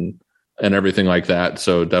podcasts and everything like that.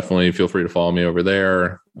 So definitely feel free to follow me over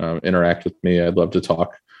there. Interact with me. I'd love to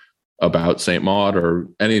talk about Saint Maud or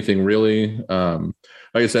anything really. Like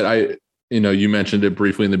I said, you mentioned it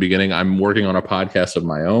briefly in the beginning. I'm working on a podcast of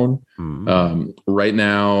my own. Right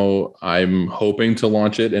now, I'm hoping to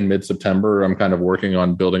launch it in mid-September. I'm kind of working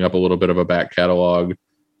on building up a little bit of a back catalog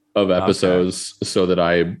of episodes so that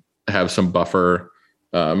I have some buffer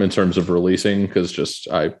in terms of releasing, because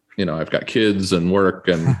I've got kids and work,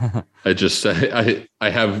 and I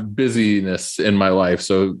have busyness in my life.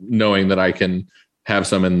 So knowing that I can have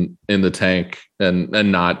some in the tank and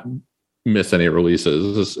not miss any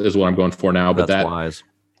releases is what I'm going for now. But that's wise.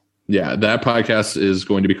 Yeah, that podcast is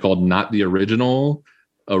going to be called Not the Original,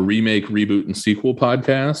 a remake, reboot, and sequel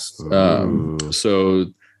podcast. So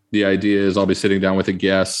the idea is I'll be sitting down with a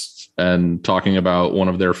guest and talking about one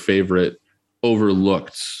of their favorite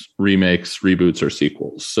overlooked remakes, reboots, or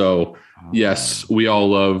sequels. So yes, we all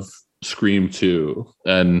love Scream 2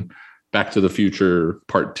 and Back to the Future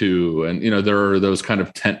Part 2. And, there are those kind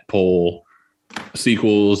of tentpole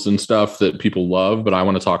sequels and stuff that people love, but I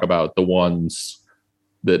want to talk about the ones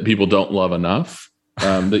that people don't love enough,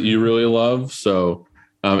 that you really love. So,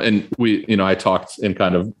 and I talked in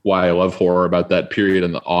kind of why I love horror about that period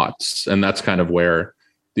in the aughts. And that's kind of where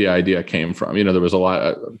the idea came from. You know, there was a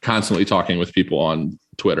lot constantly talking with people on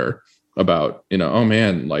Twitter about, you know, oh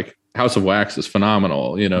man, like House of Wax is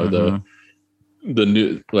phenomenal. You know, the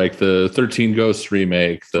new, like the 13 Ghosts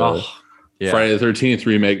remake, the Friday the 13th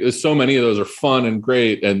remake. So many of those are fun and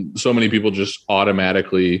great. And so many people just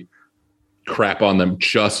automatically crap on them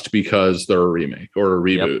just because they're a remake or a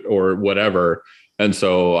reboot or whatever. And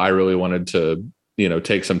so I really wanted to, you know,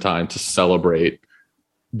 take some time to celebrate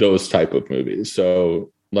those type of movies.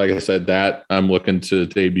 So like I said, that I'm looking to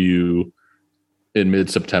debut in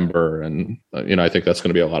mid-September. And, you know, I think that's going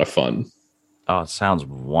to be a lot of fun. Oh, it sounds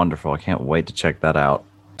wonderful. I can't wait to check that out.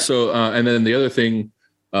 So, and then the other thing,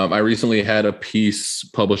 I recently had a piece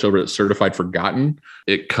published over at Certified Forgotten.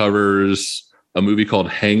 It covers a movie called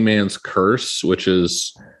Hangman's Curse, which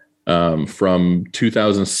is from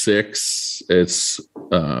 2006. It's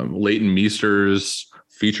Leighton Meester's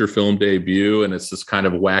feature film debut, and it's this kind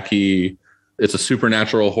of wacky, it's a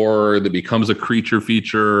supernatural horror that becomes a creature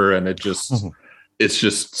feature, and it's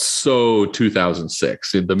just so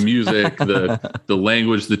 2006. The music, the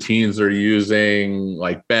language the teens are using,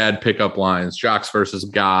 like bad pickup lines, jocks versus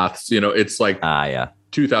goths, you know, it's like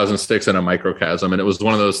 2006 in a microcosm. And it was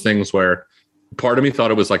one of those things where part of me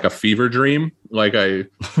thought it was like a fever dream. Like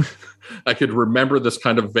I could remember this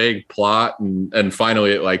kind of vague plot, and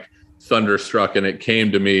finally it like thunderstruck and it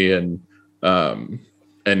came to me, and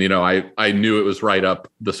you know, I knew it was right up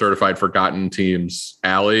the Certified Forgotten team's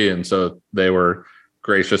alley, and so they were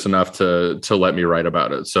gracious enough to let me write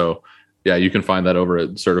about it. So yeah, you can find that over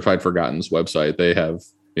at Certified Forgotten's website. They have,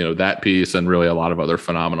 you know, that piece and really a lot of other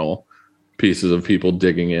phenomenal pieces of people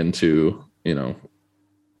digging into, you know,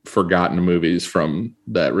 forgotten movies from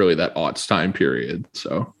that aughts time period.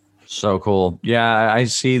 So cool. Yeah, I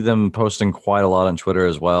see them posting quite a lot on Twitter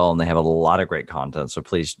as well, and they have a lot of great content. So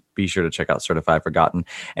please be sure to check out Certified Forgotten.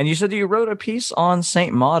 And you said you wrote a piece on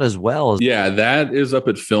Saint Maud as well. Yeah, that is up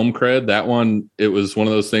at Film Cred. That one, it was one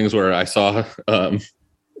of those things where I saw,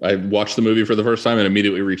 I watched the movie for the first time and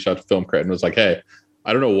immediately reached out to Film Cred and was like, hey,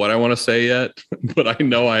 I don't know what I want to say yet, but I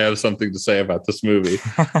know I have something to say about this movie.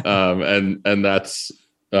 And that's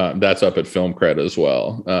up at Film Cred as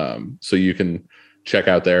well. So you can check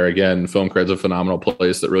out there. Again, Film Cred's a phenomenal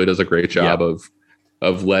place that really does a great job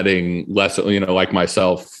of letting less, you know, like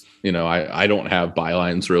myself, you know, I don't have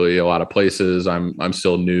bylines really a lot of places. I'm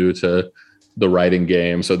still new to the writing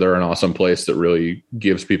game. So they're an awesome place that really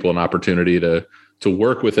gives people an opportunity to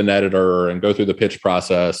work with an editor and go through the pitch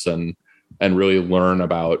process and really learn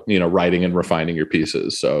about, you know, writing and refining your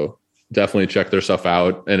pieces. So definitely check their stuff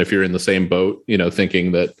out. And if you're in the same boat, you know,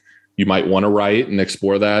 thinking that you might want to write and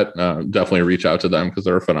explore that, definitely reach out to them, because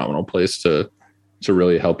they're a phenomenal place to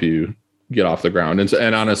really help you get off the ground.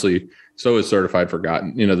 And honestly, so is Certified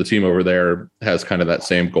Forgotten. You know, the team over there has kind of that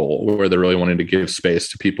same goal where they're really wanting to give space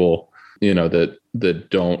to people, you know, that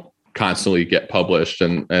don't constantly get published,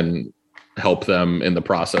 and help them in the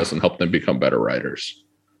process and help them become better writers.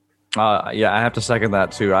 Yeah, I have to second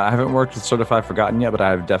that too. I haven't worked with Certified Forgotten yet, but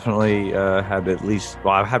I've definitely had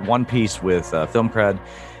I've had one piece with Film Cred.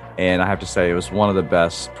 And I have to say, it was one of the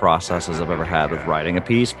best processes I've ever had with writing a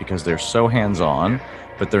piece, because they're so hands-on,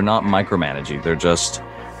 but they're not micromanaging. They're just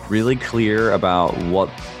really clear about what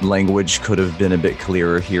language could have been a bit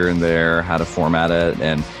clearer here and there, how to format it.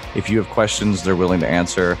 And if you have questions, they're willing to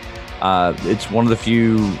answer. It's one of the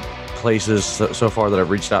few places so far that I've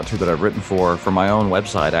reached out to that I've written for my own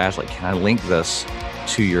website. I asked, like, can I link this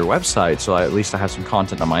to your website? So at least I have some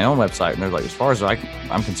content on my own website. And they're like, as far as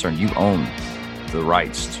I'm concerned, you own the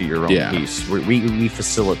rights to your own piece. We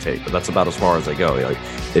facilitate, but that's about as far as they go. Like,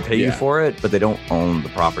 they pay you for it, but they don't own the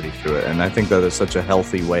property through it. And I think that is such a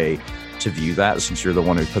healthy way to view that, since you're the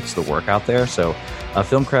one who puts the work out there. So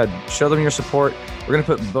Film Cred, show them your support. We're going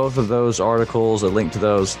to put both of those articles, a link to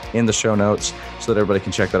those, in the show notes so that everybody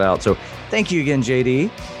can check that out. So thank you again,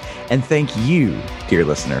 JD. And thank you, dear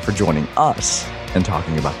listener, for joining us and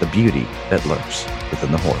talking about the beauty that lurks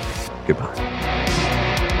within the horror. Goodbye.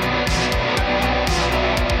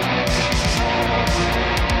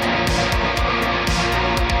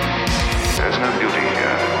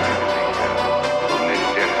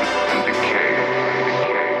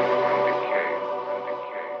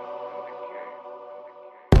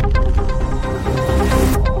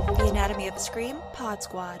 Scream Pod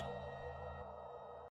Squad.